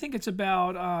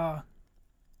about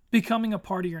becoming a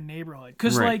part of your neighborhood.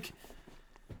 Because, like,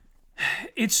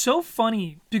 it's so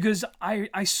funny because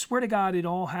I swear to God, it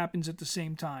all happens at the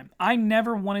same time. I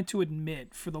never wanted to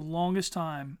admit for the longest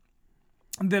time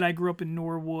that I grew up in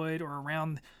Norwood or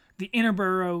around the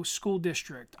Interborough School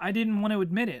District. I didn't want to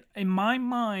admit it. In my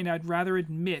mind, I'd rather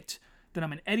admit that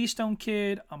I'm an Eddystone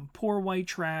kid. I'm poor white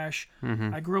trash.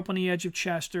 I grew up on the edge of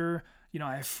Chester.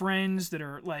 I have friends that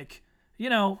are like,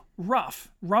 rough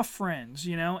friends,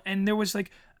 and there was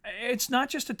like, it's not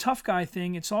just a tough guy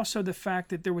thing. It's also the fact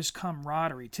that there was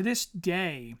camaraderie. To this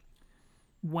day,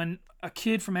 when a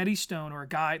kid from Eddystone or a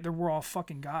guy, we're all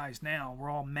fucking guys now. We're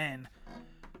all men.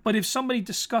 But if somebody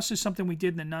discusses something we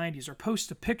did in the 90s or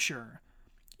posts a picture,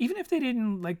 even if they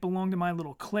didn't like belong to my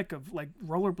little clique of like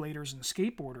rollerbladers and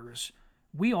skateboarders,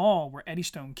 we all were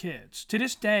Eddystone kids. To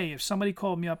this day, if somebody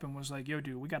called me up and was like, yo,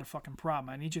 dude, we got a fucking problem.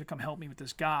 I need you to come help me with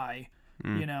this guy.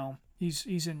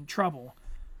 He's in trouble.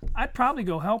 I'd probably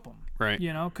go help him. Right.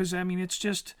 Because, I mean, it's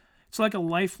like a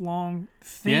lifelong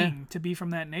thing to be from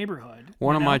that neighborhood.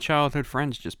 One of my childhood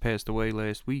friends just passed away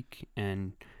last week,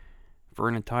 and for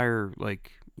an entire,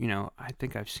 I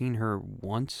think I've seen her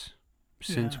once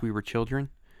since we were children.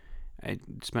 I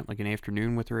spent like an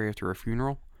afternoon with her after her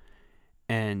funeral,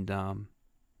 and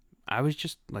I was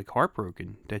just like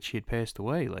heartbroken that she had passed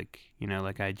away. Like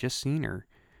I had just seen her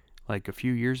like a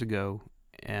few years ago,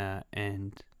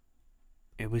 and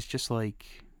it was just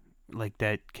like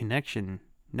that connection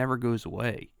never goes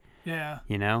away. Yeah.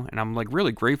 And I'm like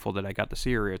really grateful that I got to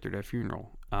see her after that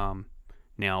funeral.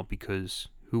 Now, because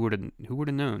who would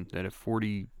have known that at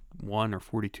 41 or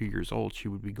 42 years old she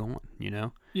would be gone,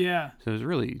 Yeah. So it's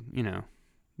really,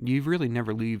 you really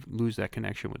never lose that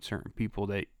connection with certain people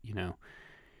that,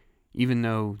 even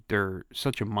though they're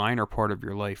such a minor part of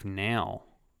your life now,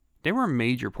 they were a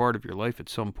major part of your life at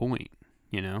some point,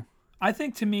 I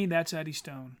think to me that's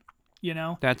Eddystone.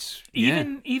 That's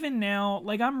even now,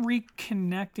 like I'm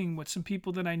reconnecting with some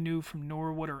people that I knew from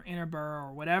Norwood or Interborough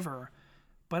or whatever,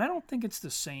 but I don't think it's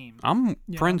the same. I'm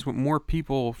friends with more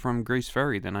people from Grace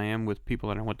Ferry than I am with people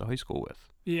that I went to high school with.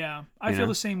 Yeah, I feel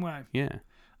the same way. Yeah.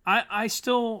 I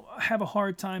still have a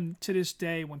hard time to this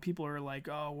day when people are like,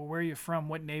 oh, well, where are you from?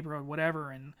 What neighborhood? Whatever.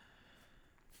 And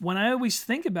when I always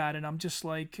think about it, I'm just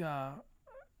like,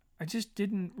 I just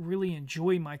didn't really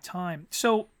enjoy my time.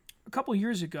 So a couple of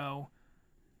years ago,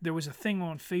 there was a thing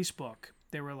on Facebook.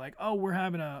 They were like, oh, we're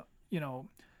having a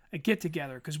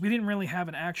get-together because we didn't really have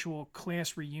an actual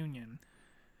class reunion.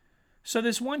 So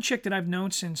this one chick that I've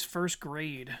known since first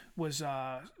grade was,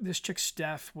 this chick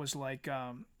Steph was like,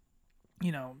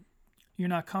 you're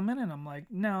not coming? And I'm like,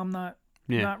 no, I'm not,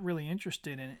 not really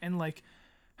interested in it. And like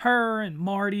her and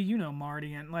Marty,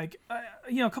 Marty, and like,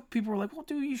 a couple people were like, well,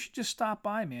 dude, you should just stop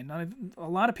by, man. A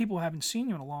lot of people haven't seen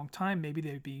you in a long time. Maybe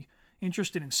they'd be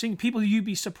interested in seeing people. You'd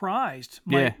be surprised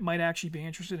might actually be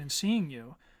interested in seeing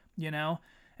you,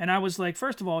 And I was like,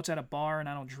 first of all, it's at a bar and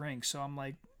I don't drink. So I'm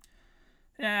like,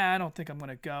 I don't think I'm going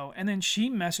to go. And then she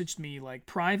messaged me like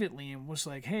privately and was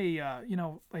like, hey,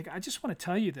 like, I just want to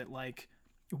tell you that like,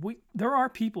 there are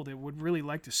people that would really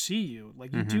like to see you.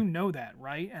 Like, you do know that,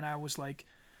 right? And I was like,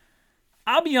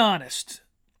 I'll be honest.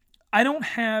 I don't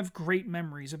have great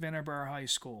memories of Interborough High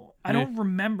School. I don't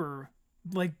remember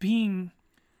like being,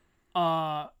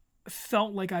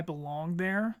 felt like I belonged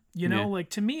there.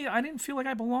 Like to me, I didn't feel like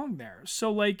I belonged there.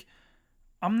 So like,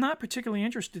 I'm not particularly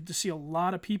interested to see a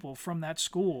lot of people from that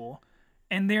school.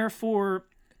 And therefore,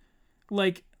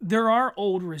 like, there are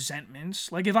old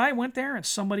resentments. Like, if I went there and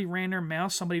somebody ran their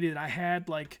mouth, somebody that I had,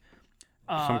 like...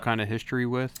 some kind of history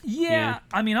with? Yeah.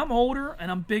 I mean, I'm older, and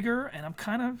I'm bigger, and I'm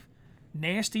kind of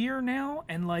nastier now,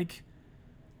 and, like,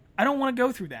 I don't want to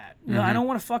go through that. I don't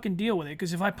want to fucking deal with it,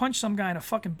 because if I punch some guy in a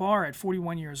fucking bar at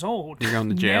 41 years old... You're going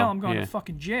to jail. Now I'm going to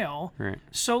fucking jail. Right.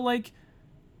 So, like...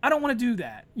 I don't want to do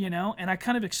that, And I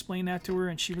kind of explained that to her,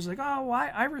 and she was like, "Oh, well,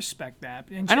 I respect that."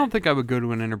 And I don't think I would go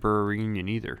to an Interborough reunion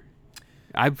either.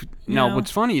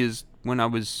 What's funny is when I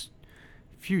was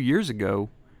a few years ago,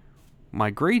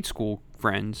 my grade school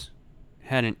friends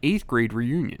had an 8th grade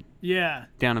reunion. Yeah.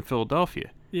 Down in Philadelphia.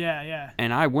 Yeah.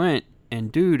 And I went,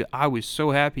 and dude, I was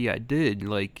so happy I did.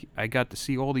 Like, I got to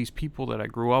see all these people that I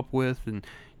grew up with, and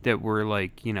that were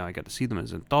like, I got to see them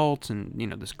as adults, and,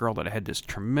 this girl that I had this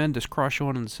tremendous crush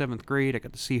on in the 7th grade, I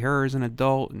got to see her as an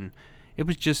adult, and it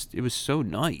was so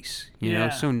nice,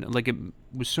 so, like, it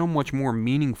was so much more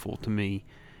meaningful to me,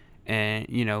 and,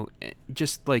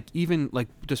 just, like, even, like,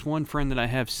 this one friend that I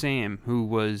have, Sam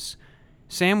was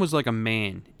like a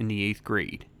man in the 8th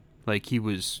grade, like, he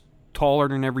was taller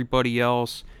than everybody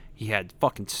else. He had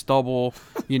fucking stubble,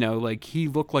 like he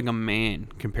looked like a man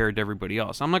compared to everybody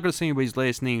else. I'm not going to say anybody's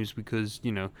last names because,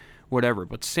 whatever.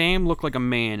 But Sam looked like a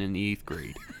man in the 8th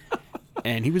grade.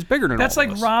 And he was bigger than That's all like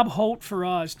of us. Rob Holt for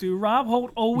us, dude. Rob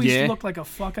Holt always Yeah. looked like a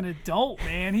fucking adult,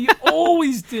 man. He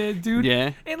always did, dude.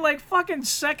 Yeah. In like fucking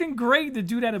second grade, the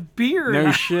dude had a beard.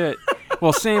 No shit.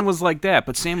 Well, Sam was like that,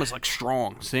 but Sam was like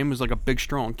strong. Sam was like a big,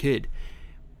 strong kid.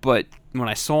 But when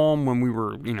I saw him when we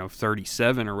were,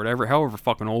 37 or whatever, however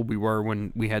fucking old we were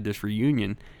when we had this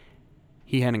reunion,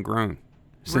 he hadn't grown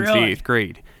since the Really? 8th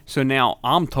grade. So now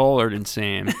I'm taller than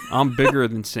Sam. I'm bigger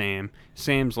than Sam.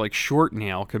 Sam's like short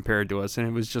now compared to us. And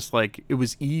it was just like, it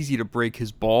was easy to break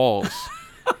his balls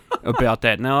about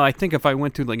that. Now, I think if I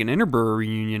went to like an Interborough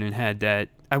reunion and had that,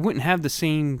 I wouldn't have the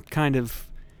same kind of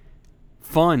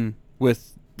fun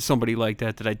with somebody like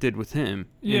that I did with him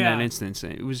in that instance.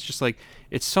 It was just like,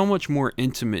 it's so much more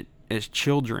intimate as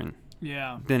children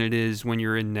than it is when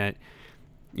you're in that,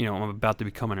 I'm about to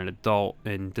become an adult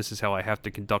and this is how I have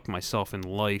to conduct myself in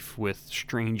life with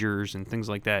strangers and things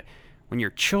like that. When you're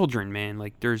children, man,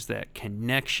 like there's that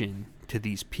connection to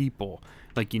these people.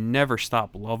 Like you never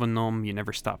stop loving them. You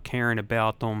never stop caring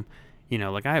about them.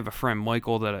 Like I have a friend,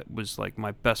 Michael, that was like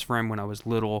my best friend when I was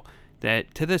little,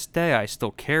 that to this day I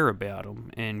still care about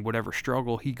him and whatever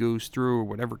struggle he goes through or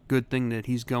whatever good thing that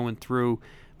he's going through,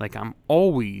 like I'm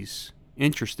always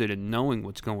interested in knowing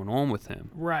what's going on with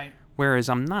him. Right. Whereas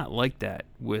I'm not like that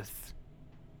with,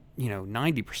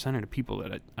 90% of the people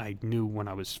that I knew when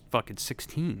I was fucking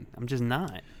 16. I'm just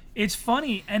not. It's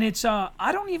funny, and it's I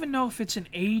don't even know if it's an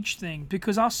age thing,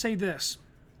 because I'll say this.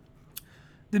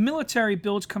 The military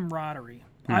builds camaraderie.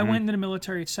 Mm-hmm. I went into the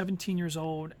military at 17 years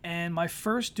old, and my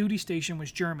first duty station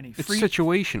was Germany. It's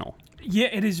situational. Yeah,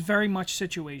 it is very much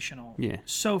situational. Yeah.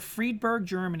 So Friedberg,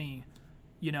 Germany,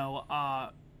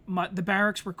 the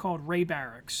barracks were called Ray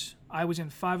Barracks. I was in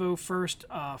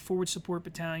 501st Forward Support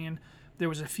Battalion. There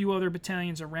was a few other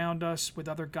battalions around us with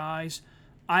other guys.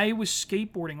 I was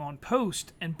skateboarding on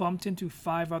post and bumped into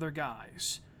 5 other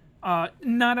guys.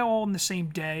 Not all in the same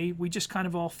day. We just kind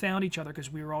of all found each other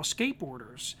because we were all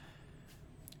skateboarders.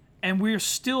 And we're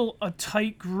still a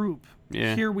tight group.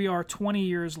 Yeah. Here we are 20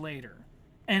 years later.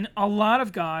 And a lot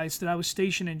of guys that I was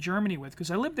stationed in Germany with,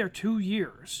 because I lived there 2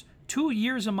 years. 2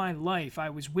 years of my life I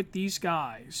was with these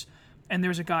guys. And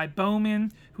there's a guy,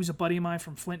 Bowman, who's a buddy of mine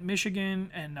from Flint,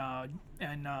 Michigan, and I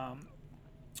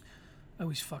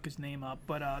always fuck his name up.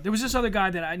 But there was this other guy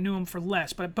that I knew him for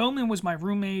less. But Bowman was my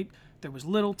roommate. There was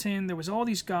Littleton. There was all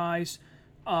these guys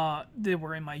that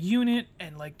were in my unit.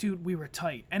 And, like, dude, we were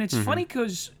tight. And it's funny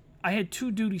because I had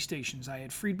 2 duty stations. I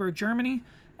had Friedberg, Germany.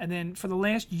 And then for the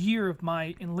last year of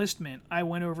my enlistment, I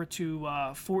went over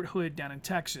to Fort Hood down in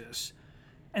Texas.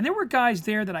 And there were guys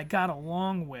there that I got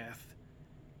along with.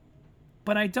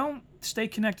 But I don't stay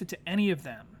connected to any of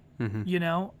them.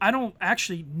 I don't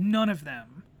actually, none of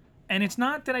them. And it's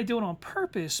not that I do it on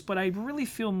purpose, but I really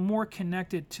feel more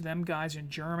connected to them guys in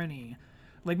Germany.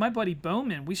 Like my buddy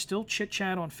Bowman, we still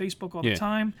chit-chat on Facebook all the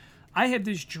time. I had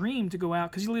this dream to go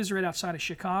out, because he lives right outside of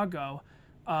Chicago.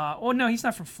 No, he's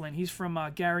not from Flint. He's from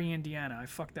Gary, Indiana. I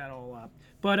fucked that all up.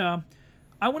 But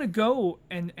I want to go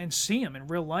and see him in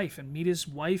real life and meet his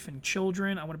wife and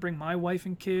children. I want to bring my wife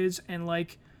and kids. And,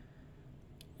 like,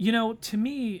 to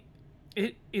me,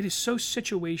 it is so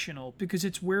situational because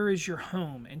it's where is your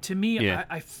home. And to me,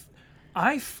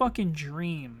 I fucking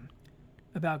dream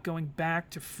about going back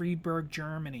to Friedberg,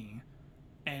 Germany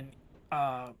and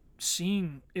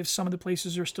seeing if some of the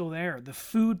places are still there. The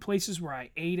food places where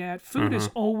I ate at. Food is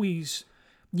always...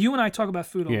 You and I talk about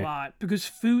food a lot because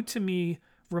food to me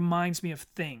reminds me of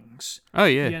things. Oh,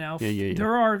 yeah.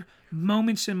 There are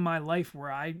moments in my life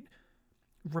where I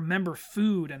remember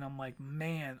food and I'm like,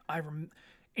 man,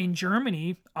 in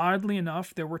Germany, oddly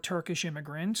enough, there were Turkish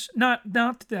immigrants. Not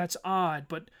that that's odd,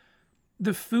 but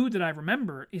the food that I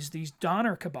remember is these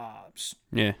doner kebabs.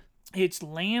 Yeah. It's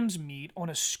lamb's meat on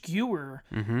a skewer.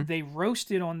 They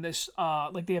roast it on this,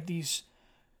 like they have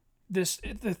the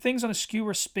things on a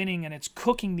skewer spinning and it's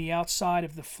cooking the outside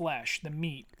of the flesh, the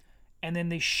meat. And then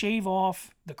they shave off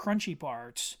the crunchy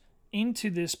parts into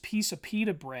this piece of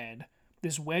pita bread,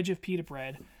 this wedge of pita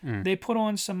bread. They put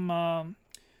on some,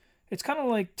 it's kind of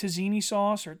like tzatziki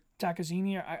sauce or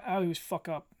tacchini. I always fuck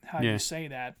up how you say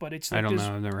that, but it's like I don't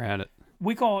know. I've never had it.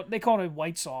 They call it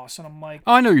white sauce, and I'm like...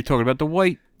 Oh, I know what you're talking about. The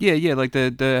white... Yeah, like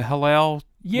the halal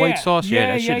white sauce.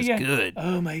 Yeah, that shit is good.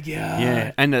 Oh, my God.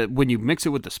 Yeah, and when you mix it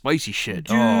with the spicy shit,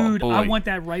 dude, oh, boy. I want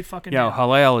that right fucking now.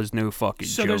 Halal is no fucking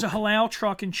So joke. there's a halal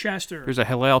truck in Chester. There's a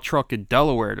halal truck in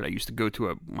Delaware that I used to go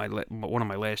to one of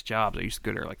my last jobs. I used to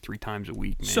go there like 3 times a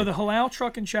week, man. So the halal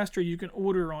truck in Chester, you can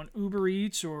order on Uber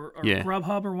Eats or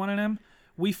Grubhub or one of them.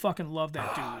 We fucking love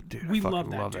that dude. We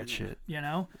love that shit.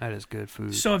 That is good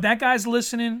food. So if that guy's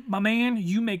listening, my man,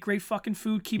 you make great fucking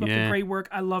food. Keep up the great work.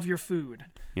 I love your food.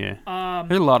 Yeah.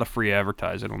 There's a lot of free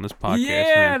advertising on this podcast.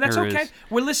 Yeah, man. that's There okay. is.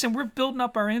 Well, listen, we're building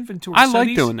up our inventory. I so like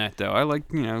these, doing that though. I like,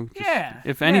 just,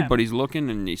 if Yeah. anybody's looking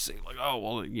and they say like, oh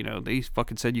well, they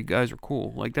fucking said you guys are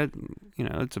cool, like that,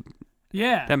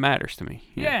 that matters to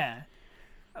me. Yeah.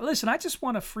 Listen, I just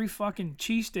want a free fucking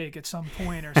cheesesteak at some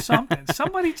point or something.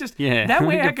 Somebody just that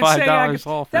way I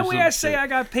can say I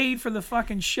got paid for the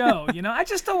fucking show. I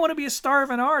just don't want to be a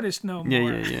starving artist no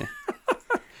more. Yeah.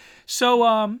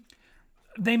 So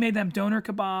they made them doner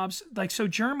kebabs. So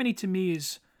Germany to me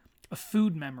is a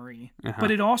food memory,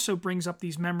 but it also brings up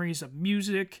these memories of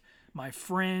music, my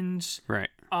friends, right?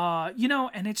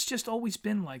 And it's just always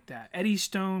been like that.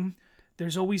 Eddystone,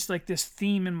 there's always like this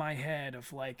theme in my head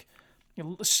of like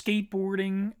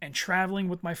skateboarding and traveling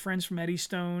with my friends from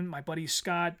Eddystone, my buddy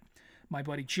Scott, my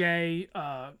buddy Jay.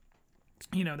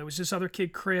 There was this other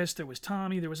kid, Chris. There was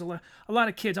Tommy. There was a lot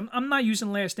of kids. I'm not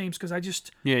using last names because I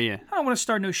don't want to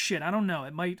start no shit. I don't know.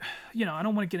 It might, I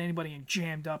don't want to get anybody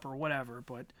jammed up or whatever.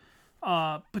 But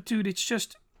dude, it's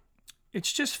just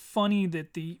funny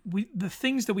that the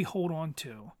things that we hold on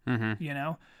to,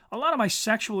 a lot of my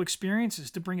sexual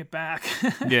experiences, to bring it back.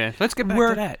 Yeah, let's get back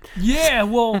to that. Yeah,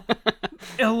 well,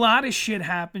 a lot of shit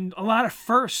happened. A lot of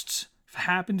firsts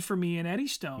happened for me in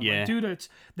Eddystone. Yeah. Like, dude, it's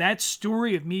that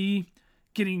story of me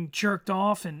getting jerked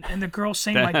off and the girl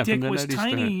saying my dick was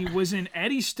tiny was in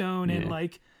Eddystone. And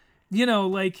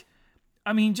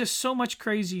just so much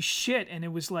crazy shit. And it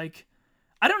was like,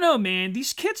 I don't know, man.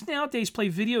 These kids nowadays play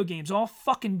video games all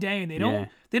fucking day, and they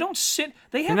don't sit.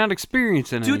 They're not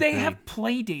experiencing anything. They have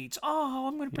play dates. Oh,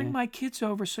 I'm gonna bring my kids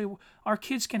over so our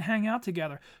kids can hang out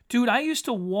together. Dude, I used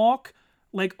to walk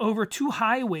like over 2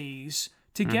 highways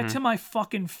to get to my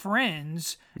fucking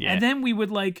friends, and then we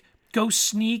would like go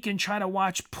sneak and try to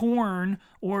watch porn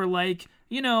or like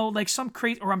some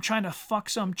crazy, or I'm trying to fuck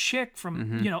some chick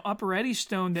from Upper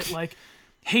Eddystone that like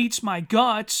hates my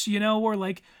guts, or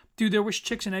like. Dude, there was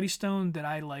chicks in Eddystone that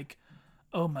I like,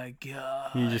 oh my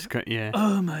God. You just cut, yeah.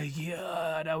 Oh my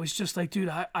God. I was just like, dude,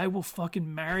 I will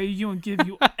fucking marry you and give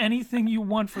you anything you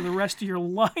want for the rest of your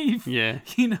life. Yeah.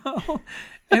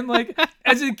 And like,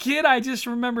 as a kid, I just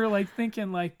remember like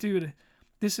thinking like, dude,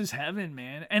 this is heaven,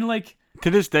 man. And like. To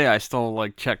this day, I still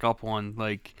like check up on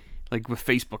like with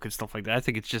Facebook and stuff like that. I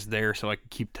think it's just there so I can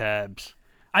keep tabs.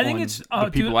 I think it's the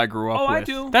people I grew up with. I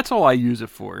do. That's all I use it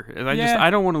for. I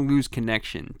don't want to lose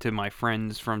connection to my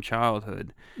friends from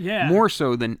childhood. Yeah. More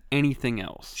so than anything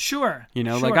else. Sure.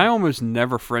 Like I almost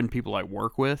never friend people I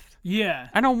work with. Yeah.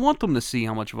 I don't want them to see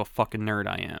how much of a fucking nerd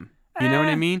I am. You know what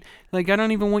I mean? Like I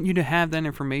don't even want you to have that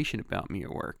information about me at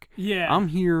work. Yeah. I'm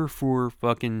here for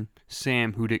fucking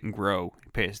Sam who didn't grow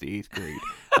past the 8th grade.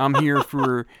 I'm here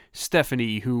for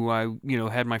Stephanie who I,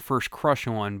 had my first crush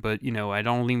on, but, I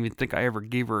don't even think I ever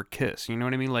gave her a kiss. You know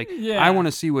what I mean? Like, I want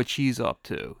to see what she's up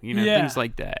to, things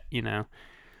like that,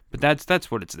 But that's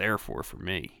what it's there for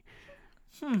me.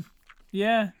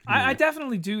 Yeah. I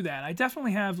definitely do that. I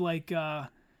definitely have, like,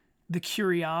 the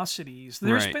curiosities.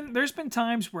 There's been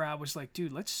times where I was like,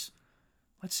 dude, let's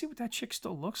see what that chick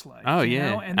still looks like. Oh,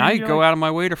 yeah. And I go out of my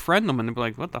way to friend them, and they'll be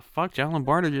like, what the fuck? John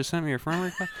Lombardo just sent me a friend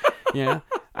request?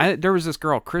 There was this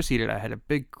girl, Chrissy, that I had a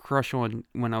big crush on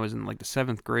when I was in, like, the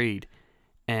 7th grade,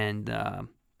 and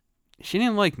she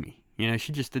didn't like me.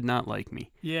 She just did not like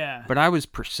me. Yeah. But I was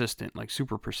persistent, like,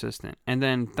 super persistent. And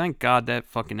then, thank God that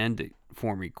fucking ended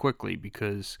for me quickly,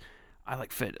 because I,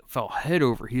 like, fell head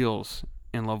over heels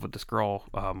in love with this girl,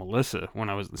 Melissa, when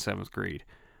I was in the 7th grade.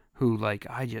 Who, like,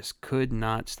 I just could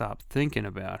not stop thinking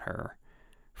about her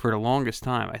for the longest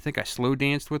time. I think I slow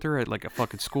danced with her at, like, a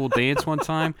fucking school dance one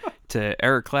time to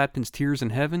Eric Clapton's Tears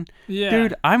in Heaven. Yeah.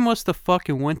 Dude, I must have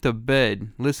fucking went to bed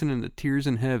listening to Tears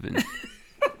in Heaven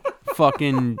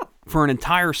fucking for an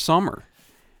entire summer.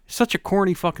 Such a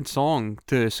corny fucking song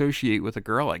to associate with a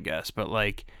girl, I guess, but,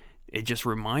 like, it just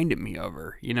reminded me of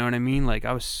her. You know what I mean? Like,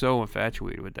 I was so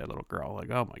infatuated with that little girl. Like,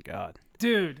 oh, my God.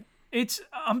 Dude.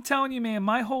 I'm telling you, man,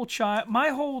 my whole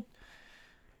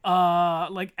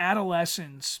like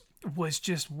adolescence was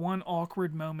just one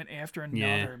awkward moment after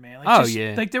another, man.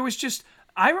 Like, like there was just,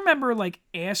 I remember like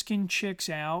asking chicks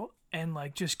out and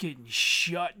like just getting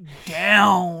shut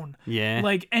down. Yeah.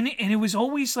 Like, and it was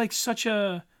always like such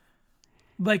a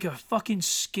fucking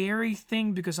scary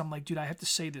thing because I'm like, dude, I have to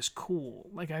say this cool.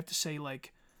 Like I have to say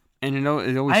like. And it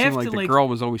always seemed like the girl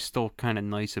was always still kind of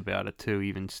nice about it too,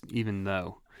 even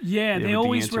though. Yeah, they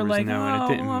always were like, no,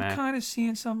 I'm kind of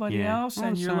seeing somebody else.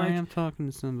 And you're like, I'm talking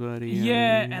to somebody.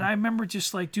 Yeah, and I remember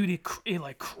just like, dude, it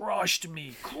like crushed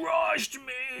me.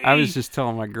 I was just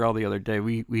telling my girl the other day,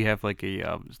 we have like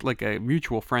a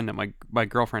mutual friend that my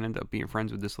girlfriend ended up being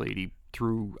friends with this lady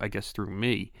through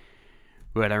me.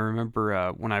 But I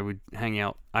remember when I would hang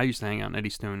out, I used to hang out in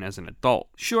Eddystone as an adult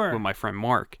Sure. with my friend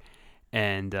Mark.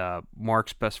 And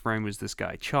Mark's best friend was this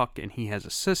guy, Chuck, and he has a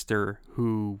sister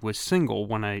who was single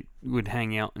when I would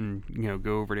hang out and,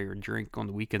 go over there and drink on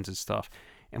the weekends and stuff.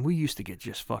 And we used to get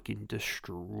just fucking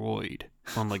destroyed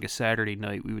on like a Saturday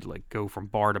night. We would like go from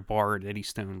bar to bar at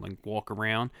Eddystone, like walk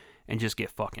around and just get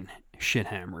fucking shit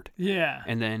hammered. Yeah.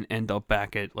 And then end up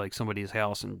back at like somebody's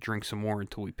house and drink some more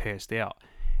until we passed out.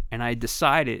 And I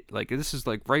decided, like, this is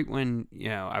like right when,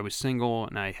 I was single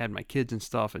and I had my kids and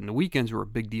stuff, and the weekends were a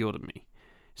big deal to me.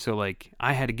 So, like,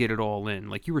 I had to get it all in.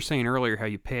 Like you were saying earlier how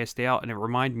you passed out, and it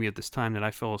reminded me of this time that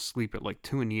I fell asleep at like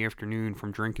 2 in the afternoon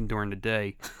from drinking during the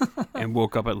day and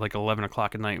woke up at like 11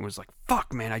 o'clock at night and was like,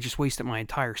 fuck, man, I just wasted my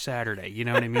entire Saturday. You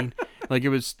know what I mean? Like,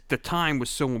 the time was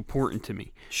so important to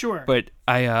me. Sure. But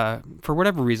I, for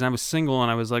whatever reason, I was single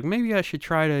and I was like, maybe I should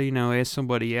try to, ask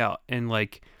somebody out. And,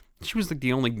 like, she was like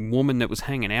the only woman that was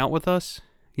hanging out with us,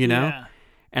 Yeah.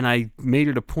 And I made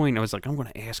it a point. I was like, I'm going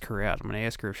to ask her out. I'm going to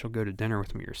ask her if she'll go to dinner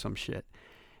with me or some shit.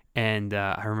 And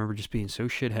I remember just being so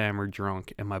shit hammered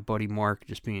drunk, and my buddy Mark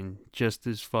just being just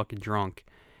as fucking drunk.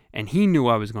 And he knew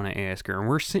I was going to ask her. And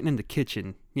we're sitting in the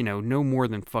kitchen, no more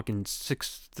than fucking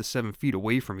 6 to 7 feet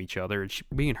away from each other. And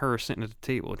me and her are sitting at the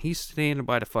table. And he's standing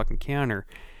by the fucking counter.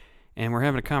 And we're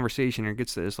having a conversation, and it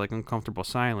gets to this like uncomfortable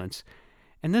silence.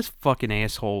 And this fucking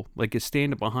asshole, like, is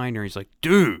standing behind her. And he's like,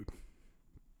 dude,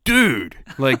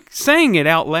 like, saying it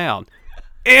out loud.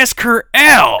 Ask her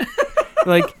out.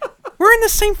 Like, we're in the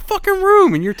same fucking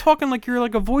room, and you're talking like you're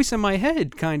like a voice in my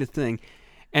head kind of thing.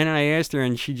 And I asked her,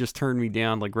 and she just turned me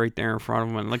down, like, right there in front of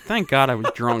him. And, like, thank God I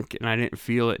was drunk, and I didn't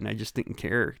feel it, and I just didn't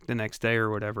care the next day or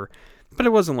whatever. But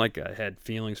it wasn't like I had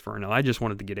feelings for her. I just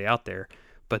wanted to get out there.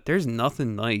 But there's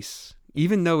nothing nice. Way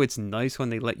though it's nice when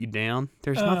they let you down,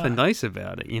 there's nothing nice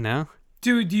about it,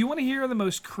 Dude, do you want to hear the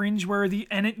most cringeworthy?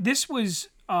 And this was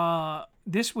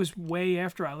way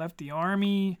after I left the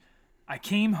Army. I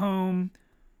came home.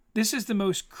 This is the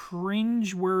most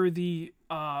cringeworthy,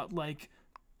 like,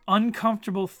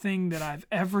 uncomfortable thing that I've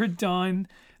ever done.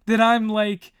 That I am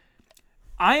like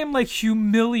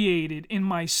humiliated in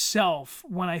myself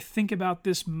when I think about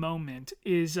this moment.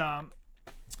 Is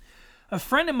a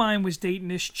friend of mine was dating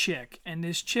this chick, and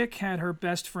this chick had her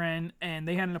best friend, and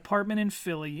they had an apartment in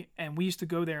Philly, and we used to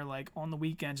go there, like, on the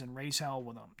weekends and raise hell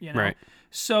with them, Right.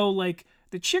 So, like,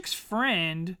 the chick's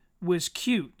friend was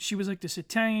cute. She was, like, this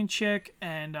Italian chick,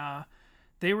 and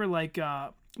they were, like,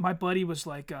 my buddy was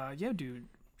like, yeah, dude,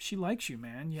 she likes you,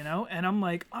 man, And I'm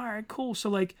like, all right, cool. So,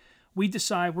 like, we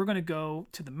decide we're going to go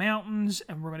to the mountains,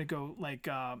 and we're going to go, like,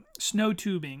 snow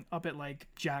tubing up at, like,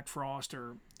 Jack Frost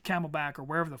or Camelback or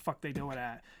wherever the fuck they do it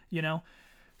at,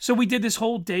 So we did this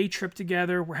whole day trip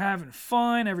together. We're having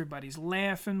fun. Everybody's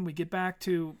laughing. We get back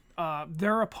to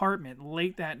their apartment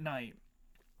late that night.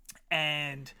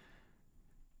 And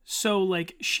so,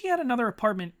 like, she had another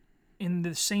apartment in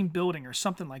the same building or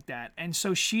something like that. And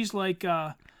so she's like,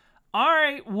 all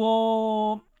right,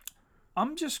 well,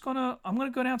 I'm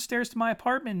gonna go downstairs to my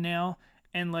apartment now.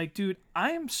 And, like, dude,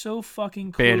 I am so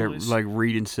fucking clueless. Bad at, like,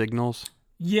 reading signals.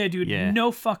 Yeah, dude,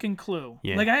 no fucking clue.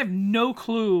 Yeah. Like, I have no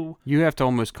clue. You have to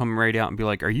almost come right out and be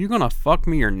like, are you going to fuck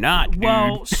me or not, dude?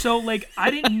 Well, so, like,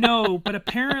 I didn't know, but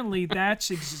apparently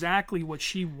that's exactly what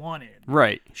she wanted.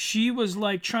 Right. She was,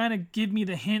 like, trying to give me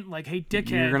the hint, like, hey, dickhead.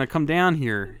 You're going to come down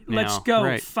here now. Let's go.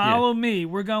 Right. Follow me.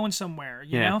 We're going somewhere,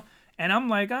 you Yeah. know? And I'm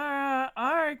like, all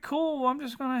right, cool. I'm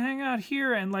just going to hang out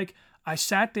here. And, like, I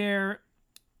sat there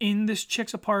in this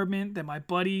chick's apartment that my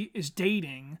buddy is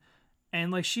dating. And,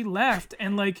 like, she left,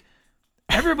 and, like,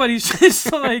 everybody's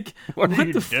just like, what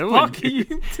the doing, fuck are you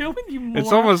doing, you moron?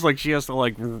 It's almost like she has to,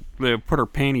 like, put her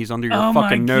panties under your Oh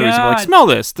fucking my nose and be like, God. smell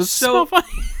this. This So- is so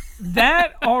funny.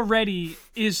 That already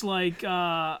is, like,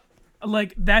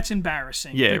 that's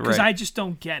embarrassing. Yeah, Because right. I just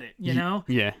don't get it, you know?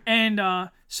 Yeah. And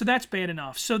so that's bad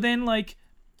enough. So then, like,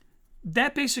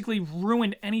 that basically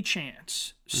ruined any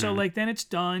chance. So, like, then it's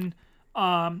done.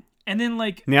 And then,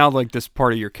 like... Now, like, this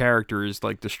part of your character is,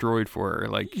 like, destroyed for her.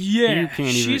 Like, Yeah, you can't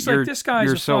even... she's like, this guy's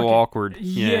You're a so fucking... awkward.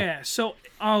 Yeah, so,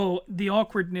 the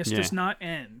awkwardness does not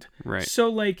end. Right. So,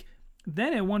 like,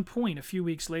 then at one point, a few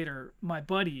weeks later, my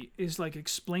buddy is, like,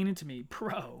 explaining to me,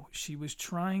 bro, she was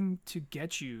trying to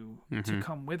get you to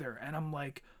come with her. And I'm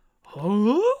like,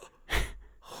 huh?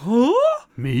 Huh?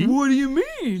 Me? What do you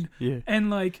mean? Yeah. And,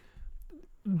 like,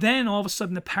 then all of a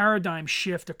sudden the paradigm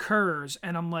shift occurs,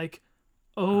 and I'm like,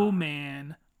 oh,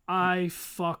 man, I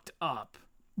fucked up.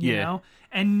 You know?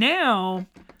 And now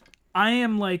I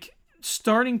am, like,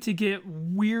 starting to get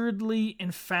weirdly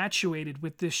infatuated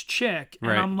with this chick.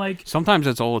 And Right. I'm like, Sometimes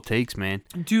that's all it takes, man.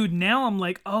 dude, now I'm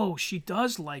like, oh, she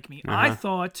does like me. I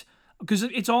thought, because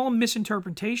it's all a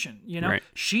misinterpretation, you know? Right.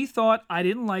 She thought I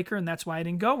didn't like her and that's why I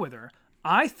didn't go with her.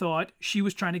 I thought she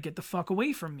was trying to get the fuck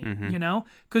away from me, you know?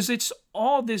 Because it's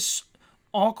all this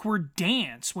awkward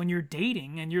dance when you're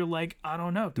dating and you're like, I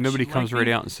don't know. Nobody comes right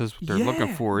out and says what they're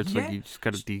looking for. It's like you just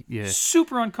got to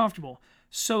super uncomfortable.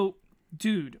 So,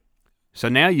 dude. So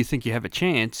now you think you have a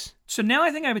chance. So now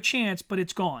I think I have a chance, but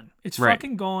it's gone. It's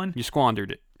fucking gone. You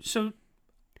squandered it. So,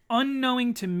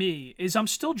 unknowing to me is I'm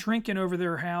still drinking over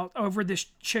their house, over this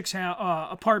chick's house,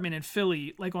 apartment in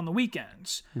Philly, like on the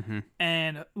weekends.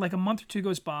 And like a month or two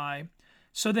goes by.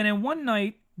 So then in one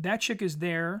night, that chick is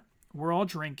there. We're all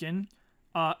drinking.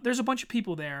 There's a bunch of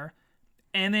people there.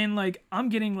 And then like I'm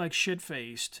getting like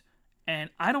shit-faced.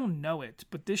 And I don't know it,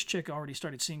 but this chick already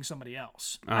started seeing somebody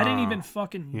else. I didn't even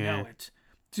fucking know it.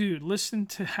 Dude, listen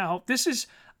to how this is.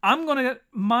 I'm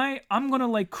gonna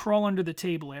like crawl under the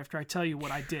table after I tell you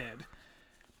what I did.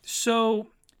 So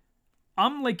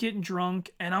I'm like getting drunk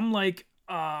and I'm like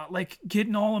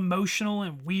getting all emotional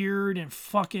and weird and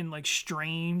fucking like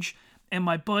strange. And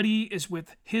my buddy is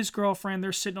with his girlfriend.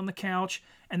 They're sitting on the couch,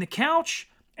 and the couch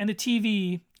and the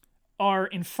TV are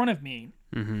in front of me.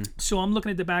 So I'm looking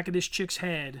at the back of this chick's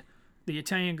head, the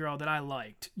Italian girl that I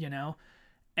liked, you know?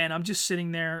 And I'm just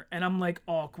sitting there, and I'm like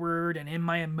awkward and in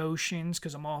my emotions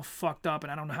because I'm all fucked up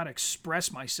and I don't know how to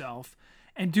express myself.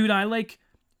 And dude, I like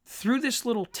threw this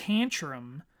little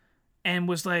tantrum and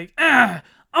was like, I'm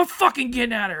fucking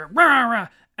getting at her. Rah, rah, rah.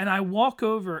 And I walk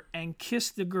over and kiss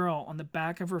the girl on the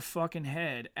back of her fucking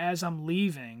head as I'm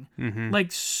leaving.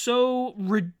 Like so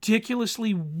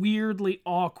ridiculously, weirdly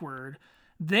awkward.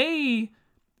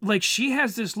 Like, she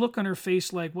has this look on her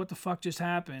face like, what the fuck just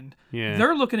happened? Yeah.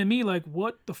 They're looking at me like,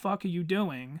 what the fuck are you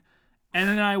doing? And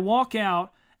then I walk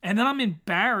out, and then I'm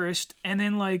embarrassed, and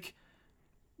then, like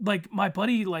my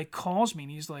buddy, like, calls me,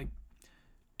 and he's like,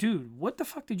 dude, what the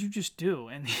fuck did you just do?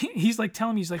 And he's, like,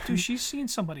 telling me, he's like, dude, she's seeing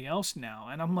somebody else now.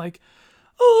 And I'm like,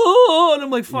 oh, and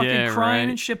I'm, like, fucking crying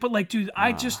and shit. But, like, dude,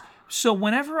 So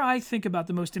whenever I think about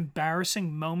the most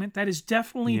embarrassing moment, that is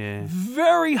definitely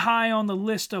very high on the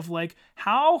list of like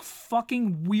how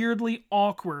fucking weirdly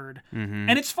awkward.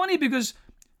 And it's funny because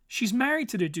she's married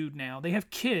to the dude now. They have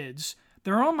kids.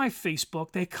 They're on my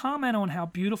Facebook. They comment on how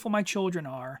beautiful my children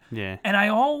are. Yeah. And I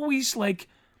always like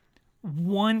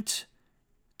want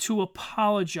to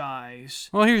apologize.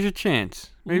 Well, here's your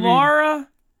chance. Maybe... Laura,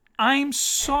 I'm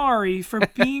sorry for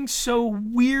being so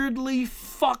weirdly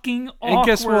fucking awkward. And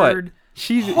guess what?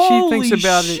 She thinks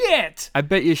about shit. it. I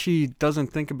bet you she doesn't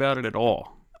think about it at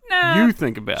all. Nah. You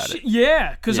think about it.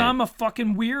 Yeah, because I'm a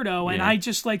fucking weirdo. And I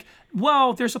just like,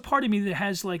 well, there's a part of me that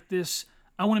has like this,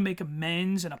 I want to make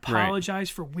amends and apologize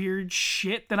for weird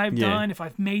shit that I've done. If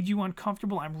I've made you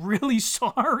uncomfortable, I'm really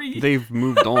sorry. They've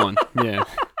moved on. Yeah.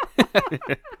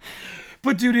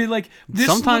 But dude, like this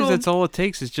sometimes that's all it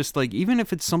takes is just like, even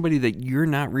if it's somebody that you're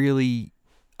not really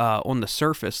on the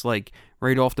surface, like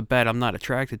right off the bat, I'm not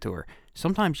attracted to her.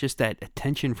 Sometimes just that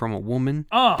attention from a woman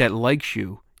that likes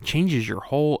you changes your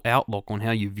whole outlook on how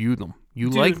you view them.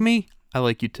 You like me, I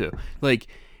like you too. Like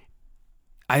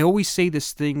I always say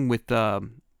this thing with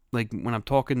like when I'm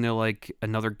talking to like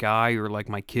another guy or like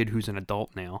my kid who's an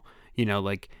adult now, you know,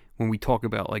 like when we talk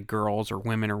about like girls or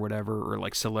women or whatever, or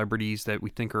like celebrities that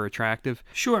we think are attractive.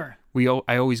 Sure.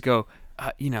 I always go,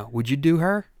 you know, would you do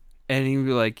her? And he'd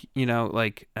be like, you know,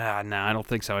 like, nah, I don't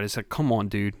think so. I just said, come on,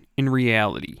 dude. In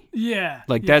reality. Yeah.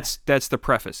 Like that's the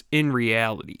preface. In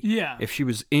reality. Yeah. If she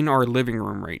was in our living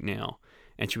room right now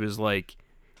and she was like,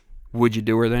 would you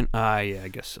do her then? Yeah, I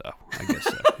guess so.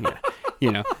 Yeah.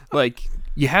 You know, like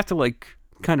you have to like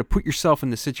kind of put yourself in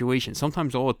the situation.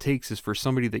 Sometimes all it takes is for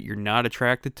somebody that you're not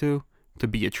attracted to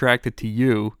be attracted to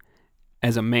you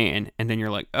as a man, and then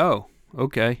you're like, oh,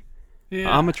 okay,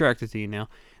 I'm attracted to you now.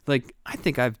 Like I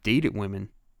think I've dated women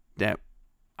that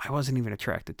I wasn't even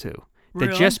attracted to.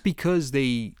 That just because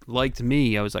they liked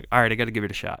me, I was like, all right, I got to give it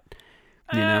a shot.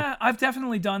 You know? I've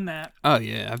definitely done that. Oh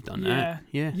yeah, I've done that.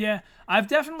 Yeah. I've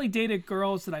definitely dated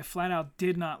girls that I flat out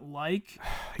did not like,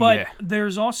 but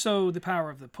there's also the power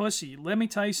of the pussy. Let me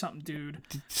tell you something, dude.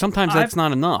 Sometimes that's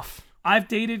not enough. I've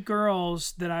dated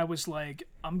girls that I was like,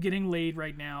 I'm getting laid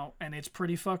right now, and it's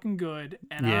pretty fucking good,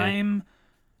 and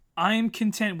I'm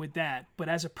content with that. But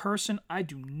as a person, I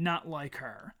do not like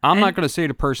her. I'm not going to say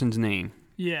the person's name.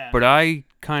 Yeah. But I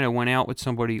kind of went out with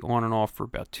somebody on and off for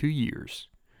about 2 years.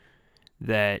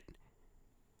 That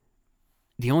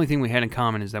the only thing we had in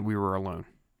common is that we were alone.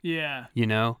 Yeah. You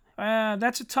know?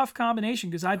 That's a tough combination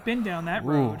because I've been down that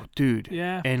road. Oh, dude.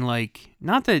 Yeah. And like,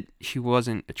 not that she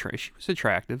wasn't she was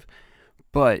attractive,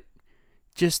 but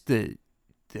just the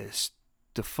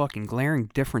fucking glaring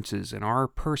differences in our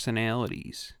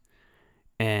personalities,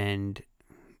 and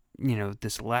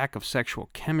this lack of sexual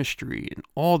chemistry and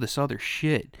all this other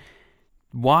shit.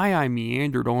 Why I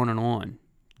meandered on and on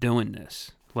doing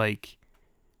this. Like,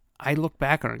 I look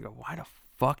back on it and go, why the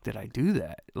fuck did I do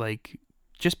that? Like,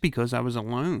 just because I was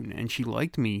alone and she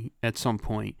liked me at some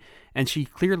point, and she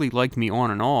clearly liked me on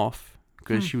and off,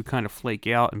 because she would kind of flake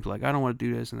out and be like, I don't want to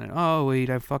do this, and then, oh wait,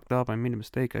 I fucked up, I made a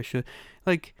mistake, I should,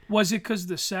 like. Was it because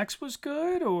the sex was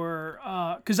good, or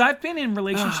because I've been in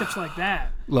relationships like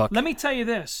that? Look, let me tell you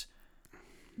this,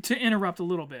 to interrupt a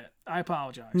little bit, I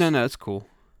apologize. No, it's cool.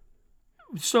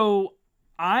 So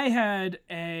I had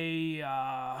a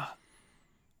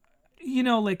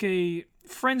like a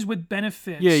friends with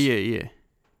benefits. Yeah.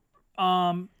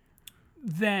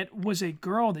 That was a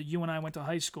girl that you and I went to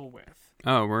high school with.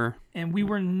 Oh, and we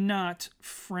were not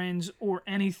friends or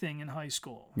anything in high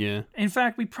school. Yeah. In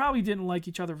fact, we probably didn't like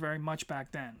each other very much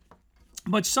back then.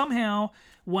 But somehow,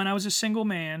 when I was a single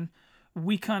man,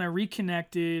 we kind of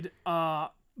reconnected.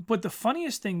 But the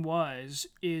funniest thing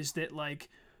is that, like,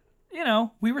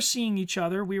 we were seeing each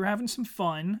other, we were having some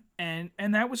fun, and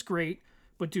that was great.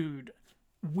 But dude,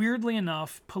 weirdly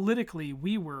enough, politically,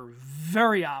 we were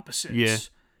very opposites. Yeah.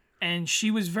 And she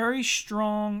was very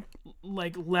strong,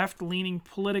 like left-leaning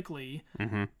politically.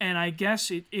 Mm-hmm. And I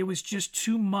guess it was just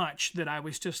too much that I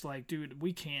was just like, dude,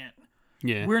 we can't.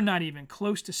 Yeah. We're not even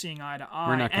close to seeing eye to eye.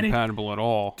 We're not compatible at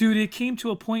all. Dude, it came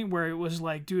to a point where it was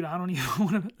like, dude, I don't even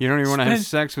want to. You don't even want to have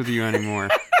sex with you anymore.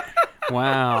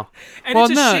 Wow. And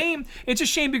it's a shame. It's a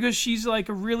shame because she's like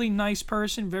a really nice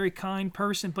person, very kind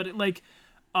person. But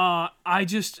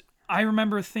I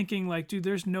remember thinking, like, dude,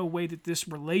 there's no way that this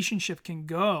relationship can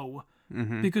go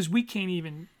because we can't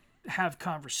even have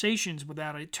conversations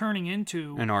without it turning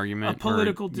into an argument, a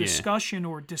political discussion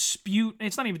or dispute.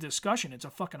 It's not even discussion; it's a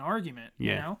fucking argument.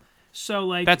 Yeah. You know, so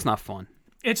like that's not fun.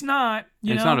 It's not.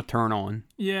 It's not a turn on.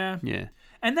 Yeah. Yeah.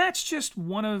 And that's just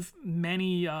one of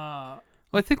many. Well,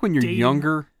 I think when you're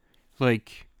younger,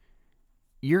 like,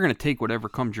 you're gonna take whatever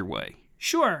comes your way.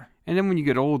 Sure. And then when you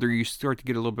get older, you start to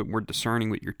get a little bit more discerning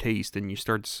with your taste, and you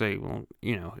start to say, well,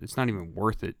 it's not even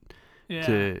worth it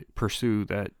to pursue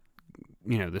that,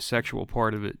 the sexual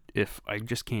part of it if I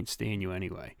just can't stand you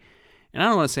anyway. And I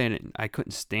don't want to say I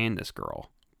couldn't stand this girl,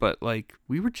 but, like,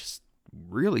 we were just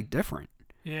really different.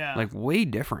 Yeah. Like, way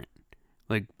different.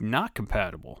 Like, not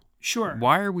compatible. Sure.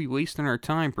 Why are we wasting our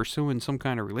time pursuing some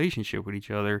kind of relationship with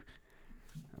each other?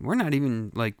 We're not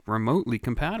even, like, remotely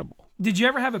compatible. Did you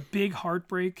ever have a big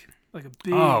heartbreak? Like a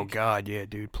big... Oh, God, yeah,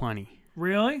 dude, plenty.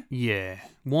 Really? Yeah.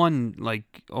 One,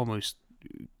 like, almost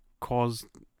caused,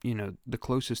 the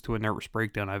closest to a nervous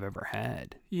breakdown I've ever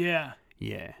had. Yeah.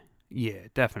 Yeah. Yeah,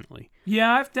 definitely.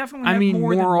 Yeah, I've definitely had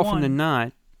more than often one. than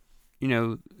not,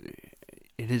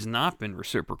 it has not been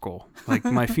reciprocal. Like,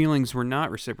 my feelings were not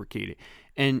reciprocated.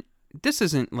 And this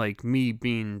isn't, like, me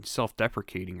being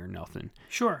self-deprecating or nothing.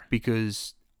 Sure.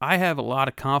 Because I have a lot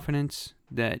of confidence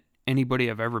that anybody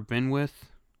I've ever been with,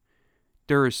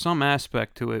 there is some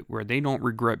aspect to it where they don't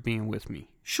regret being with me.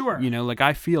 Sure. Like,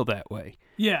 I feel that way.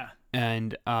 Yeah.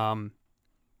 And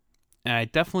I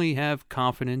definitely have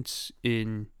confidence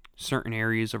in certain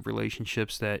areas of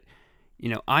relationships that,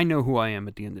 I know who I am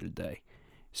at the end of the day.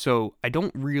 So I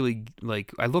don't really,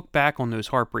 like, I look back on those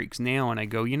heartbreaks now and I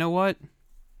go, you know what?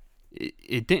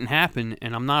 It didn't happen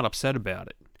and I'm not upset about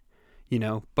it.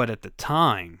 But at the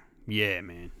time, yeah,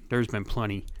 man, there's been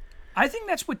plenty. I think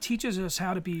that's what teaches us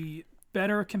how to be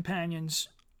better companions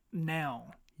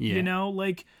now. Yeah.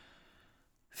 Like,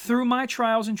 through my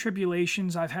trials and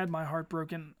tribulations, I've had my heart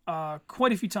broken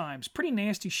quite a few times. Pretty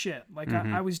nasty shit. Like,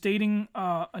 I was dating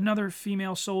another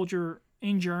female soldier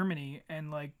in Germany,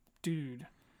 and, like, dude,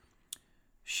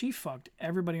 she fucked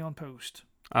everybody on post.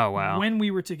 Oh, wow. When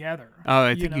we were together. Oh,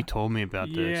 I think you told me about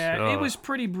this. Yeah, it was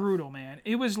pretty brutal, man.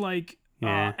 It was like,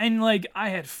 and, like, I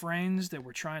had friends that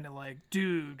were trying to, like,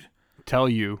 dude, tell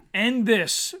you, end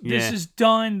this. This is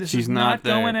done. This is not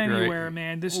going anywhere, right.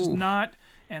 Man. This is not.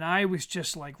 And I was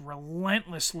just, like,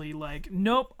 relentlessly like,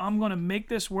 nope, I'm going to make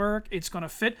this work. It's going to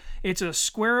fit. It's a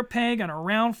square peg on a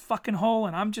round fucking hole,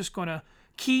 and I'm just going to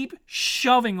keep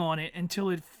shoving on it until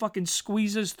it fucking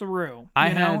squeezes through. I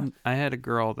had a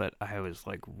girl that I was,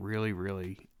 like, really,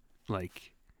 really,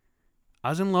 like, I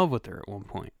was in love with her at one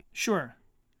point. Sure.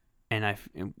 And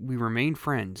we remained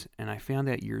friends, and I found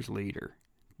out years later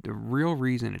the real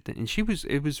reason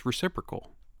it was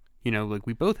reciprocal. Like,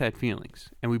 we both had feelings,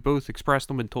 and we both expressed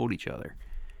them and told each other.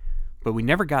 But we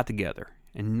never got together.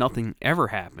 and nothing ever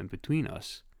happened between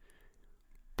us.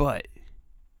 But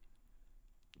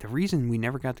the reason we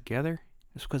never got together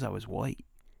is because I was white.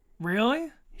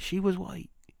 Really? She was white.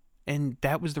 And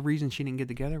that was the reason she didn't get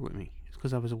together with me. It's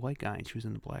because I was a white guy and she was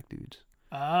into black dudes.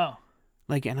 Oh.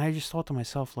 Like, and I just thought to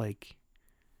myself, like...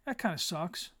 That kind of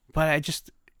sucks. But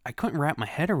I couldn't wrap my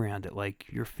head around it. Like,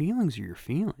 your feelings are your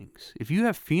feelings. If you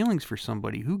have feelings for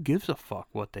somebody, who gives a fuck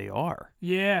what they are?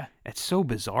 Yeah. It's so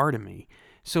bizarre to me.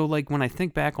 So, like, when I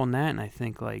think back on that and I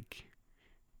think, like,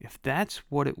 if that's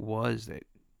what it was that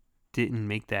didn't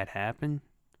make that happen,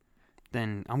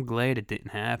 then I'm glad it didn't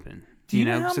happen. Do you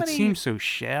know how 'cause many... it seems so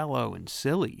shallow and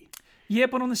silly. Yeah,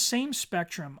 but on the same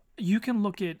spectrum, you can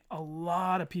look at a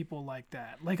lot of people like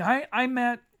that. Like, I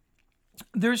met...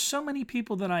 There's so many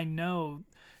people that I know...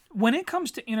 When it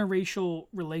comes to interracial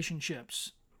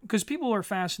relationships, because people are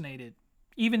fascinated,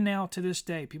 even now to this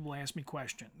day, people ask me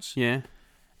questions. Yeah.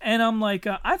 And I'm like,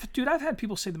 I've had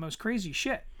people say the most crazy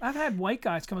shit. I've had white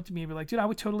guys come up to me and be like, dude, I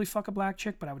would totally fuck a black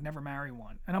chick, but I would never marry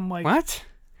one. And I'm like, What?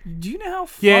 do you know how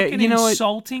fucking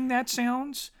insulting that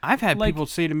sounds? I've had people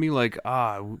say to me like,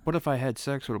 what if I had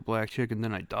sex with a black chick and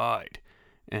then I died?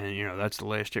 And, that's the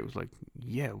last chick was like,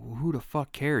 yeah, well, who the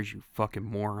fuck cares, you fucking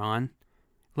moron?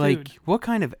 Like, Dude. What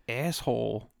kind of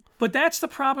asshole? But that's the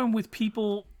problem with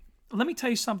people. Let me tell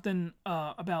you something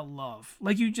about love.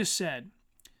 Like you just said,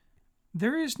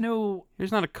 there's not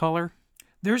a color.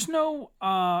 There's no,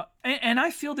 and I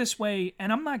feel this way,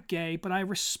 and I'm not gay, but I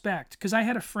respect, because I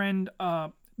had a friend,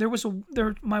 my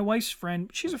wife's friend,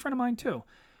 she's a friend of mine too.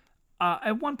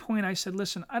 At one point I said,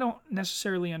 listen, I don't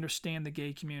necessarily understand the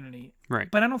gay community,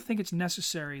 right? But I don't think it's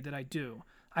necessary that I do.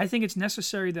 I think it's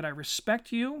necessary that I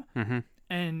respect you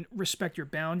and respect your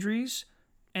boundaries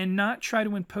and not try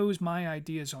to impose my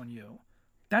ideas on you.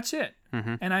 That's it.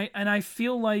 And I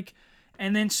feel like,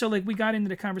 and then so like we got into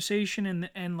the conversation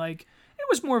and like it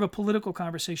was more of a political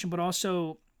conversation, but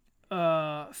also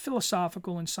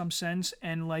philosophical in some sense.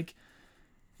 And like,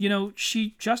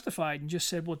 she justified and just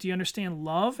said, well, do you understand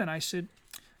love? And I said,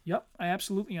 yep, I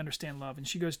absolutely understand love. And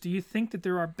she goes, do you think that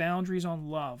there are boundaries on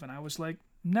love? And I was like,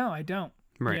 no, I don't.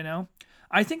 Right.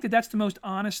 I think that that's the most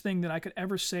honest thing that I could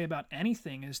ever say about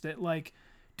anything is that, like,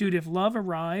 dude, if love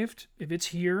arrived, if it's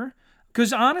here,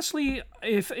 because honestly,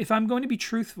 if I'm going to be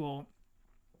truthful,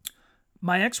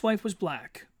 my ex-wife was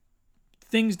black.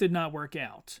 Things did not work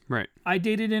out. Right. I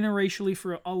dated interracially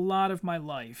for a lot of my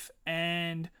life.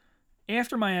 And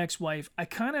after my ex-wife, I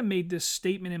kind of made this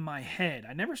statement in my head.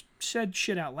 I never said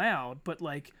shit out loud, but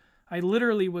like, I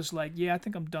literally was like, yeah, I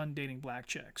think I'm done dating black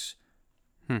chicks.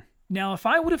 Now, if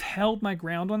I would have held my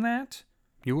ground on that,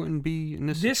 you wouldn't be in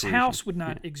this situation. House would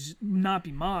not not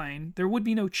be mine. There would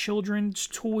be no children's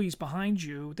toys behind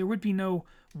you. There would be no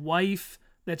wife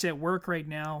that's at work right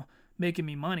now making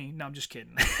me money. No, I'm just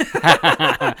kidding.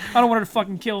 I don't want her to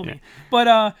fucking kill me. But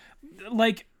I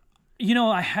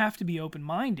have to be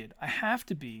open-minded. I have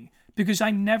to be, because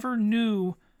I never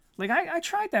knew. Like, I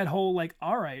tried that whole, like,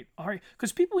 all right.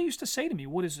 Because people used to say to me,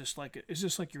 what is this? Like, is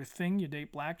this like your thing? You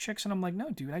date black chicks? And I'm like, no,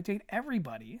 dude, I date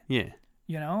everybody. Yeah.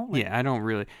 Like, I don't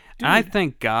really. Dude. I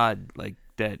thank God, like,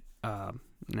 that,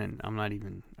 and I'm not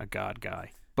even a God guy,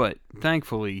 but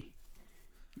thankfully,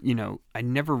 I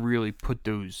never really put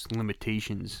those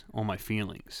limitations on my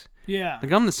feelings. Yeah.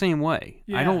 Like, I'm the same way.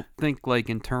 Yeah. I don't think, like,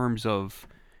 in terms of,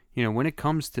 when it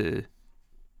comes to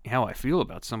how I feel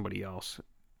about somebody else,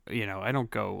 I don't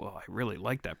go, well, I really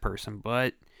like that person,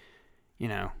 but,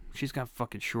 she's got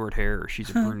fucking short hair, or she's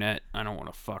a brunette, I don't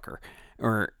want to fuck her,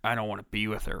 or I don't want to be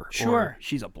with her, sure. Or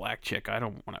she's a black chick, I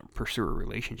don't want to pursue a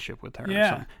relationship with her.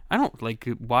 Yeah. I don't, like,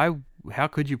 how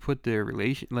could you put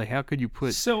how could you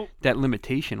put that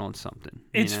limitation on something?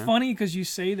 It's funny because you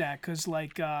say that, because,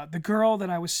 like, the girl that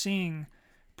I was seeing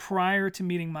prior to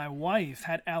meeting my wife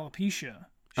had alopecia.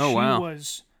 Oh, wow. She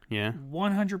was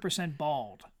 100%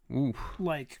 bald. Oof.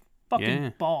 Like,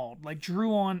 fucking bald. Like,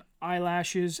 drew on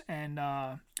eyelashes and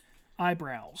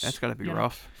eyebrows. That's got to be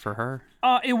rough for her.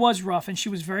 It was rough, and she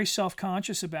was very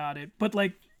self-conscious about it. But,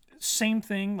 like, same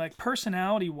thing, like,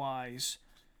 personality-wise,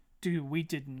 dude, we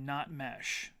did not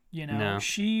mesh. No.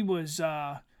 She was,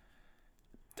 I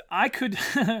could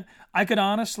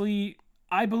honestly,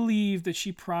 I believe that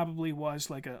she probably was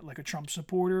like a Trump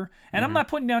supporter. And I'm not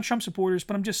putting down Trump supporters,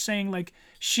 but I'm just saying, like,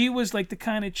 she was like the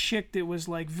kind of chick that was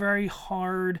like very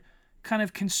hard, kind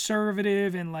of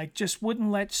conservative, and like just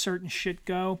wouldn't let certain shit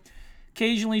go.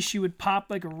 Occasionally she would pop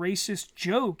like a racist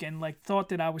joke and like thought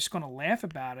that I was going to laugh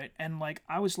about it. And like,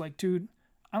 I was like, dude,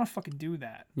 I don't fucking do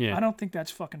that. Yeah. I don't think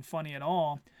that's fucking funny at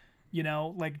all.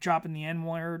 Like dropping the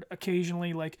N-word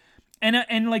occasionally. Like,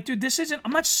 And like, dude, this isn't.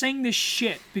 I'm not saying this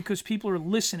shit because people are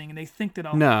listening and they think that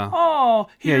No. Oh,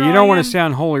 here Yeah, you I don't want am. to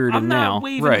sound holier than I'm now. not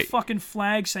waving right. a fucking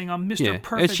flag saying I'm Mr. Yeah,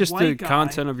 Perfect it's just white the guy.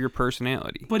 content of your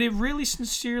personality. But it really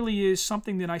sincerely is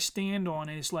something that I stand on.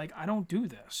 And it's like, I don't do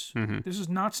this. Mm-hmm. This is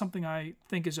not something I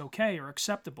think is okay or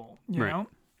acceptable, you Right. know?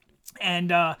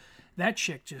 And that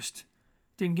chick just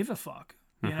didn't give a fuck.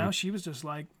 You know, she was just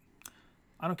like,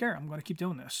 I don't care. I'm going to keep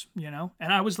doing this, you know?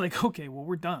 And I was like, okay, well,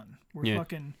 we're done. We're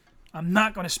fucking, I'm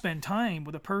not going to spend time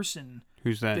with a person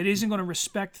Who's that? that isn't going to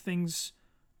respect things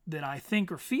that I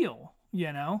think or feel,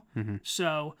 you know? Mm-hmm.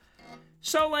 So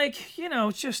like, you know,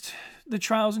 it's just the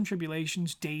trials and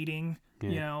tribulations, dating,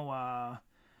 you know,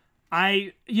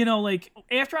 like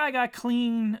after I got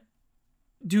clean,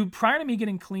 dude, prior to me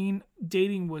getting clean,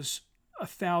 dating was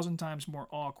 1,000 times more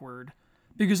awkward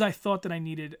because I thought that I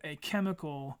needed a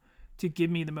chemical to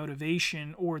give me the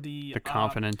motivation or the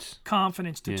confidence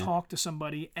to talk to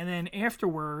somebody. And then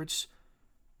afterwards,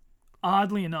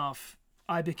 oddly enough,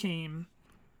 I became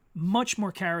much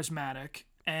more charismatic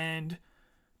and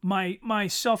my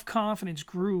self-confidence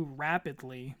grew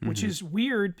rapidly, which is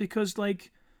weird because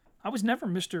like I was never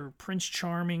Mr. Prince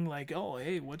Charming, like, oh,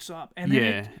 hey, what's up? And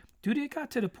then it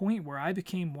got to the point where I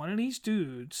became one of these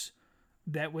dudes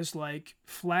that was like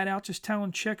flat out just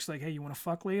telling chicks like, hey, you want to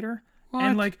fuck later? What?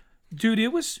 And like, dude, it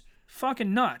was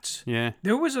fucking nuts. Yeah.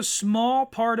 There was a small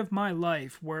part of my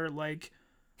life where like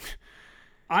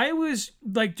I was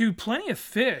like, dude, Plenty of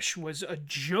Fish was a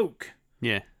joke.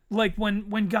 Yeah. Like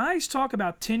when guys talk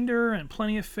about Tinder and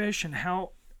Plenty of Fish and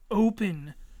how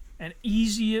open and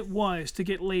easy it was to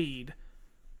get laid,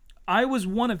 I was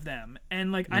one of them.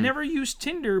 And like I never used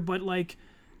Tinder, but like,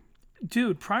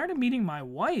 dude, prior to meeting my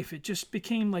wife, it just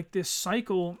became like this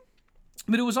cycle.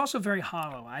 But it was also very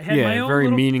hollow. I had my own very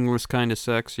little, meaningless kind of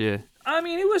sex. Yeah. I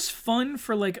mean, it was fun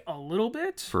for like a little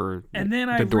bit. For and then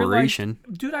the duration.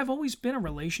 Realized, dude, I've always been a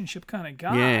relationship kind of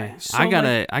guy. Yeah. So I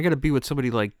gotta be with somebody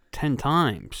like 10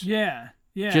 times. Yeah.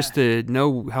 Just to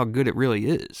know how good it really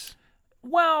is.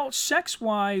 Well,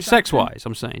 sex-wise.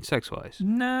 I'm saying sex-wise.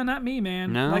 Nah, not me,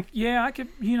 man. No? Like, yeah, I could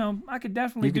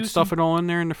definitely You could stuff it all in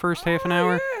there in the first half an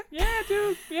hour? Yeah,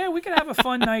 dude. Yeah, we could have a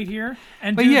fun night here.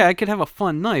 And But dude, yeah, I could have a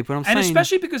fun night, but I'm saying... And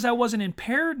especially because I wasn't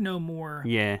impaired no more.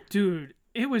 Yeah. Dude,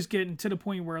 it was getting to the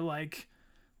point where, like,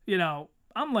 you know,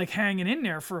 I'm, like, hanging in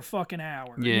there for a fucking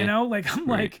hour. Yeah. You know? Like, I'm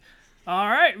like, all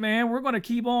right, man, we're going to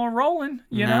keep on rolling,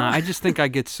 you know? I just think I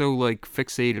get so, like,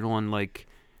 fixated on, like,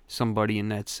 somebody in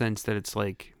that sense that it's,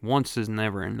 like, once is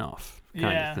never enough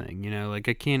kind of thing. You know? Like,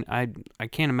 I can't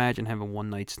imagine having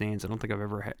one-night stands. I don't think I've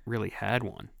ever really had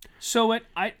one. So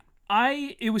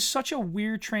it was such a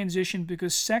weird transition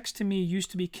because sex to me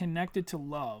used to be connected to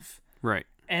love. Right.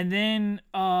 And then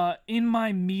in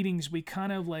my meetings, we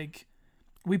kind of like,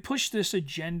 we pushed this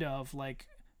agenda of like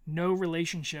no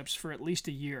relationships for at least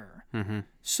a year. Mm-hmm.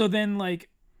 So then like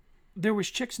there was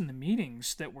chicks in the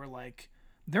meetings that were like,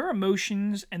 their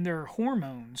emotions and their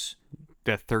hormones.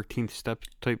 That 13th step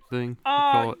type thing?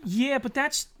 Call it? Yeah, but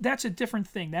that's a different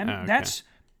thing. That's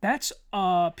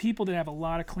people that have a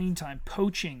lot of clean time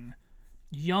poaching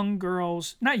young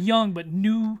girls, not young, but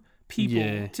new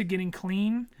people to getting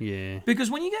clean. Yeah.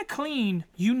 Because when you get clean,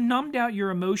 you numbed out your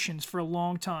emotions for a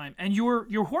long time and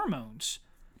your hormones.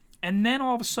 And then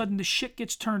all of a sudden the shit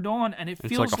gets turned on and it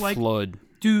feels like a flood.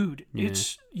 Dude,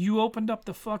 it's you opened up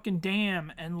the fucking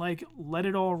dam and like let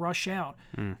it all rush out.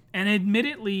 And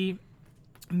admittedly,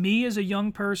 me as a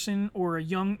young person or a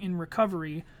young in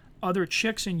recovery, other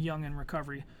chicks in young in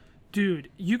recovery, dude,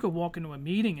 you could walk into a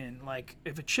meeting and like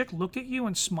if a chick looked at you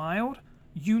and smiled,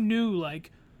 you knew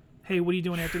like, hey, what are you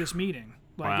doing after this meeting?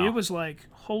 Like It was like,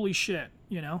 holy shit,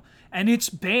 you know? And it's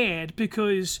bad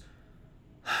because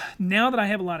now that I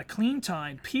have a lot of clean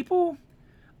time, people,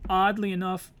 oddly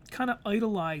enough, kind of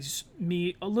idolize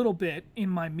me a little bit in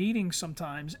my meetings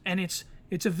sometimes, and it's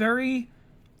a very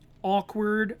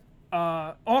awkward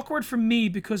for me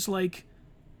because like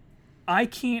I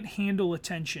can't handle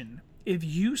attention. If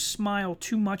you smile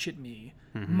too much at me,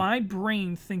 my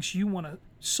brain thinks you want to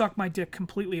suck my dick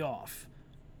completely off.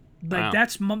 Like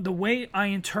that's the way I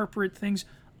interpret things.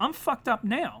 I'm fucked up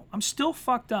now. I'm still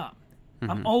fucked up.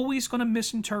 I'm always going to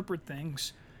misinterpret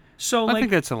things. So I think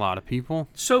that's a lot of people.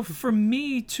 So for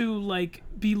me to like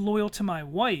be loyal to my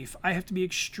wife, I have to be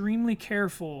extremely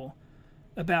careful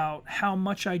about how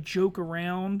much I joke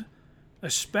around,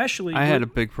 especially. I had a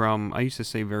big problem. I used to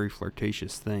say very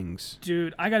flirtatious things.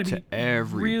 Dude, I got to be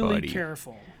really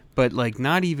careful. But like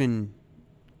not even,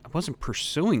 I wasn't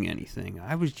pursuing anything.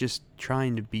 I was just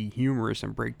trying to be humorous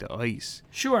and break the ice.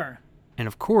 Sure. And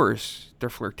of course,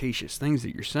 they're flirtatious things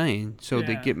that you're saying, so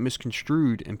they get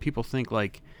misconstrued and people think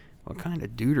like, what kind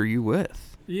of dude are you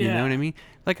with? Yeah. You know what I mean?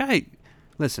 Like,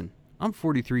 listen, I'm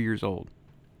 43 years old.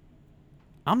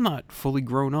 I'm not fully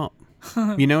grown up.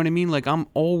 You know what I mean? Like, I'm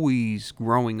always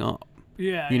growing up.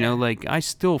 Yeah. You know, like, I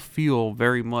still feel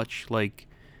very much like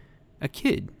a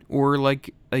kid or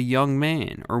like a young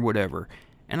man or whatever.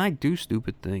 And I do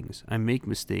stupid things. I make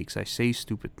mistakes. I say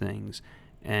stupid things.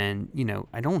 And, you know,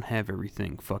 I don't have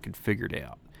everything fucking figured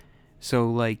out. So,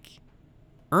 like,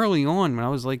 early on, when I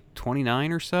was like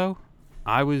 29 or so,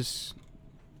 I was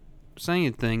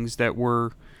saying things that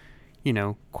were, you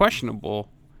know, questionable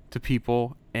to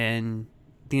people, and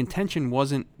the intention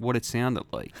wasn't what it sounded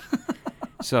like.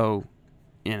 So,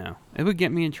 you know, it would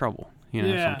get me in trouble, you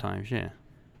know, sometimes, yeah.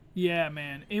 Yeah,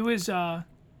 man. It was,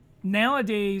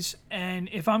 nowadays, and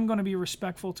if I'm going to be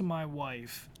respectful to my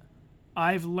wife,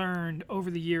 I've learned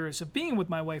over the years of being with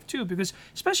my wife too, because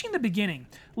especially in the beginning,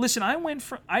 listen,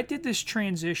 I did this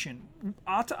transition.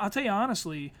 I'll tell you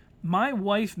honestly, my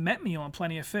wife met me on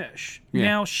Plenty of Fish. Yeah.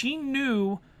 Now she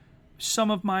knew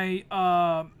some of my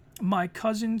my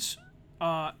cousin's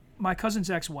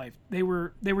ex-wife. They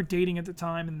were dating at the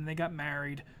time, and then they got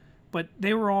married, but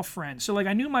they were all friends. So like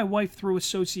I knew my wife through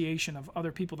association of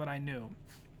other people that I knew,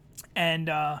 and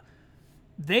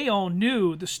they all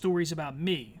knew the stories about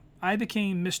me. I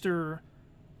became Mr.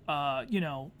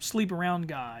 Sleep around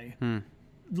guy,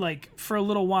 like for a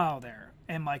little while there.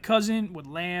 And my cousin would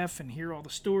laugh and hear all the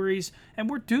stories. And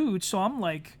we're dudes, so I'm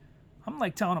like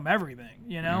telling him everything,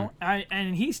 you know.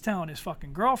 And he's telling his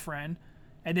fucking girlfriend.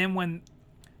 And then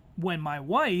when my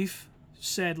wife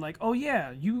said like, oh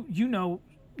yeah, you know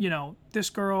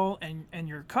this girl and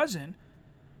your cousin,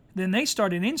 then they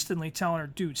started instantly telling her,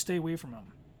 dude, stay away from him.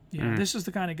 You know, this is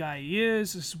the kind of guy he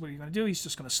is. This is what he's going to do. He's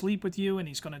just going to sleep with you, and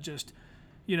he's going to just,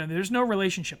 you know, there's no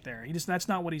relationship there. That's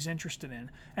not what he's interested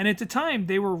in. And at the time,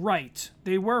 they were right.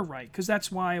 They were right, because that's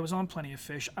why I was on Plenty of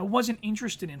Fish. I wasn't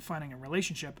interested in finding a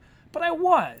relationship, but I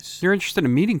was. You're interested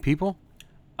in meeting people?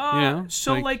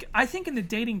 So, I think in the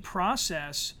dating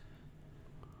process,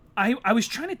 I was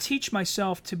trying to teach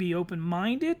myself to be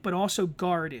open-minded, but also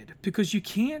guarded, because you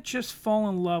can't just fall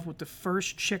in love with the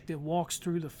first chick that walks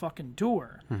through the fucking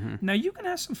door. Now, you can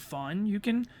have some fun.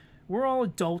 We're all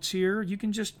adults here. You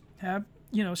can just have,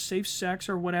 you know, safe sex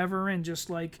or whatever, and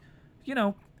just like, you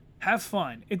know, have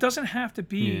fun. It doesn't have to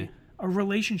be a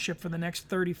relationship for the next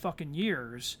 30 fucking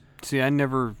years. See, I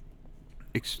never,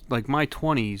 my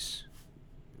 20s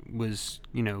was,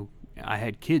 you know, I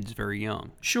had kids very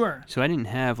young. Sure. So I didn't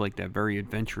have like that very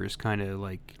adventurous kind of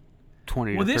like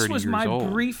 20 to 30 years old. Well, this was my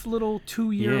brief little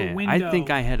 2-year window. I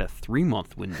think I had a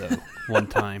 3-month window one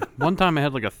time. One time I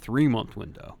had like a 3-month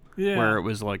window where it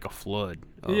was like a flood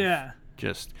of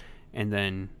just, and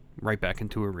then right back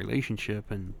into a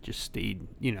relationship and just stayed,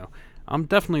 you know. I'm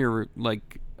definitely a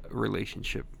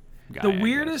relationship guy. The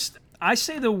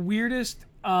weirdest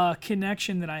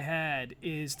connection that I had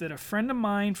is that a friend of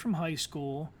mine from high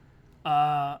school,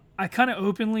 I kind of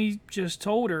openly just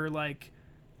told her, like,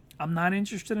 I'm not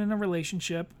interested in a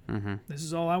relationship. This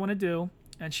is all I want to do.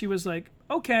 And she was like,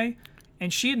 okay.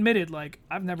 And she admitted, like,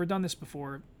 I've never done this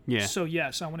before. Yeah. So,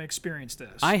 yes, I want to experience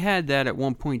this. I had that at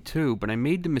one point, too, but I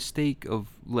made the mistake of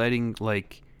letting,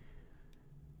 like,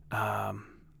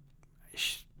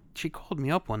 she called me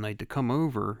up one night to come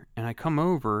over, and I come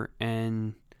over,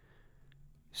 and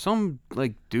some,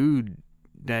 like, dude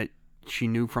that she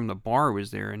knew from the bar was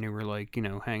there, and they were like, you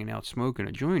know, hanging out smoking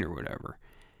a joint or whatever.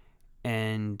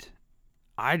 And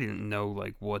I didn't know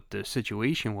like what the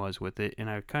situation was with it, and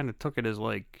I kind of took it as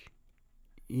like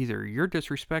either you're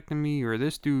disrespecting me or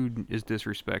this dude is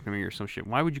disrespecting me or some shit.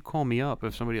 Why would you call me up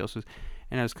if somebody else was?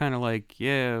 And I was kind of like, you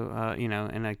know,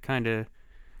 and I kind of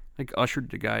like ushered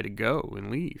the guy to go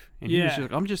and leave. And he was just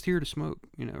like, I'm just here to smoke,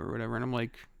 you know, or whatever. And I'm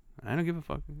like, I don't give a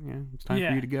fuck. You know, it's time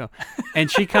for you to go. And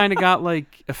she kind of got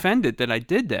like offended that I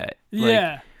did that.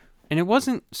 Like, and it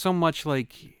wasn't so much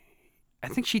like, I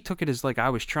think she took it as like I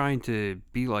was trying to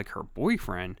be like her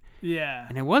boyfriend. Yeah.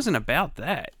 And it wasn't about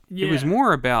that. Yeah. It was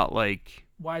more about like,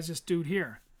 why is this dude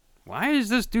here? Why is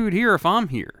this dude here if I'm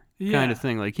here? Kind of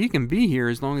thing. Like, he can be here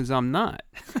as long as I'm not.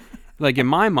 Like, in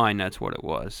my mind, that's what it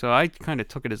was. So I kind of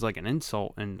took it as like an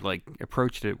insult and like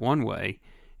approached it one way.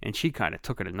 And she kind of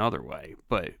took it another way.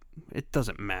 But it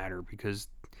doesn't matter because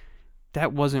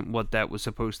that wasn't what that was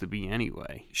supposed to be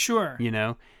anyway. Sure. You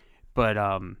know? But,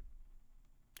 and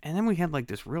then we had like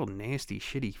this real nasty,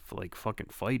 shitty, like fucking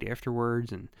fight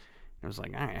afterwards. And I was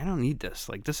like, I don't need this.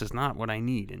 Like, this is not what I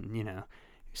need. And, you know,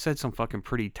 we said some fucking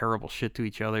pretty terrible shit to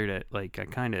each other that like I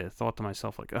kind of thought to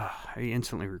myself, like, ugh, I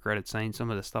instantly regretted saying some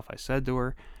of the stuff I said to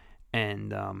her.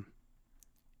 And,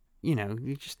 you know,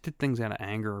 you just did things out of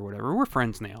anger or whatever. We're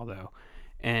friends now, though.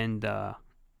 And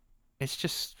it's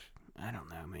just, I don't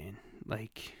know, man.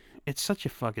 Like, it's such a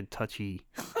fucking touchy,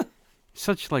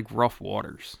 such like rough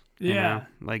waters. You know? Yeah.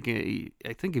 Like,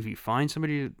 I think if you find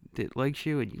somebody that likes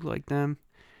you and you like them,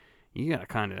 you gotta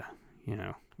kind of,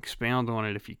 expound on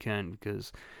it if you can,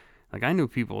 because, like, I know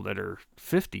people that are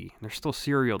 50, they're still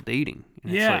serial dating,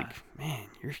 and it's Yeah. like, man,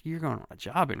 you're going on a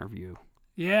job interview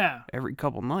Yeah. every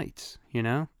couple nights, you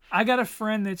know? I got a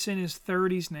friend that's in his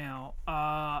 30s now.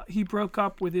 He broke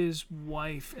up with his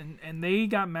wife, and they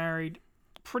got married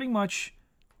pretty much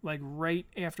like right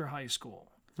after high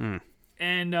school. Mm.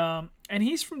 And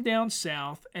he's from down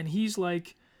south, and he's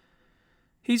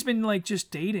been like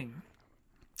just dating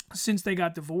since they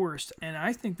got divorced, and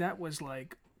I think that was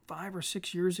like 5 or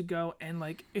 6 years ago, and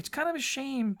like it's kind of a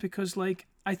shame because like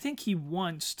I think he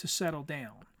wants to settle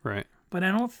down, Right. but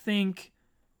I don't think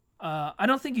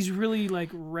he's really like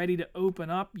ready to open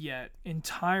up yet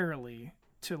entirely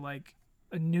to like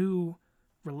a new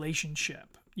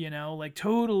relationship, like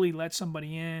totally let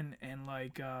somebody in and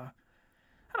like I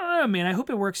don't know, man. I hope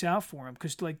it works out for him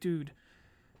because like dude,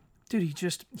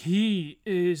 he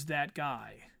is that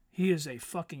guy. He is a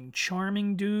fucking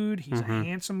charming dude. He's a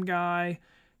handsome guy.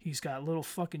 He's got little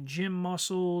fucking gym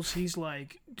muscles. He's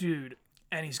like, dude,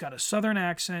 and he's got a southern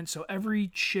accent, so every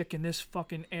chick in this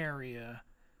fucking area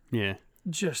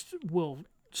just will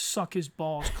suck his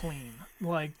balls clean.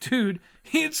 Like, dude,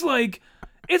 it's like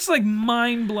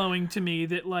mind-blowing to me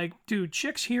that like, dude,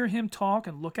 chicks hear him talk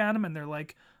and look at him and they're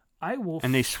like, I will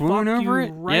and they fuck swoon you over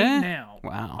it right now.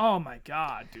 Wow. Oh my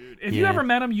god, dude. If you ever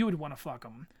met him, you would want to fuck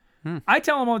him. I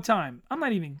tell him all the time, I'm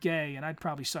not even gay and I'd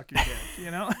probably suck your dick,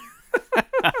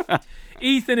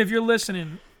 Ethan, if you're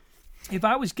listening, if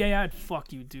I was gay, I'd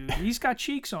fuck you, dude. He's got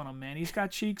cheeks on him, man. He's got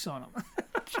cheeks on him.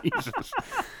 Jesus.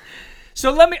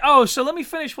 So let me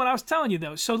finish what I was telling you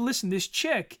though. So listen, this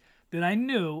chick that I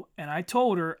knew, and I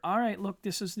told her, all right, look,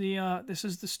 this is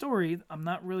the story. I'm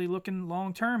not really looking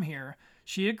long term here.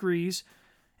 She agrees,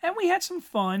 and we had some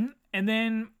fun, and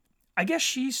then I guess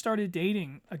she started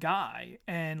dating a guy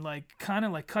and like kind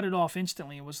of like cut it off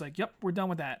instantly and was like, yep, we're done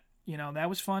with that. That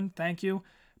was fun. Thank you.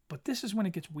 But this is when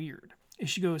it gets weird. And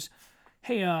she goes,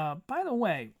 hey, by the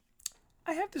way,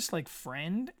 I have this like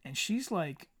friend and she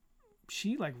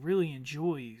really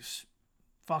enjoys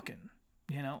fucking,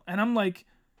 and I'm like,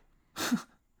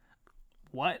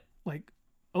 what? Like,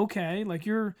 okay. Like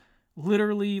you're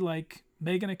literally like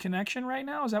making a connection right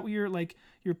now. Is that what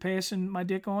you're passing my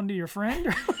dick on to your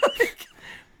friend?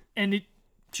 And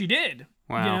she did,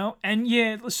 Wow. and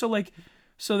yeah,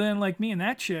 so then like me and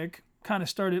that chick kind of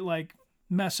started like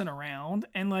messing around,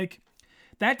 and like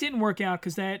that didn't work out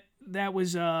because that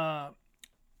was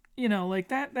like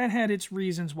that had its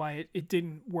reasons why it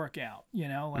didn't work out,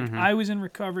 like I was in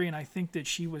recovery and I think that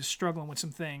she was struggling with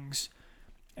some things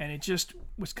and it just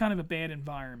was kind of a bad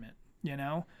environment,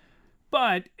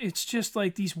 but it's just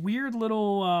like these weird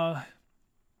little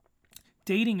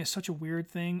dating is such a weird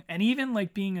thing, and even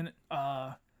like being an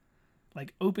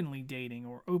like openly dating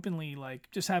or openly like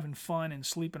just having fun and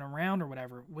sleeping around or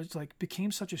whatever was like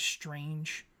became such a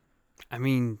strange. I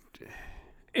mean,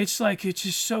 it's like it's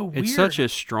just so weird. It's such a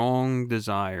strong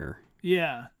desire.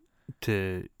 Yeah.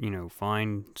 To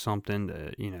find something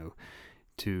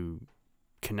to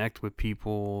connect with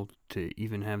people, to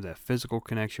even have that physical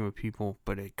connection with people,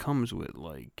 but it comes with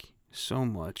like so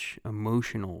much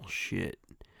emotional shit.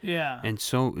 Yeah. And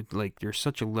so, like, there's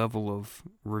such a level of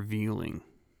revealing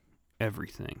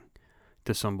everything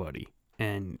to somebody.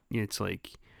 And it's like,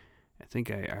 I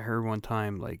think I heard one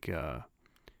time, like,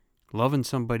 loving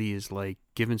somebody is like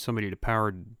giving somebody the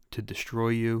power to destroy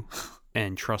you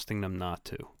and trusting them not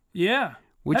to. Yeah.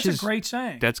 Which that's a great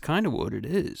saying. That's kind of what it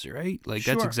is, right? Like,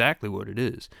 sure. That's exactly what it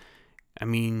is. I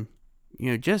mean,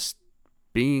 just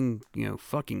being,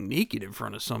 fucking naked in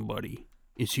front of somebody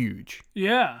is huge.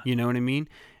 Yeah. You know what I mean?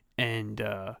 And,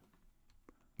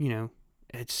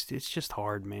 it's just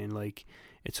hard, man. Like,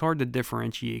 it's hard to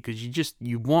differentiate because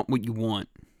you want what you want,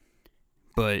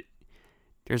 but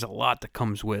there's a lot that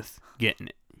comes with getting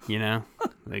it,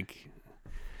 Like,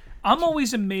 I'm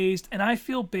always amazed, and I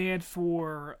feel bad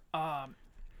for,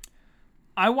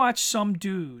 I watch some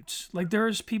dudes, like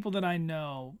there's people that I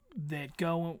know that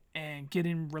go and get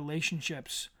in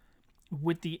relationships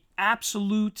with the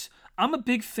absolute, I'm a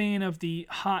big fan of the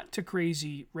hot to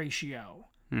crazy ratio,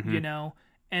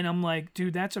 and I'm like,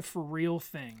 dude, that's a for real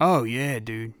thing. Oh yeah,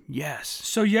 dude. Yes.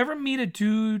 So you ever meet a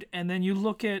dude and then you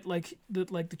look at like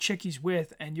the chick he's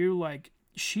with and you're like,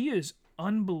 she is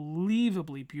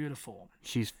unbelievably beautiful.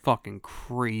 She's fucking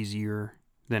crazier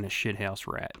than a shithouse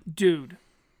rat. Dude,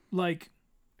 like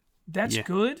That's Yeah.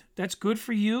 good. That's good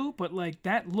for you, but like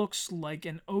that looks like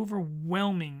an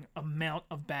overwhelming amount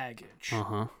of baggage.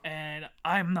 Uh-huh. And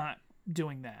I'm not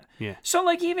doing that. Yeah. So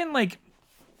like even like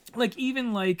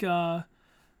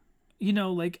you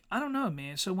know, like I don't know,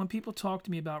 man. So when people talk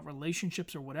to me about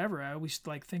relationships or whatever, I always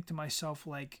like think to myself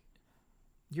like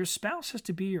your spouse has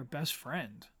to be your best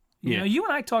friend. You know, you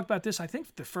and I talked about this I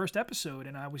think the first episode,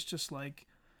 and I was just like,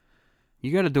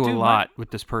 you got to do a Dude, lot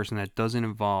with this person that doesn't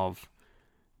involve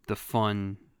the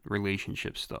fun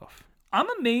relationship stuff. I'm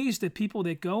amazed at people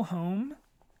that go home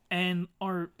and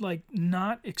are like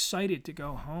not excited to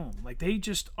go home. Like they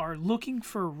just are looking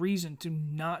for a reason to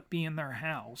not be in their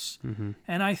house. Mm-hmm.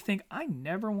 And I think I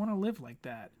never want to live like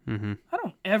that. Mm-hmm. I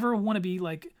don't ever want to be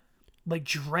like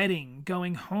dreading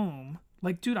going home.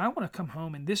 Like, dude, I want to come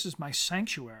home and this is my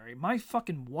sanctuary. My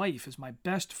fucking wife is my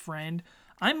best friend.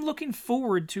 I'm looking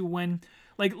forward to when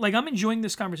like I'm enjoying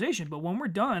this conversation, but when we're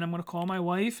done, I'm going to call my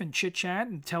wife and chit chat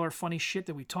and tell her funny shit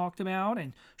that we talked about,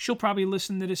 and she'll probably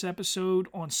listen to this episode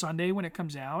on Sunday when it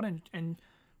comes out, and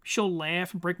she'll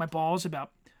laugh and break my balls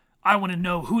about I want to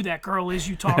know who that girl is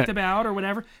you talked about or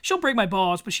whatever. She'll break my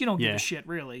balls, but she don't give a shit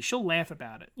really. She'll laugh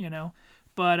about it, you know.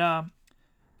 But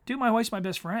dude, my wife's my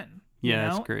best friend. Yeah, you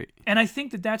know? that's great. And I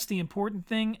think that that's the important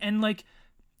thing. And like,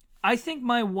 I think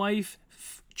my wife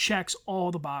checks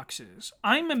all the boxes.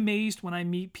 I'm amazed when I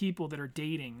meet people that are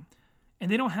dating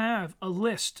and they don't have a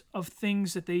list of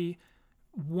things that they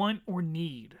want or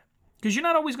need. Because you're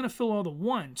not always going to fill all the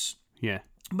wants. Yeah.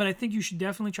 But I think you should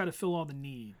definitely try to fill all the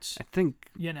needs. I think,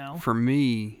 you know, for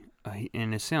me,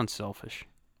 and it sounds selfish,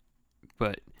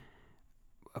 but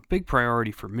a big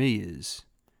priority for me is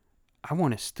I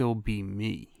want to still be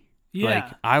me. Yeah.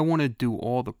 Like, I want to do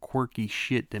all the quirky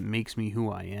shit that makes me who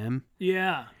I am.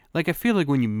 Yeah. Like, I feel like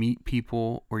when you meet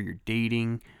people or you're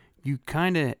dating, you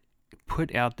kind of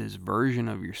put out this version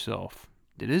of yourself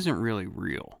that isn't really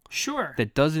real. Sure.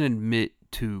 That doesn't admit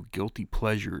to guilty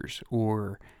pleasures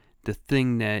or the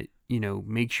thing that, you know,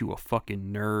 makes you a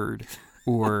fucking nerd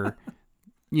or,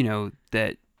 you know,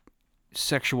 that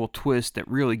sexual twist that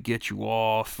really gets you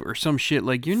off or some shit.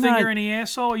 Like, you're finger not... in the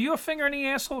asshole? Are you a finger in the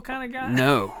asshole kind of guy?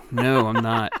 No, I'm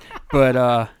not.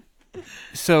 But,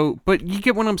 but you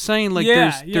get what I'm saying? Like,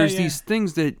 there's these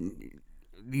things that,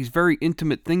 these very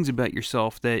intimate things about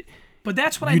yourself that but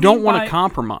that's what you don't want to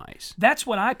compromise. That's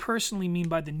what I personally mean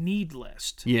by the need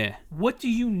list. Yeah. What do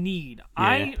you need?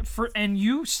 Yeah. And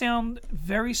you sound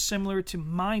very similar to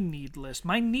my need list.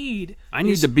 My need I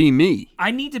need to be me.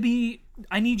 I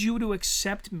need you to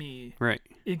accept me. Right.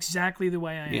 Exactly the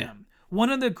way I am. One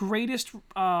of the greatest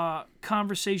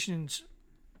conversations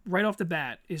right off the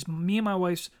bat is me and my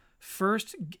wife's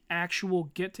first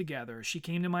actual get together. She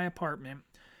came to my apartment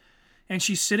and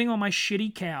she's sitting on my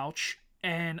shitty couch,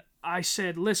 and I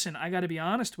said, listen, I got to be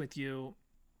honest with you.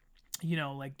 You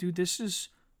know, like, dude, this is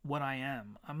what I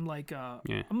am. I'm like,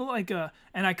 and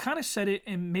I kind of said it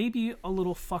in maybe a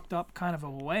little fucked up kind of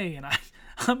a way. And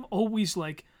I'm always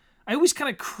like, I always kind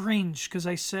of cringe because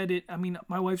I said it. I mean,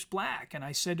 my wife's black, and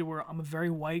I said to her, I'm a very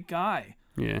white guy.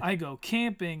 Yeah. I go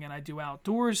camping and I do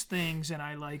outdoors things, and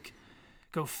I like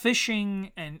go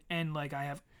fishing and like I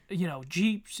have, you know,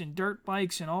 Jeeps and dirt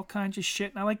bikes and all kinds of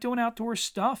shit. And I like doing outdoor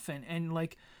stuff and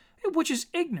like, which is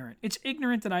ignorant. It's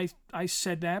ignorant that I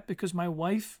said that because my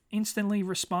wife instantly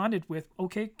responded with,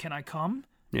 okay, can I come?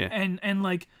 Yeah. And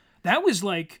like, that was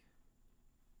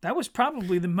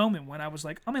probably the moment when I was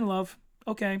like, I'm in love.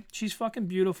 Okay. She's fucking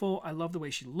beautiful. I love the way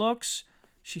she looks.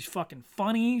 She's fucking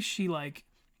funny. She like,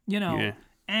 you know,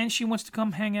 and she wants to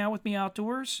come hang out with me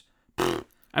outdoors.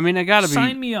 I mean, I gotta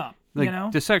sign me up. Like, you know,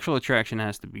 the sexual attraction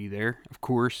has to be there, of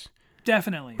course.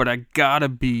 Definitely. But I gotta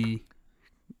be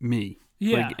me.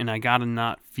 Yeah. Like, and I gotta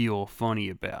not feel funny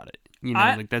about it. You know,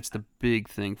 like, that's the big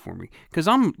thing for me. Because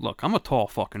I'm a tall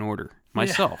fucking order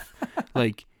myself. Yeah.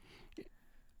 Like,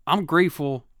 I'm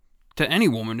grateful to any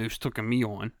woman who's taken me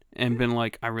on and been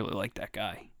like, I really like that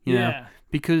guy. You know?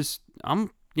 Because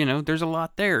there's a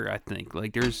lot there, I think.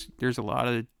 Like, there's a lot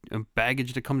of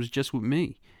baggage that comes just with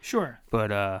me. Sure.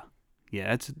 But,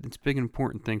 yeah, it's a big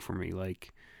important thing for me.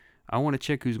 Like, I want a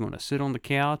chick who's going to sit on the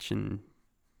couch and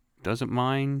doesn't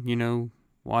mind,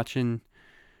 watching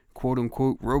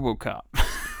quote-unquote RoboCop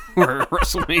or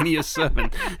WrestleMania 7,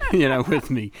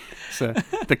 with me. So,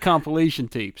 the compilation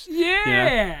tapes.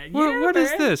 Yeah. What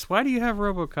is this? Why do you have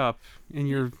RoboCop in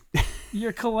your...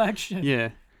 your collection? Yeah.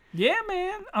 Yeah,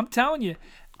 man. I'm telling you.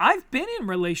 I've been in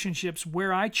relationships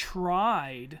where I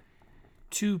tried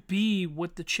to be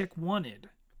what the chick wanted.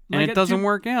 And it doesn't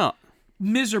work out.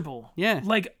 Miserable. Yeah.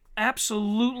 Like,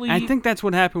 absolutely. I think that's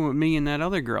what happened with me and that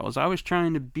other girl. Is I was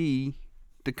trying to be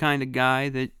the kind of guy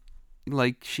that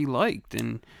like she liked.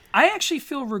 And I actually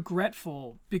feel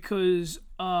regretful because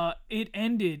it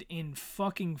ended in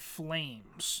fucking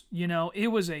flames. You know, it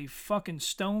was a fucking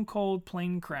stone cold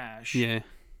plane crash. yeah,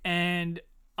 And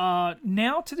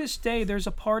now to this day, there's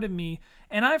a part of me,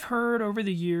 and I've heard over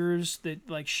the years that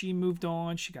like she moved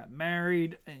on, she got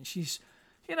married, and she's,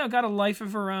 you know, got a life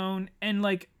of her own. And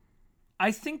like,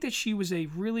 I think that she was a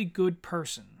really good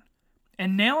person.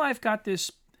 And now I've got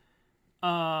this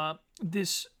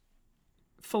this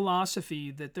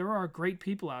philosophy that there are great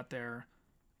people out there,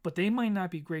 but they might not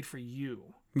be great for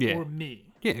you yeah, or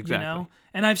me. yeah, exactly. You know?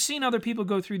 And I've seen other people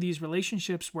go through these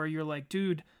relationships where you're like,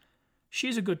 dude,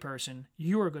 she's a good person,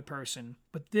 you're a good person,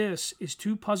 but this is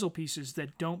two puzzle pieces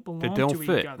that don't belong That don't to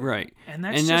fit, each other. right? And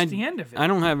that's just the end of it. I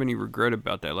don't have any regret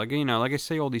about that. Like, you know, like I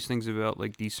say all these things about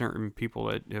like these certain people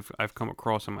that I've come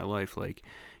across in my life, like,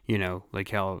 you know, like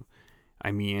how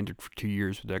I meandered for 2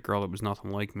 years with that girl that was nothing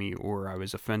like me, or I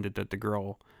was offended that the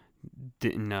girl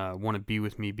didn't want to be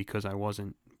with me because I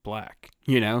wasn't black,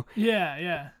 you know? Yeah,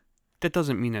 yeah. That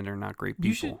doesn't mean that they're not great people.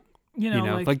 You should, you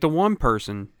know, like the one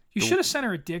person. You should have sent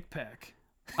her a dick pic.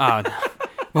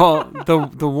 Well,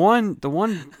 the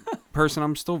one person,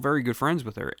 I'm still very good friends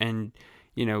with her, and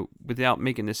you know, without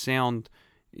making this sound,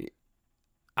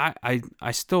 I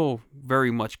still very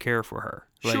much care for her.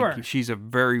 Like, sure. She's a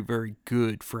very, very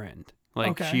good friend.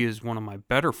 Like, okay. She is one of my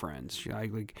better friends.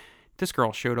 This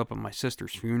girl showed up at my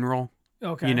sister's funeral.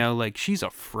 Okay. You know, like, she's a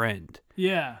friend.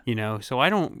 Yeah. You know, so I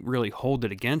don't really hold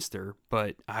it against her,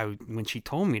 but when she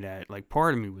told me that, like,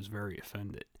 part of me was very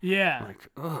offended. Yeah. Like,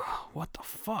 ugh, what the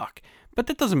fuck? But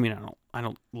that doesn't mean I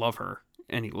don't love her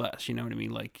any less, you know what I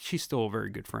mean? Like, she's still a very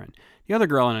good friend. The other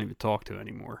girl I don't even talk to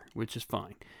anymore, which is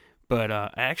fine. But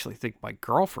I actually think my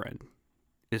girlfriend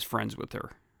is friends with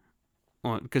her.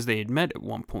 Because they had met at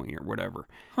one point or whatever.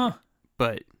 Huh.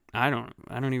 But I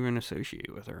don't even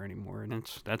associate with her anymore, and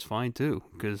that's fine too,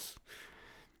 because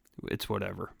it's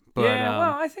whatever. But, yeah,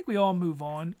 well, I think we all move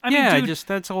on. I mean, dude,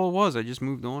 that's all it was. I just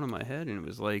moved on in my head, and it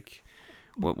was like,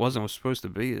 what wasn't was supposed to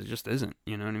be, it just isn't.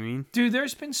 You know what I mean? Dude,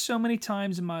 there's been so many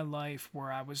times in my life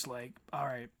where I was like, all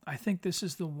right, I think this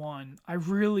is the one. I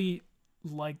really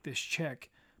like this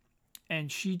chick,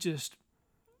 and she just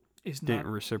didn't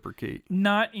reciprocate.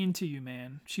 Not into you,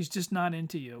 man. She's just not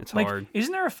into you. It's hard.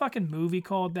 Isn't there a fucking movie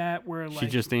called that where like she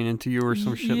just ain't into you or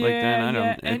some shit like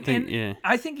that?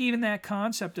 I think even that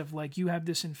concept of like you have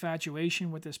this infatuation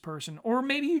with this person, or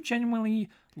maybe you genuinely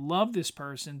love this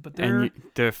person, but they're you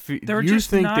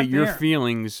just think not that your there.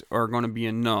 feelings are going to be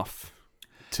enough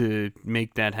to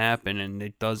make that happen, and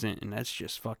it doesn't, and that's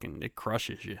just fucking, it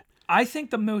crushes you. I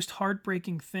think the most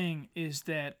heartbreaking thing is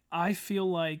that I feel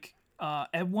like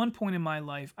at one point in my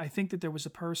life, I think that there was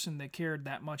a person that cared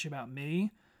that much about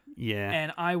me. Yeah.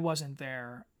 And I wasn't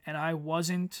there. And I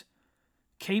wasn't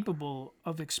capable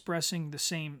of expressing the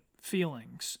same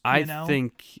feelings. I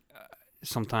think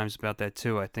sometimes about that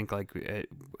too. I think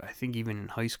even in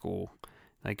high school,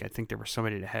 like I think there was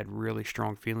somebody that had really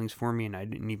strong feelings for me, and I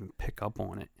didn't even pick up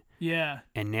on it. Yeah.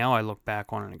 And now I look back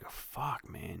on it and I go, fuck,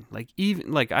 man. Like,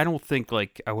 even, like, I don't think,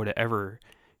 like, I would have ever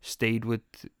stayed with,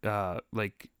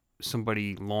 like,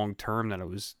 somebody long term that I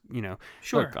was, you know.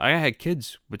 Sure. Look, I had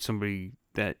kids with somebody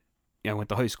that I went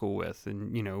to high school with,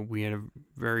 and, you know, we had a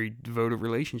very devoted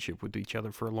relationship with each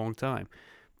other for a long time.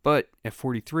 But at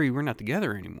 43, we're not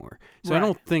together anymore. So right. I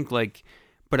don't think, like,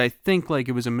 but I think, like,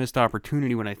 it was a missed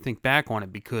opportunity when I think back on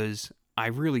it, because I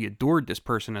really adored this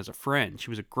person as a friend. She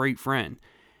was a great friend.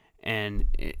 And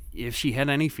if she had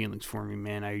any feelings for me,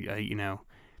 man, I you know,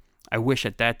 I wish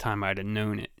at that time I'd have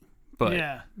known it. But,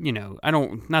 yeah. you know, I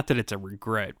don't, not that it's a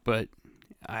regret, but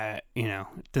you know,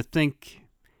 to think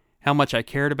how much I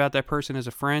cared about that person as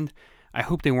a friend, I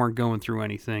hope they weren't going through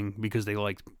anything because they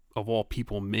liked, of all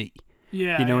people, me.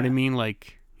 Yeah. You know what I mean?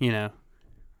 Like, you know,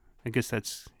 I guess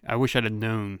I wish I'd have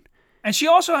known. And she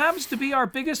also happens to be our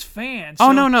biggest fan.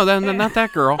 So, no, not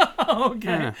that girl.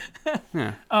 Okay.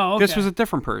 Yeah. Oh, okay. This was a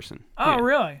different person. Oh, yeah.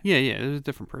 really? Yeah, it was a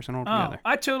different person altogether. Oh,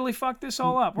 I totally fucked this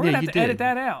all up. We're going to have to edit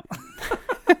that out.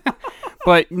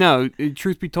 But no,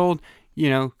 truth be told, you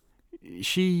know,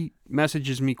 she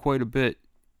messages me quite a bit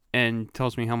and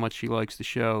tells me how much she likes the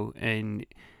show. And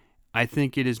I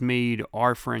think it has made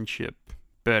our friendship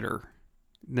better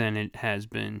than it has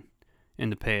been in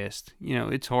the past. You know,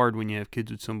 it's hard when you have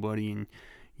kids with somebody and,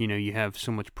 you know, you have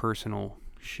so much personal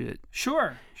shit.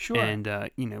 Sure. And,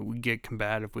 you know, we get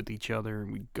combative with each other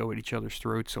and we go at each other's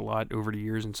throats a lot over the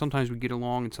years. And sometimes we get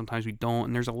along and sometimes we don't.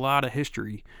 And there's a lot of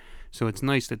history. So it's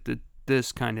nice that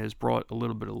this kind of has brought a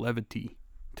little bit of levity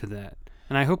to that.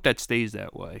 And I hope that stays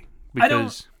that way.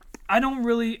 Because I don't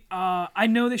really, I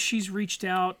know that she's reached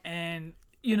out and,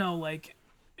 you know, like,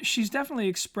 she's definitely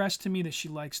expressed to me that she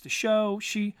likes the show.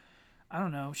 I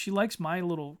don't know, she likes my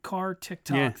little car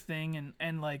TikTok thing,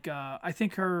 and like I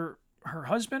think her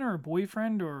husband or her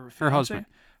boyfriend or fiance,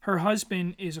 her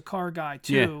husband is a car guy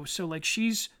too. So like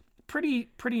she's pretty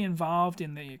involved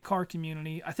in the car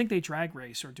community. I think they drag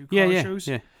race or do car shows.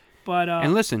 Yeah. But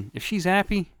and listen, if she's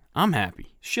happy, I'm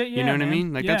happy. Shit, yeah, you know what man. I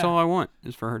mean? Like that's all I want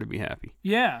is for her to be happy.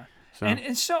 Yeah. So. And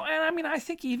I mean, I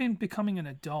think even becoming an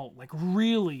adult, like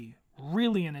really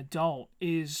an adult,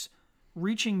 is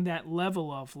reaching that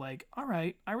level of like, all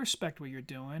right, I respect what you're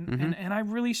doing, and I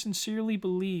really sincerely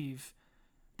believe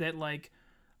that like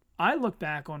I look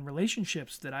back on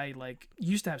relationships that I like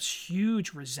used to have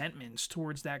huge resentments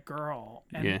towards that girl,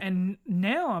 and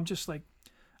now I'm just like,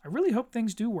 I really hope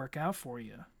things do work out for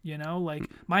you. You know, like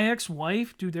my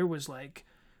ex-wife, dude, there was like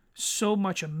so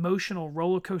much emotional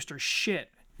roller coaster shit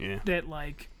that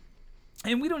like,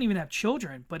 and we don't even have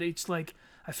children, but it's like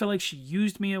I felt like she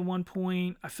used me at one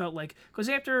point. I felt like, because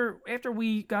after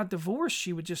we got divorced,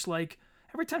 she would just like,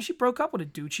 every time she broke up with a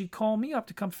dude, she'd call me up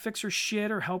to come fix her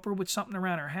shit or help her with something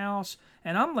around her house.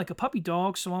 And I'm like a puppy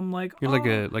dog, so I'm like, you're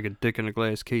like a dick in a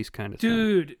glass case kind of thing.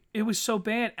 Dude, it was so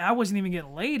bad. I wasn't even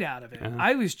getting laid out of it.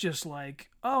 I was just like,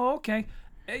 oh, okay.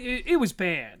 It was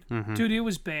bad. Dude, it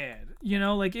was bad. You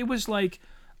know, like it was like,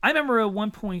 I remember at one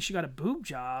point she got a boob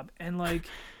job and like,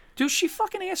 dude, she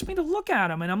fucking asked me to look at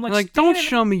them, and I'm like, don't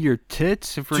show me your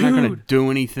tits if we're not gonna do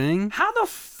anything. How the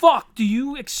fuck do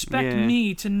you expect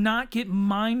me to not get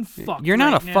mind fucked? You're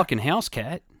not a fucking house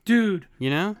cat, dude.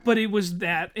 You know. But it was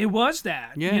that.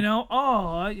 Yeah. You know.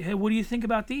 Oh, hey, what do you think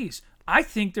about these? I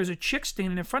think there's a chick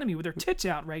standing in front of me with her tits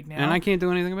out right now, and I can't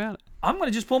do anything about it. I'm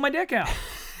gonna just pull my dick out.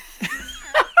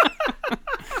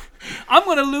 I'm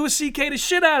going to Louis C.K. the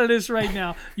shit out of this right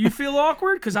now. You feel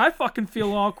awkward? Because I fucking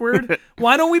feel awkward.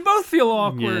 Why don't we both feel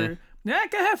awkward? Yeah,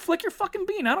 go ahead. Flick your fucking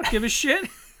bean. I don't give a shit.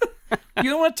 You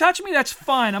don't want to touch me? That's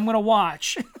fine. I'm going to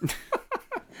watch.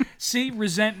 See?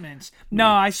 Resentments. No,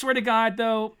 I swear to God,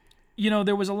 though, you know,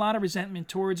 there was a lot of resentment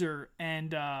towards her.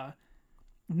 And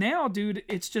now, dude,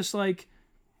 it's just like,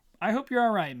 I hope you're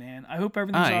all right, man. I hope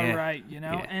everything's all right, you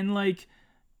know? And like,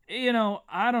 you know,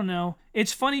 I don't know.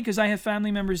 It's funny because I have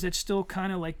family members that still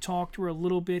kind of like talk to her a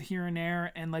little bit here and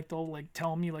there, and like they'll like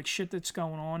tell me like shit that's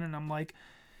going on, and I'm like,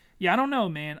 yeah, I don't know,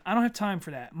 man. I don't have time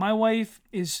for that. My wife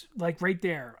is like right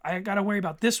there. I gotta worry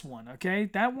about this one, okay?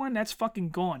 That one, that's fucking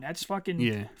gone. That's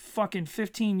fucking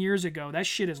 15 years ago. That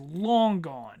shit is long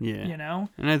gone. Yeah, you know.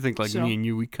 And I think like me and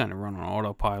you, we kind of run on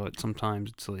autopilot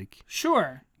sometimes. It's like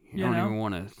sure. You don't even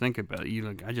want to think about it. You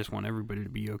like, I just want everybody to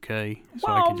be okay, so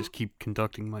I can just keep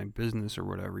conducting my business or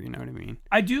whatever. You know what I mean?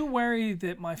 I do worry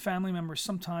that my family members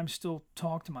sometimes still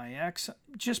talk to my ex,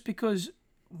 just because.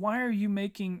 Why are you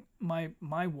making my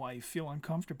wife feel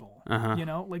uncomfortable? You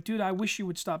know, like, dude, I wish you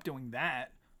would stop doing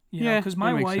that. You know, because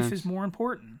my wife is more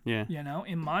important. Yeah. You know,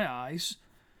 in my eyes.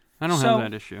 I don't have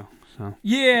that issue. So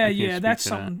yeah, that's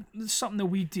something that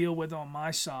we deal with on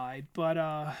my side,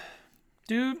 but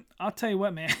dude, I'll tell you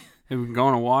what, man. We've been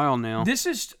going a while now. This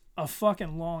is a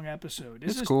fucking long episode.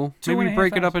 This is cool. Maybe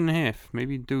break it up in half.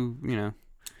 Maybe do, you know.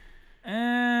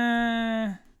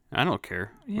 I don't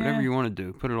care. Yeah. Whatever you want to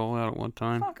do. Put it all out at one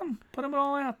time. Fuck them. Put them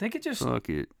all out. They could just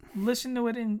listen to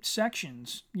it in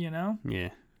sections, you know? Yeah.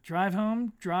 Drive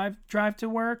home, drive to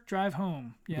work, drive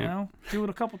home, you know? Do it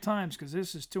a couple times, because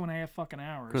this is 2.5 fucking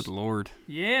hours. Good Lord.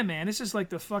 Yeah, man. This is like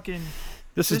the fucking...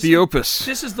 This is the opus.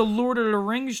 This is the Lord of the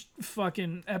Rings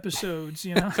fucking episodes,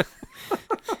 you know?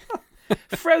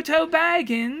 Frodo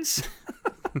Baggins.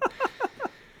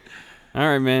 All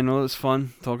right, man. Well, it was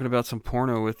fun talking about some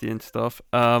porno with you and stuff.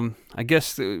 I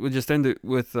guess we'll just end it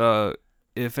with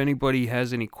if anybody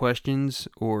has any questions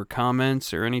or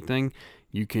comments or anything,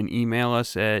 you can email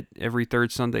us at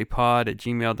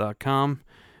everythirdsundaypod@gmail.com.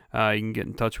 You can get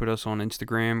in touch with us on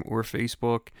Instagram or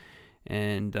Facebook.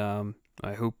 And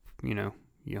I hope,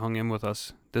 you hung in with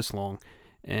us this long.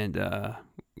 And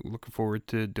looking forward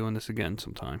to doing this again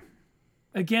sometime.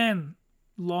 Again,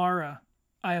 Laura,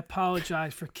 I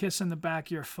apologize for kissing the back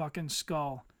of your fucking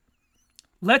skull.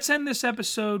 Let's end this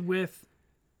episode with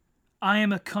I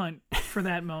am a cunt for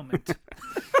that moment.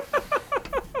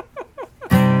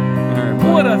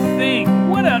 What a thing.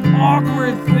 What an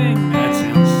awkward thing.